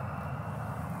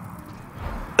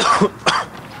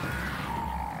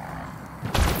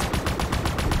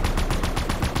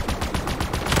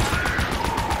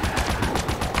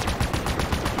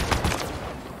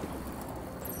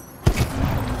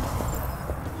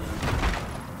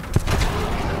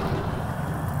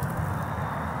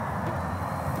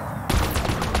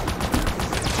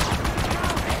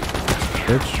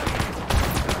 Bitch.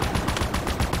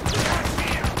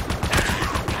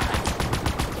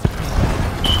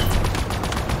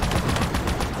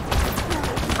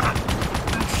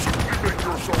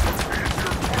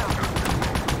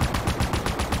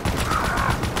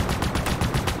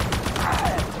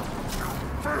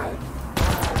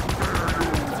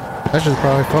 That shit's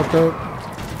probably fucked up.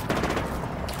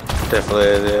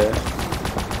 Definitely, yeah.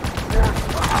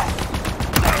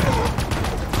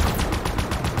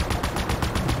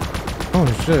 Oh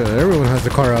shit, everyone has a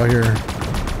car out here.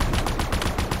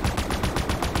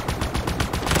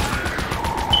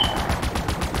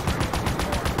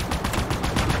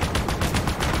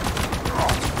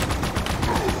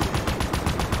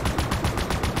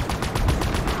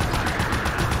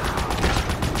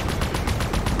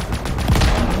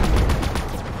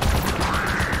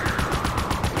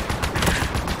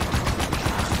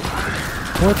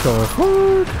 What the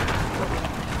fuck?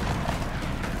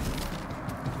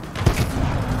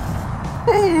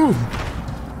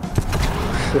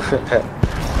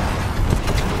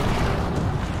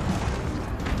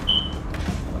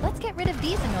 Let's get rid of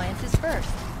these annoyances first.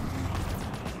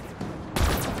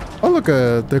 Oh look,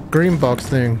 the green box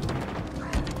thing.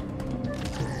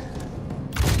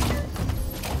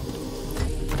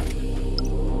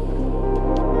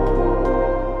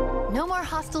 No more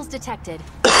hostiles detected.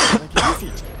 Look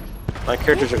easy. My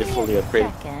character's already fully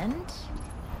upgraded. Second.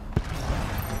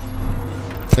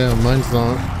 Damn, mine's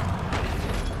not.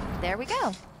 There we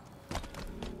go.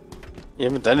 You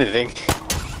haven't done anything.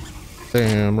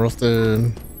 Damn,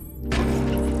 roasted.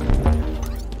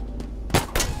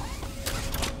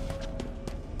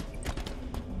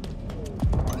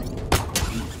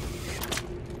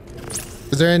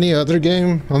 Is there any other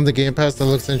game on the Game Pass that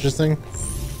looks interesting?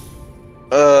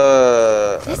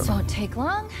 This won't take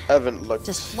long. I haven't looked.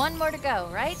 Just one more to go,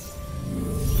 right?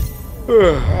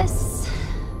 This.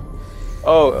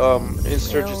 Oh,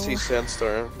 Insurgency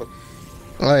Sandstorm.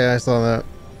 Oh yeah, I saw that.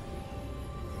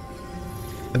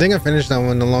 I think I finished that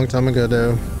one a long time ago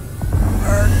though.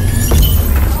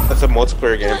 That's a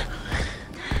multiplayer game.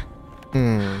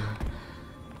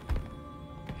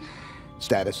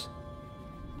 Status.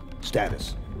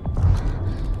 Status.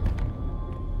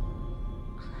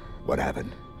 What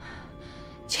happened?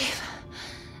 Chief.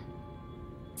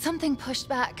 Something pushed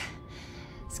back.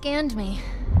 Scanned me.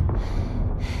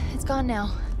 It's gone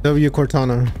now. W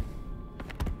Cortana.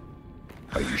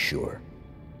 Are you sure?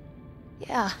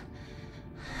 Yeah.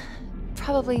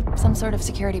 Probably some sort of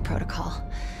security protocol.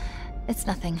 It's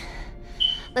nothing.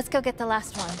 Let's go get the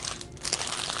last one.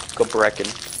 Go Brecken.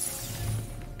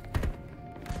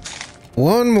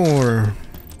 One more.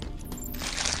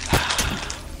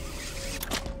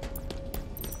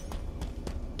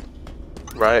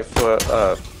 Right foot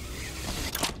up.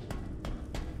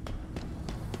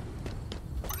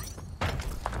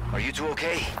 Are you two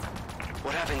okay?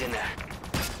 What happened in there?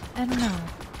 I don't know.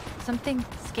 Something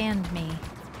scanned me.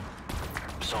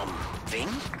 Something?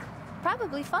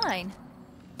 Probably fine.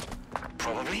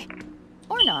 Probably?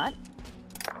 Or not.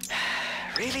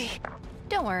 Really?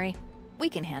 Don't worry. We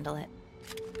can handle it.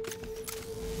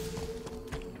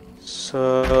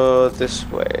 So this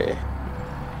way.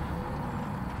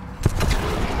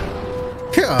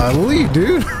 Golly,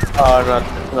 dude.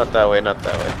 Oh, not that way, not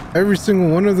that way. Every single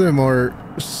one of them are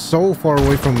so far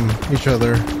away from each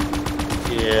other.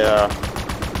 Yeah.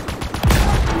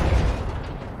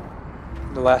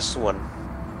 The last one.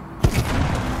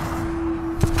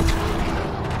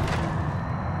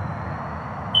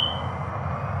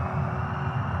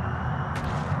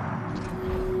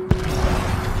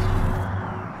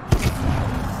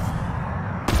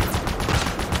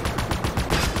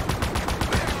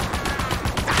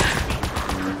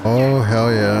 Oh hell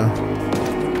yeah.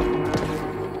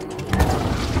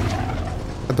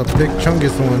 The big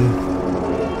chungus one.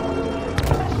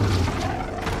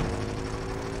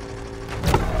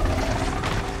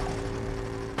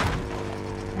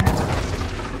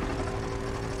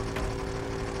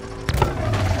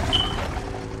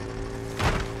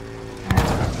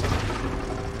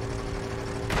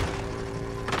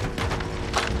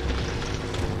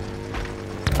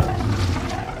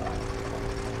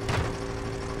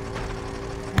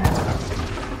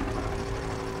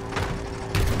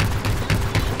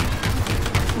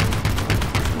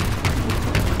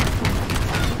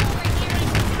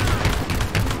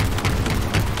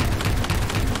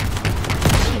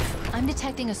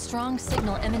 A strong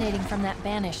signal emanating from that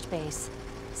banished base.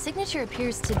 Signature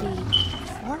appears to be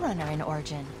Forerunner in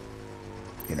origin.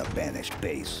 In a banished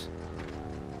base.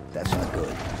 That's not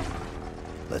good.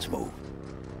 Let's move.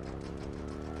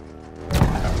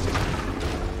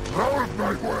 Out of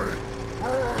my way!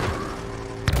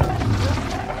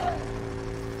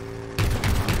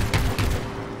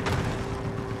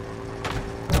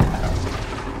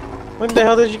 When the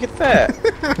hell did you get that?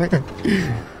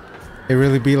 It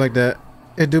really be like that.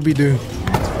 It do be do.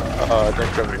 Oh,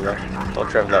 don't drive me there. Don't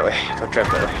drive that way. Don't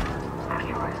drive that way.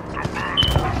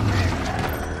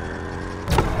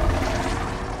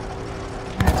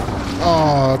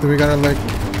 Oh, do we gotta like...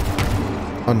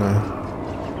 Oh no.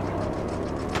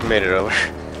 Made it over.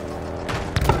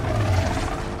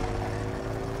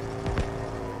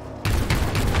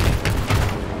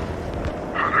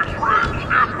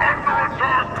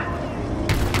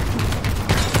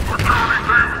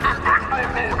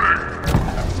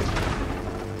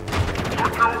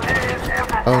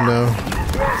 Oh no.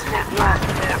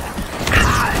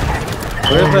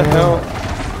 Where the hell?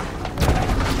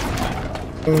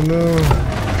 Oh no.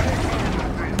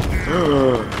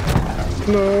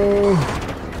 No.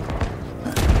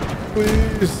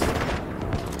 Please.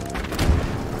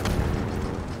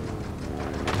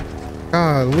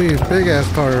 Golly, big ass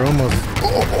car almost.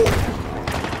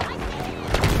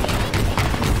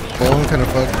 Well, I'm kind of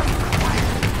fucked.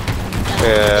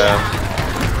 Yeah.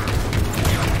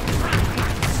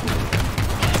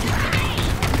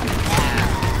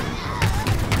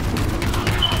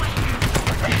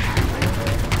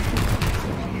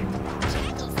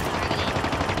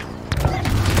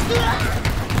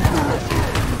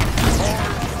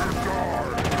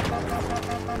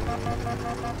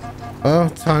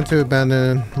 Well, time to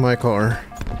abandon my car.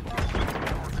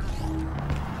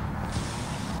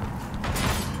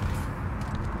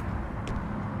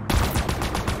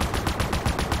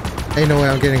 Ain't no way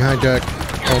I'm getting hijacked.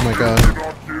 Oh my god.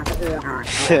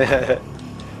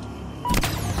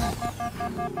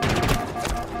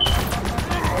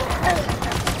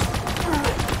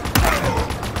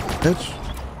 Bitch.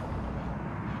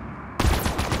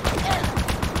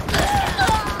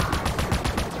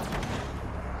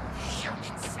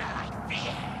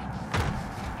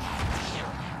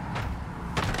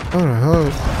 Oh no.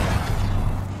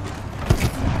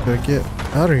 Gotta get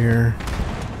out of here.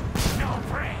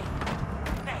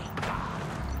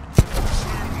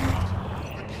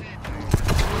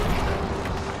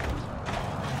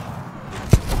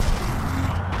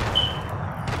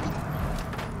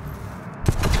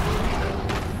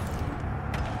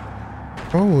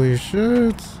 Holy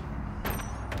shit.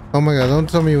 Oh my god, don't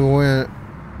tell me we went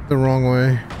the wrong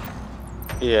way.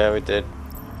 Yeah, we did.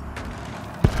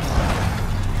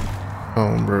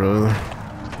 Oh, brother.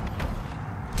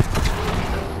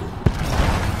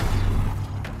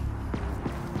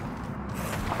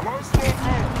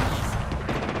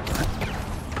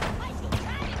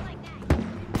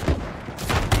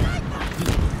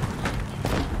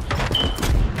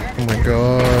 Oh my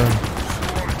god.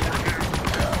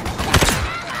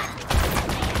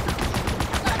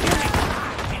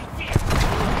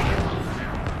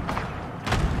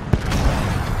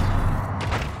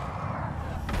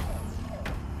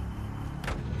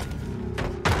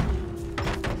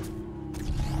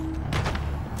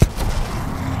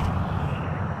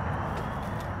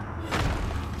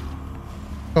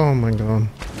 Oh my god.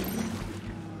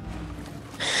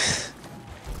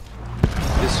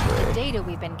 The data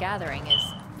we've been gathering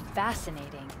is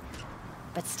fascinating,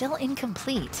 but still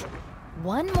incomplete.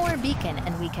 One more beacon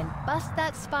and we can bust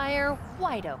that spire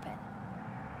wide open.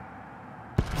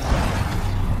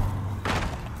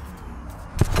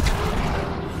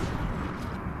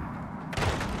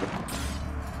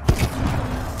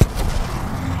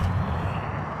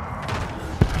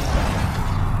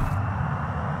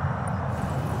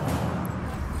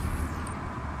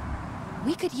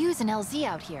 We could use an LZ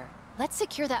out here. Let's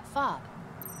secure that fob.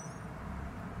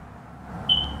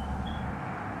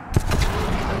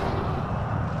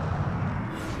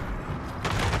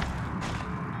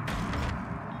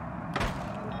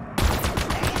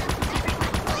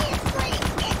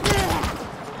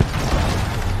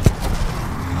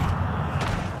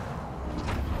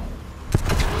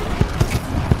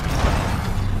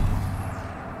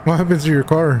 What happens to your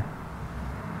car?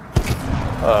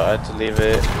 I had to leave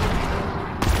it.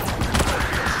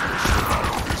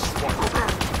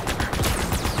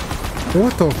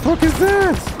 What the fuck is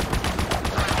that?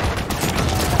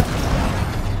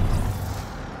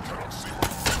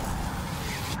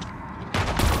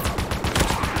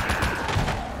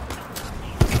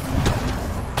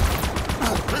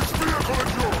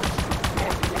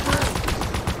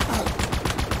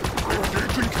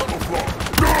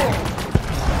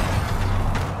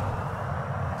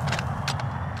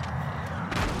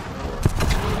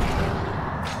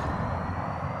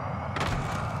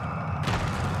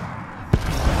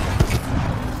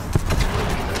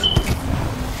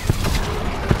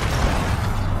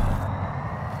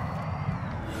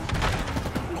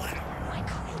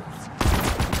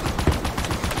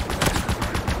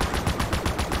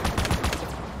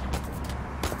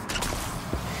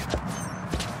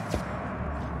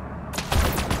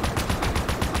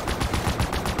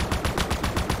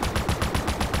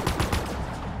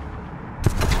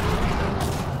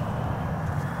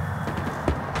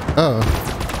 Oh.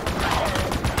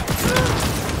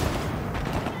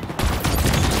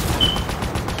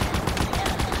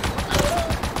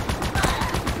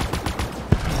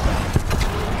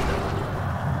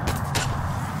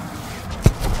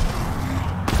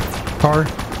 Car.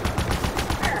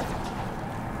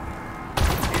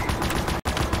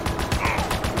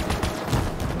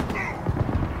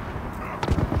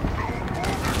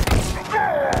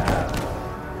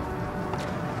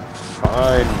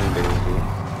 Finally.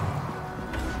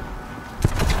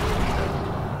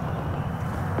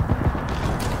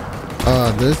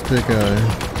 This big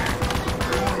guy.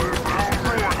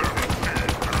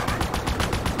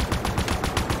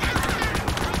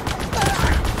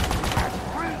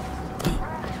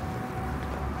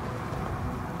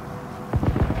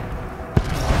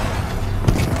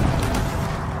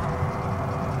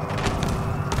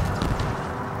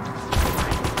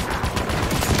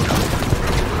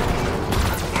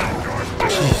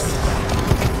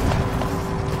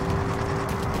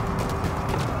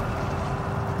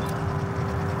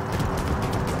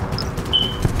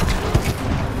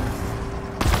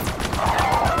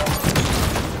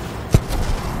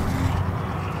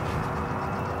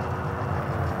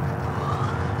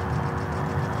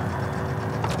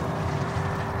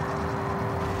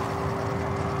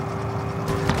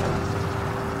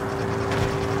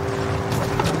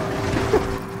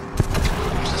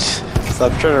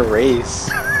 Stop trying to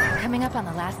race. Coming up on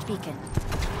the last beacon.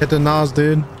 Hit the Nas,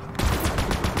 dude.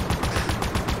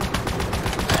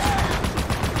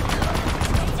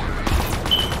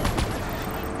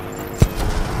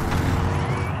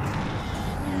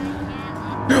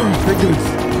 Big dudes.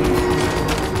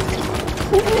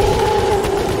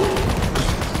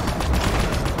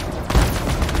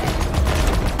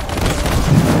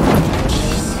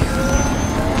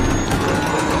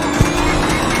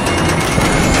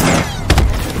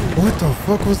 What the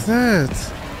fuck was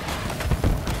that?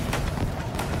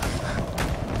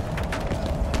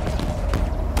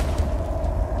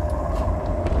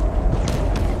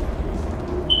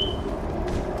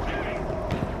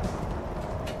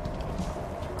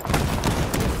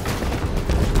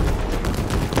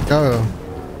 Go.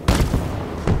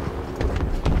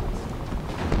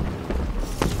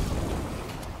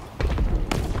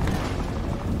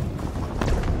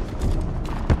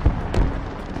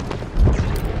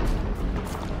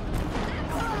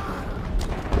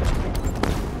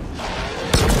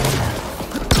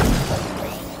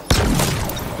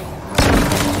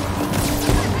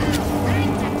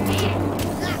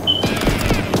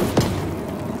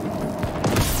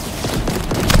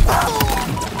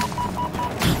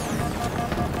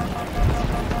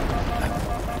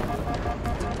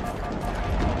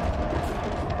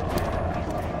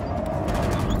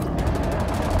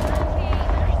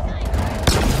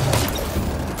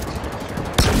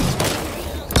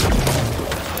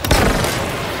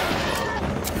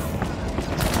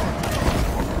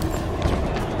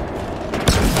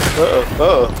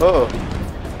 Oh.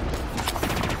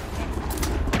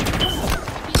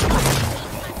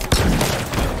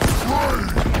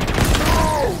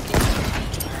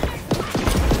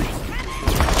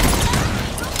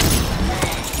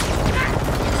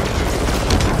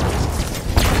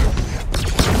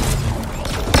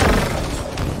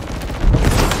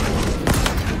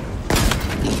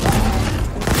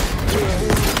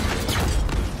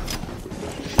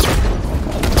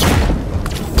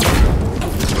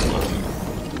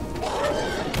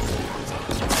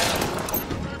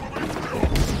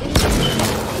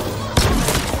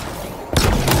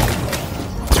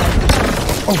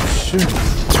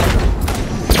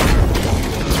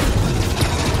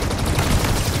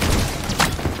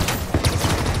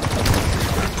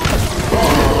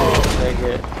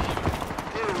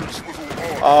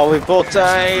 Oh, we both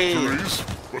died.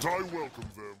 But I welcome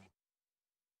them.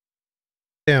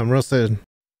 Damn, real sad.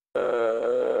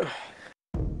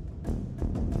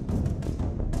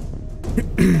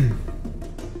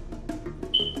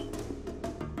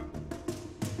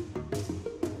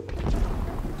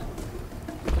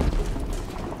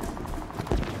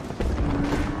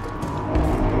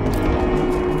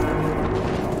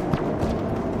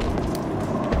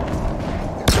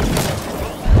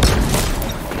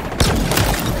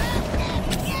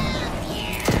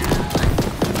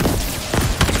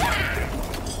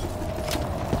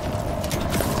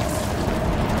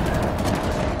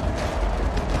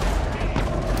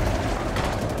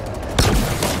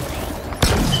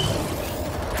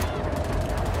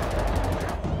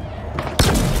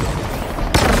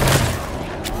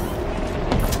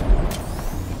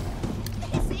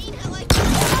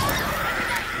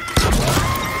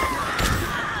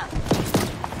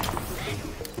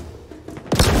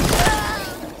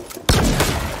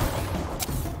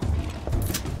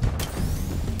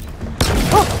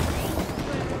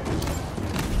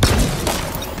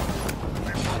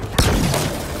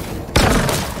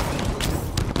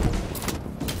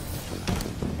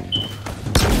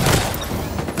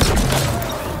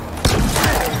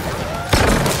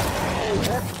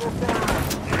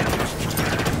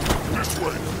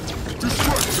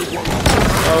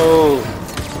 Oh.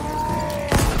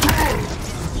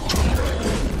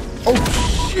 Oh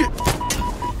shit.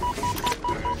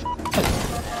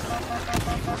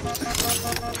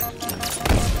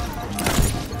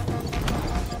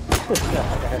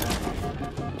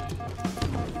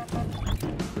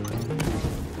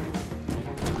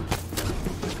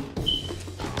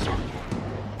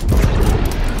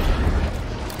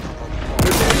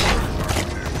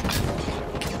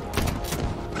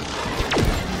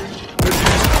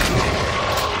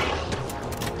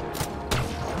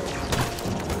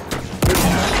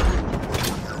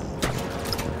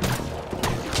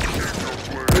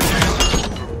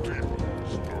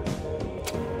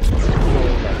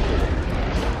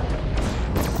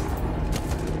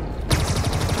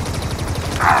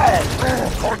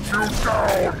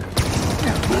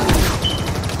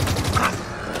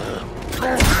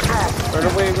 Run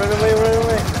away, run away, run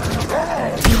away.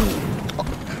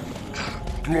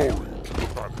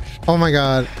 Oh my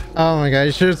god. Oh my god.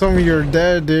 You should have told me you were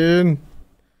dead, dude.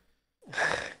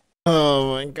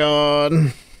 Oh my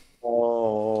god.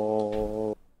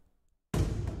 Oh.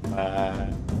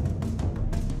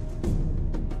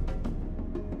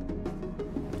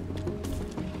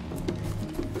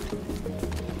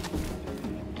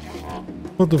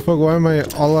 What the fuck? Why am I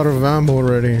all out of ammo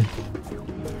already?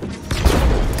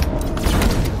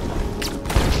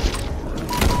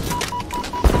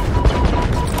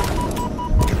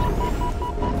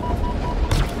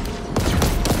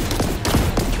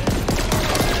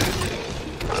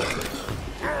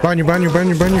 Burn you, burn you, burn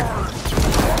you, burn you.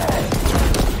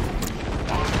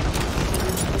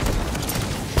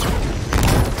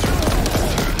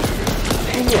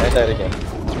 Yeah, I died again.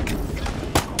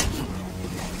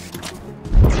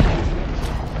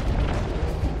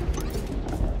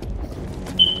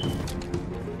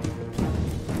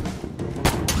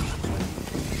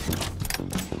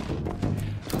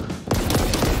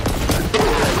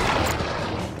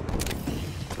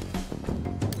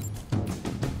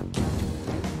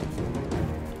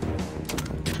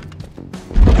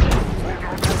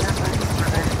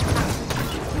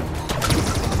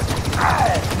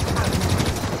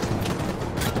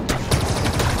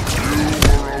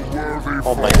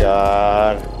 Oh my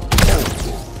god.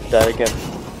 That again.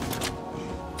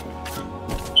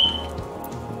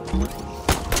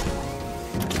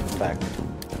 Back.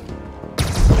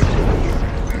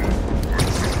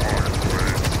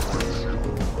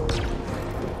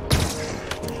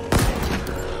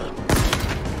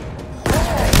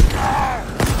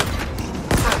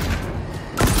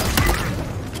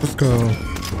 Let's go.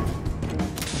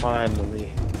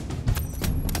 Finally.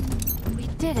 We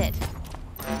did it.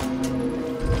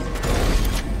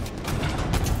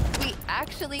 We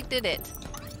actually did it.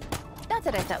 Not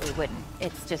that I thought we wouldn't.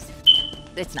 It's just,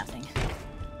 it's nothing.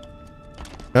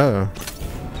 Oh.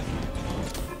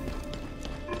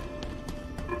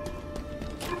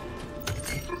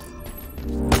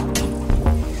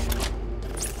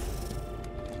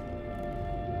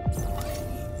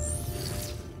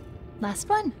 Last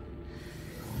one.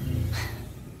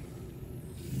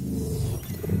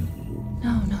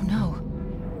 No.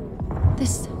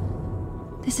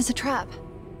 This is a trap.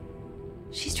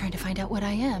 She's trying to find out what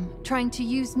I am, trying to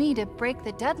use me to break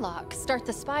the deadlock, start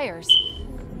the spires.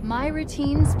 My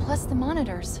routines plus the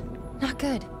monitors. Not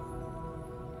good.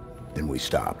 Then we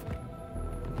stop.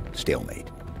 Stalemate.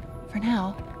 For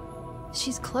now.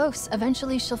 She's close.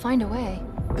 Eventually she'll find a way.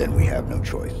 Then we have no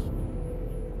choice.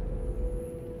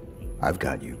 I've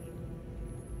got you.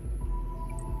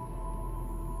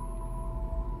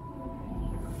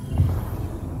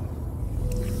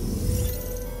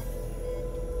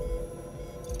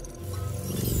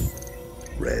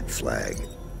 Red flag.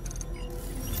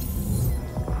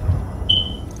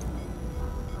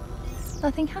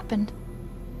 Nothing happened.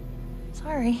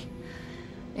 Sorry.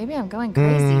 Maybe I'm going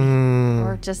crazy.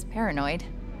 Or just paranoid.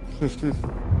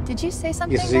 Did you say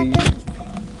something?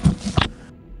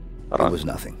 It was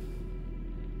nothing.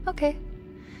 Okay.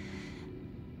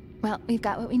 Well, we've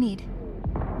got what we need.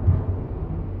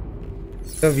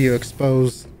 Have you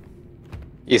exposed?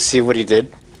 You see what he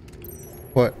did?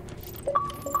 What?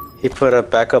 He put a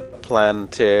backup plan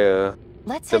to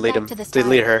delete him.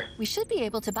 Delete her. We should be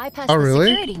able to bypass Oh, really?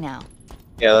 the security now.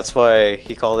 Yeah, that's why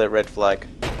he called it red flag.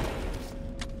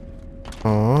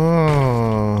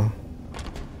 Oh.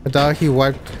 I thought he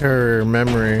wiped her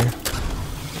memory.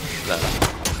 No.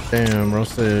 Damn,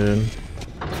 roasted.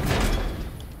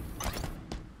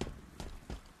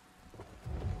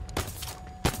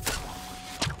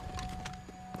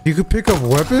 You could pick up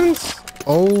weapons?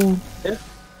 Oh. Yeah.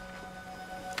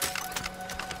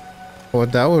 Well,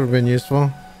 that would have been useful.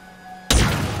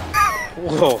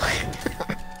 Whoa.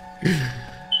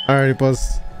 Alrighty,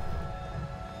 boss.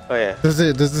 Oh yeah. Does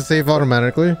it save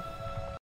automatically?